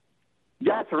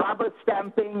just rubber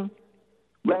stamping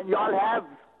when y'all have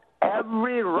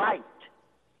every right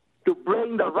to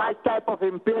bring the right type of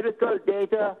empirical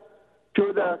data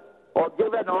to the, or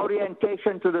give an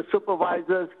orientation to the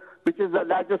supervisors, which is the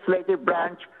legislative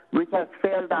branch, which has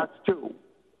failed us too.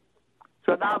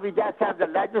 So now we just have the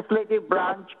legislative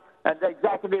branch and the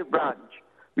executive branch.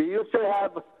 We used to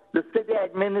have the city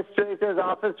administrator's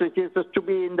office, which is supposed to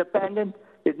be independent.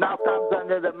 It now comes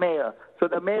under the mayor. So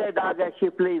the mayor does as she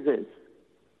pleases.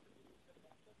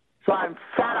 So I'm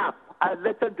fed up. I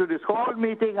listened to this whole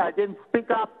meeting. I didn't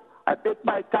speak up. I bit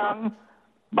my tongue.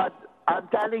 But I'm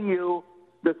telling you,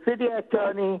 the city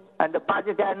attorney and the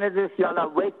budget analyst, y'all are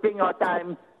wasting your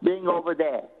time being over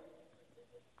there.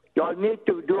 Y'all need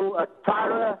to do a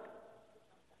thorough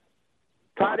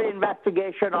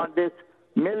investigation on this,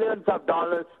 millions of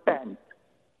dollars spent.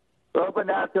 Urban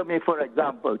Alchemy, for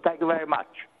example. Thank you very much.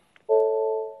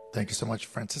 Thank you so much,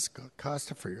 Francisco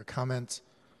Costa, for your comments.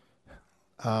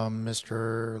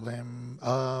 Mr. Lamb,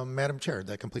 Madam Chair,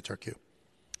 that completes our queue.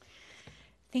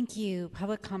 Thank you.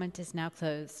 Public comment is now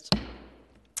closed.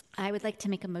 I would like to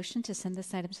make a motion to send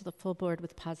this item to the full board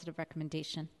with positive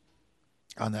recommendation.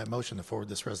 On that motion, to forward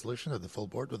this resolution to the full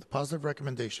board with a positive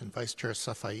recommendation, Vice Chair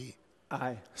Safai.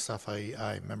 Aye. Safai,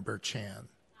 aye. Member Chan.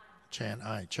 Chan,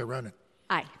 aye. Chair Ronan.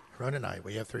 Aye. Ronan, aye.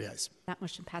 We have 3 ayes. That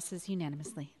motion passes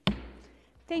unanimously.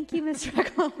 Thank you, Ms.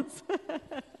 Reckles.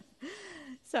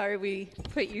 Sorry we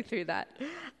put you through that.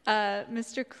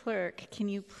 Mr. Clerk, can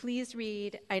you please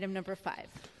read item number 5?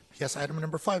 Yes, item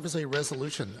number 5 is a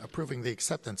resolution approving the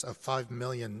acceptance of $5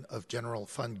 million of general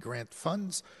fund grant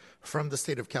funds from the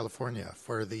state of California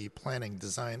for the planning,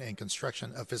 design, and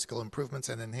construction of physical improvements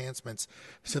and enhancements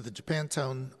to the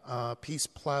Japantown Peace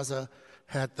Plaza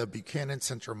at the Buchanan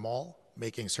Center Mall,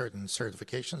 making certain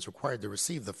certifications required to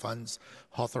receive the funds,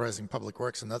 authorizing Public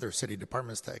Works and other city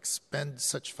departments to expend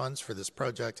such funds for this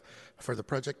project for the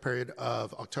project period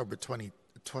of October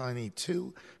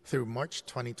 2022 through March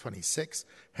 2026,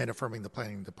 and affirming the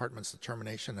Planning Department's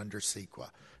determination under CEQA.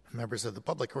 Members of the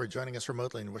public who are joining us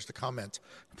remotely and wish to comment,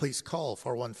 please call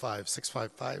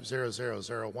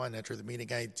 415-655-0001, enter the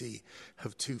meeting ID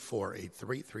of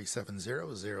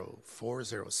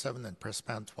 2483-370-0407, and press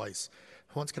pound twice.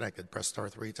 Once connected, press star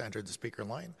 3 to enter the speaker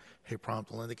line. A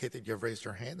prompt will indicate that you have raised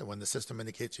your hand, and when the system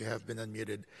indicates you have been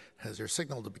unmuted, has your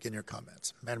signal to begin your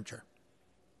comments. Madam Chair.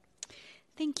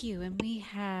 Thank you. And we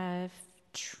have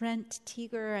Trent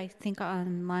Teager, I think,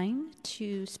 online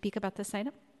to speak about this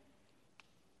item.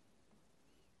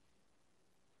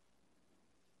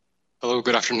 Hello,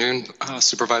 good afternoon,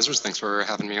 supervisors. Thanks for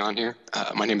having me on here.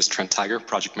 My name is Trent Tiger,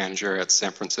 project manager at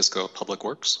San Francisco Public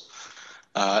Works.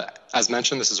 As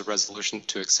mentioned, this is a resolution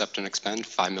to accept and expend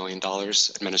 $5 million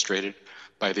administered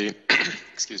by the,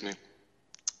 excuse me,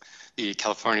 the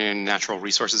California Natural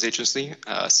Resources Agency,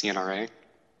 CNRA.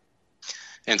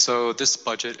 And so this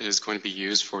budget is going to be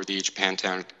used for the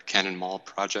Japantown Cannon Mall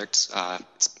project.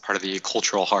 It's part of the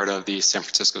cultural heart of the San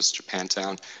Francisco's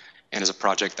Japantown, and is a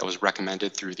project that was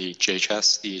recommended through the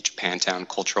JHS, the Japantown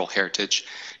Cultural Heritage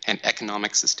and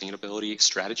Economic Sustainability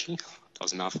Strategy. That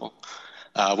was a mouthful.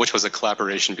 Which was a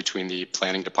collaboration between the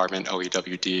Planning Department,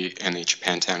 OEWD, and the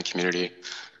Japantown community.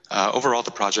 Overall,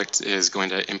 the project is going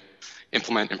to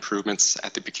implement improvements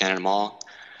at the Buchanan Mall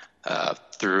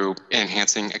through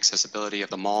enhancing accessibility of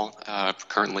the mall.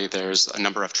 Currently, there's a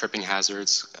number of tripping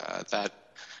hazards that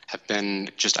have been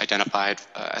just identified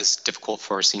as difficult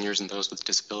for seniors and those with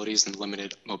disabilities and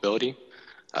limited mobility.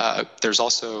 There's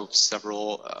also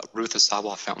several Ruth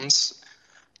Asawa fountains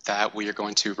that we are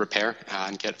going to repair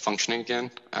and get functioning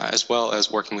again, as well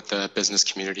as working with the business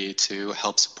community to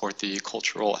help support the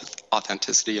cultural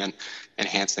authenticity and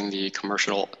enhancing the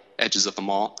commercial edges of the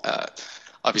mall.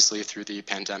 Obviously, through the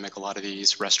pandemic, a lot of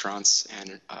these restaurants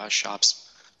and shops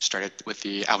started with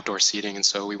the outdoor seating, and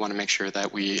so we want to make sure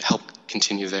that we help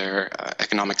continue their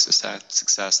economic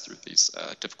success through these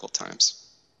difficult times.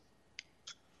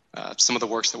 Some of the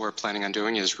works that we're planning on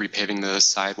doing is repaving the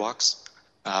sidewalks,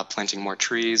 planting more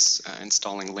trees,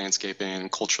 installing landscaping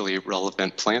and culturally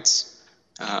relevant plants,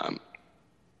 and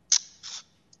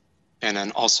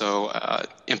then also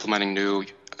implementing new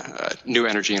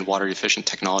energy and water efficient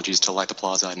technologies to light the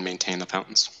plaza and maintain the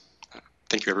fountains.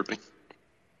 Thank you, everybody.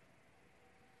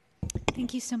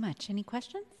 Thank you so much. Any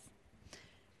questions?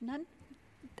 None?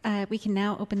 We can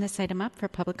now open this item up for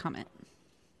public comment.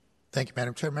 Thank you,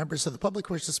 Madam Chair. Members of the public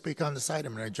who wish to speak on this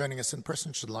item and are joining us in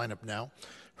person should line up now.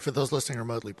 For those listening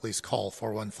remotely, please call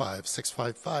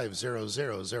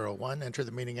 415-655-0001. Enter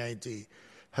the meeting ID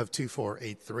of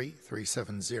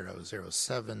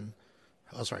 2483-37007.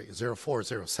 Oh, sorry,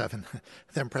 0407.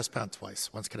 Then press pound twice.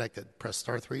 Once connected, press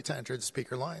star 3 to enter the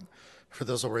speaker line. For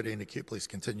those already in the queue, please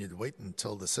continue to wait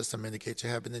until the system indicates you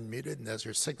have been unmuted. And as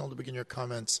your signal to begin your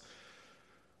comments,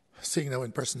 seeing no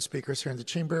in-person speakers here in the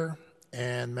chamber,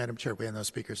 and Madam Chair, we have no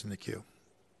speakers in the queue.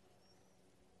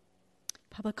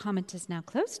 Public comment is now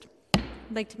closed. I'd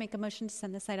like to make a motion to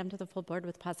send this item to the full board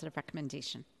with positive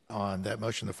recommendation. On that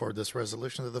motion to forward this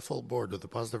resolution to the full board with a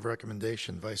positive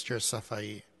recommendation, Vice Chair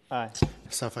Safai. Aye.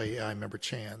 Safai, aye. Member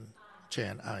Chan.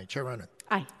 Chan, aye. Chair Ronan.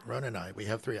 Aye. Ronan, aye. We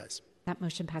have 3 ayes. That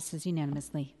motion passes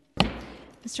unanimously.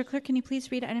 Mr. Clerk, can you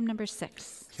please read item number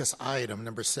 6? Yes, item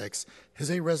number 6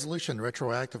 is a resolution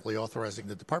retroactively authorizing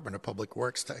the Department of Public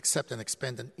Works to accept and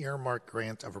expend an earmark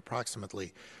grant of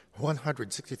approximately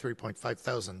 $163.5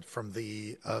 thousand from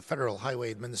the Federal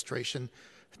Highway Administration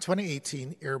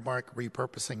 2018 Earmark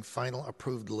Repurposing Final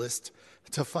Approved List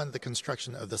to fund the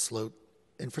construction of the Sloat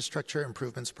Infrastructure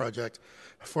Improvements Project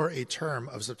for a term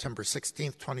of September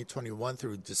 16th, 2021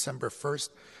 through December 1st,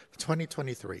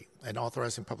 2023, and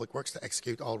authorizing Public Works to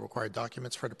execute all required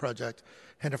documents for the project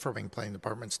and affirming Planning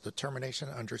Department's determination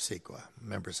under CEQA.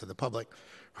 Members of the public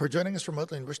who are joining us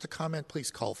remotely and wish to comment, please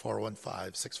call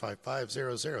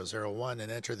 415-655-0001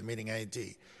 and enter the meeting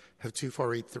ID of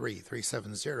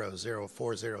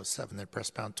 2483-370-0407 and press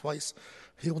pound twice.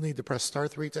 You will need to press star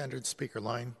 3 to enter the speaker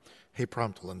line. A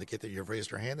prompt will indicate that you have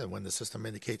raised your hand, and when the system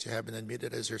indicates you have been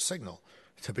unmuted as your signal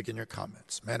to begin your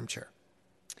comments. Madam Chair.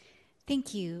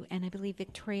 Thank you. And I believe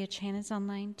Victoria Chan is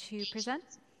online to present.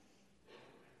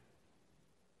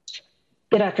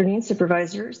 Good afternoon,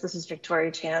 supervisors. This is Victoria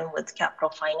Chan with Capital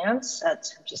Finance at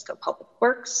San Francisco Public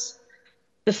Works.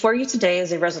 Before you today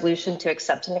is a resolution to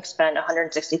accept and expend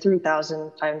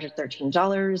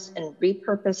 $163,513 in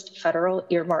repurposed federal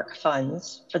earmark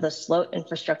funds for the Sloat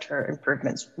Infrastructure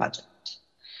Improvements Project.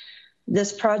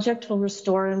 This project will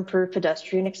restore and improve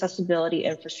pedestrian accessibility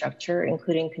infrastructure,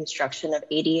 including construction of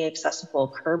ADA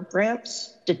accessible curb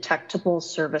ramps, detectable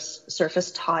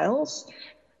surface tiles,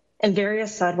 and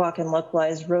various sidewalk and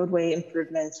localized roadway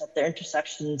improvements at the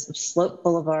intersections of Sloat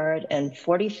Boulevard and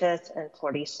 45th and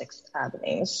 46th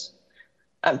Avenues.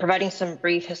 Providing some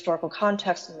brief historical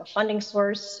context on the funding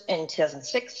source, in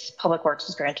 2006, Public Works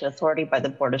was granted authority by the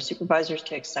Board of Supervisors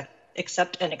to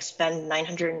accept and expend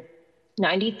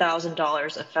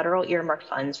 $990,000 of federal earmark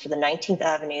funds for the 19th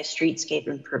Avenue Streetscape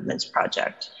Improvements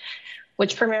Project,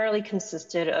 which primarily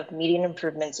consisted of median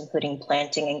improvements, including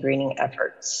planting and greening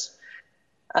efforts.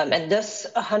 And this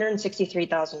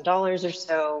 $163,000 or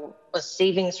so was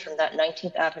savings from that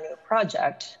 19th Avenue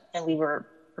project, and we were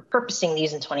repurposing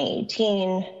these in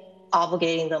 2018,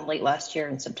 obligating them late last year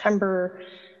in September,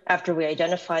 after we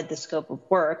identified the scope of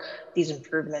work, these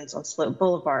improvements on Sloat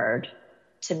Boulevard,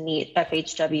 to meet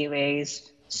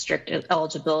FHWA's strict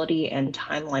eligibility and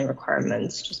timeline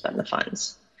requirements to spend the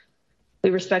funds. We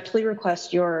respectfully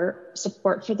request your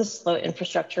support for the Sloat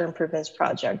Infrastructure Improvements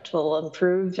Project, which will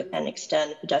improve and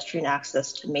extend pedestrian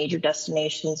access to major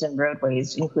destinations and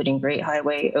roadways, including Great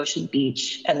Highway, Ocean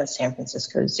Beach, and the San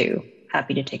Francisco Zoo.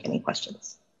 Happy to take any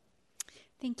questions.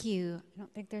 Thank you. I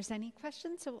don't think there's any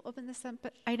questions, so we'll open this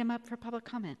item up for public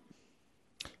comment.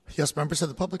 Yes, members of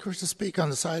the public who wish to speak on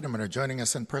this item and are joining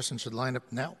us in person should line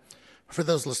up now. For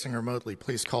those listening remotely,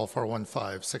 please call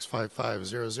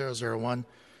 415-655-0001.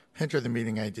 Enter the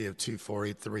meeting ID of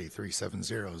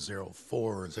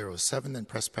 2483-370-0407 and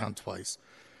press pound twice.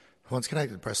 Once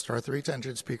connected, press star 3 to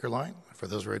enter the speaker line. For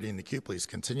those already in the queue, please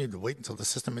continue to wait until the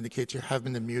system indicates you have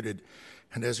been unmuted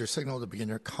and as your signal to begin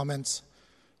your comments.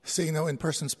 Seeing no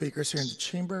in-person speakers here in the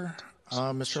chamber,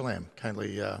 Mr. Lamb,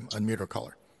 kindly unmute our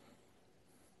caller.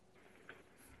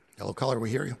 Hello, caller, we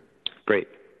hear you. Great.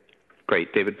 Great.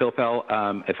 David Pilpel,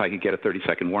 if I could get a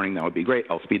 30-second warning, that would be great.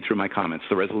 I'll speed through my comments.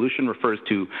 The resolution refers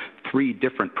to 3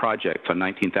 different projects on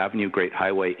 19th Avenue, Great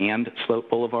Highway, and Sloat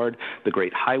Boulevard. The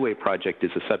Great Highway project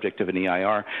is the subject of an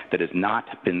EIR that has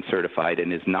not been certified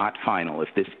and is not final. If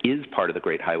this is part of the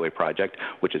Great Highway project,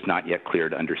 which is not yet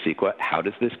cleared under CEQA, how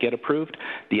does this get approved?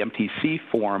 The MTC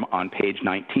form on page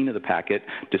 19 of the packet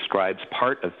describes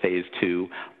part of phase 2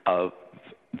 of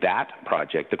that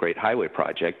project, the Great Highway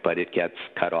project, but it gets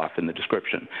cut off in the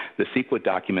description. The CEQA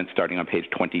document starting on page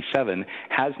 27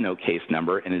 has no case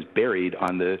number and is buried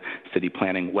on the city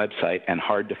planning website and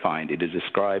hard to find. It is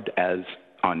described as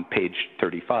on page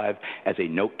 35 as a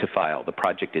note to file. The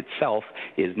project itself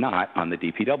is not on the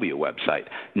DPW website.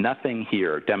 Nothing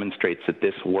here demonstrates that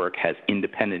this work has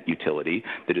independent utility.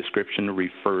 The description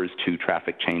refers to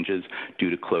traffic changes due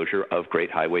to closure of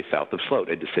Great Highway south of Sloat,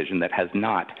 a decision that has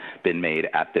not been made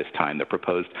at this time. The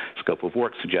proposed scope of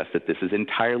work suggests that this is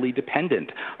entirely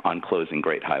dependent on closing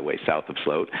Great Highway south of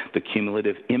Sloat. The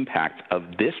cumulative impact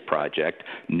of this project,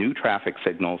 new traffic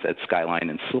signals at Skyline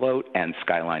and Sloat and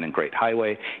Skyline and Great Highway,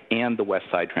 and the West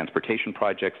Side Transportation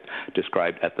projects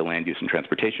described at the Land Use and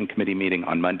Transportation Committee meeting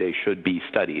on Monday should be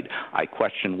studied. I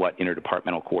question what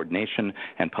interdepartmental coordination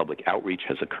and public outreach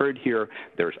has occurred here.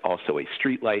 There's also a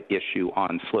streetlight issue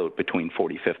on Sloat between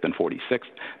 45th and 46th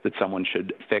that someone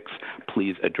should fix.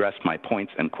 Please address my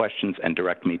points and questions and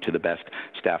direct me to the best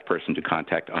staff person to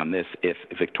contact on this. If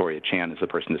Victoria Chan is the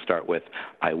person to start with,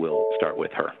 I will start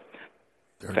with her.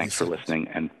 Thanks for listening,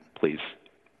 and please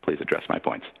address my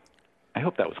points. I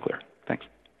hope that was clear. Thanks.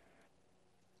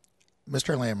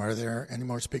 Mr. Lamb, are there any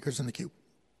more speakers in the queue?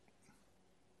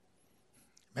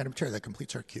 Madam Chair, that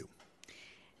completes our queue.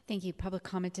 Thank you. Public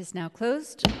comment is now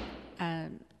closed.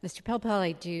 Mr. Pilpel,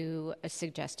 I do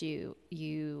suggest you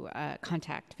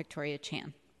contact Victoria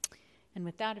Chan. And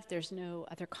with that, if there's no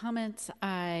other comments,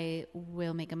 I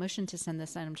will make a motion to send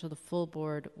this item to the full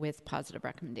board with positive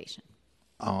recommendation.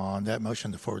 On that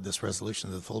motion to forward this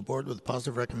resolution to the full board with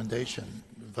positive recommendation,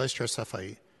 Vice Chair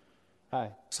Safai.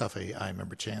 Aye. Safai, aye.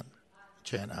 Member Chan.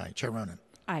 Chan, aye. Chair Ronan.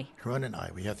 Aye. Ronan,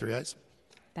 aye. We have 3 ayes.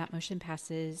 That motion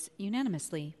passes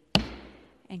unanimously.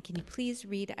 And can you please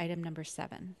read item number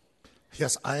 7?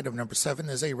 Yes, item number 7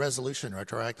 is a resolution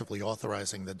retroactively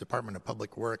authorizing the Department of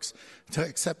Public Works to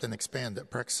accept and expend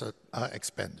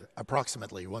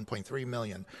approximately $1.3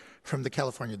 million from the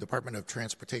California Department of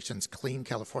Transportation's Clean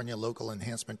California Local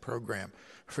Enhancement Program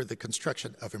for the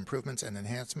construction of improvements and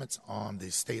enhancements on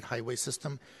the state highway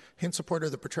system in support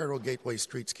of the Potrero Gateway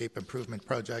Streetscape Improvement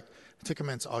Project to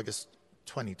commence August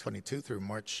 2022 through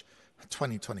March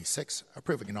 2026,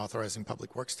 approving and authorizing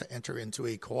Public Works to enter into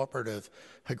a cooperative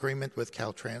agreement with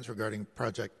Caltrans regarding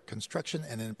project construction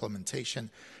and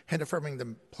implementation, and affirming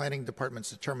the Planning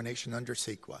Department's determination under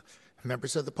CEQA.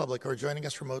 Members of the public who are joining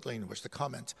us remotely and wish to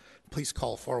comment, please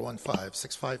call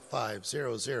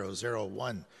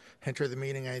 415-655-0001. Enter the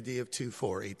meeting ID of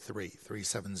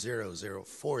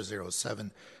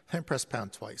 2483-370-0407, and press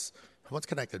pound twice. Once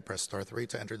connected, press star 3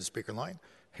 to enter the speaker line.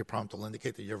 Your prompt will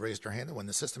indicate that you have raised your hand, and when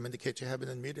the system indicates you have been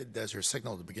unmuted, that's your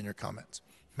signal to begin your comments.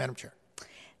 Madam Chair.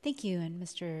 Thank you, and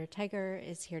Mr. Tiger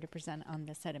is here to present on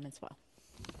this item as well.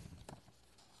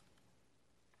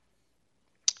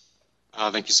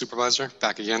 Thank you, Supervisor.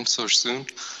 Back again so soon.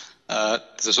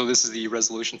 So this is the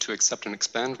resolution to accept and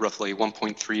expend roughly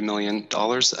 $1.3 million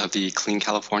of the Clean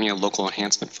California Local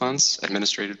Enhancement Funds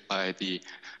administered by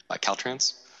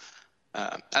Caltrans.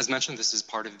 As mentioned, this is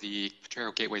part of the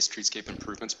Potrero Gateway Streetscape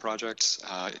Improvements Project.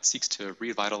 It seeks to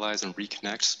revitalize and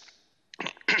reconnect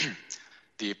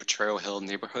the Potrero Hill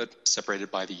neighborhood separated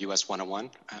by the US 101.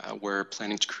 We're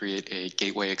planning to create a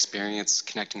gateway experience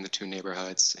connecting the two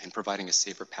neighborhoods and providing a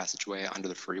safer passageway under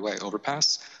the freeway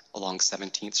overpass along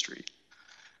 17th Street.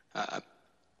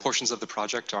 Portions of the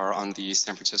project are on the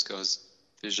San Francisco's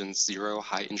Vision Zero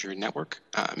High Injury Network,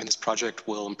 and this project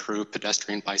will improve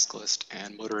pedestrian, bicyclist,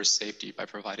 and motorist safety by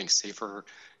providing safer,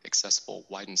 accessible,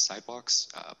 widened sidewalks,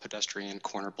 pedestrian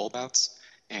corner bulbouts,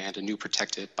 and a new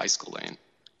protected bicycle lane.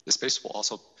 The space will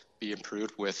also be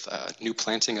improved with new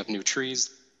planting of new trees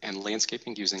and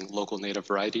landscaping using local native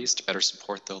varieties to better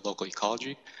support the local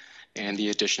ecology, and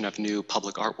the addition of new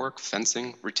public artwork,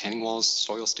 fencing, retaining walls,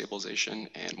 soil stabilization,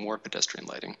 and more pedestrian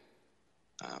lighting.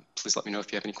 Please let me know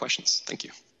if you have any questions. Thank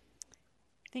you.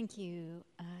 Thank you.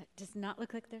 Does not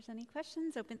look like there's any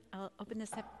questions. I'll open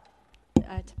this up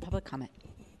to public comment.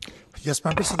 Yes,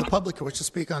 members of the public who wish to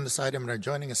speak on this item and are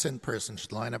joining us in person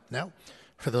should line up now.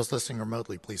 For those listening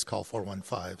remotely, please call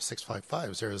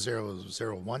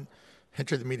 415-655-0001.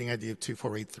 Enter the meeting ID of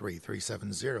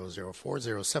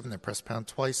 2483-370-0407 and press pound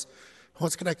twice.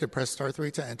 Once connected, press star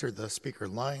 3 to enter the speaker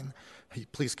line.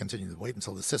 Please continue to wait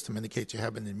until the system indicates you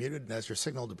have been muted, and as your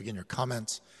signal to begin your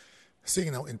comments.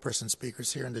 Seeing no in-person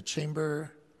speakers here in the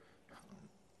chamber.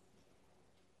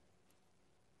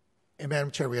 And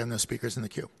Madam Chair, we have no speakers in the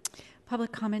queue.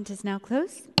 Public comment is now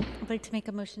closed. I'd like to make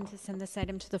a motion to send this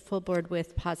item to the full board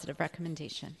with positive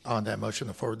recommendation. On that motion,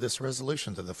 to forward this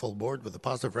resolution to the full board with a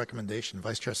positive recommendation,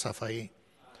 Vice Chair Safai.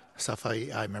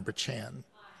 Safai, aye. Member Chan.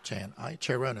 Chan, aye.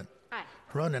 Chair Ronan. Aye.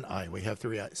 Ronan, aye. We have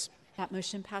 3 ayes. That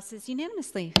motion passes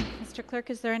unanimously. Mr. Clerk,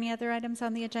 is there any other items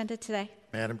on the agenda today?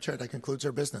 Madam Chair, that concludes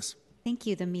our business. Thank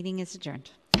you. The meeting is adjourned.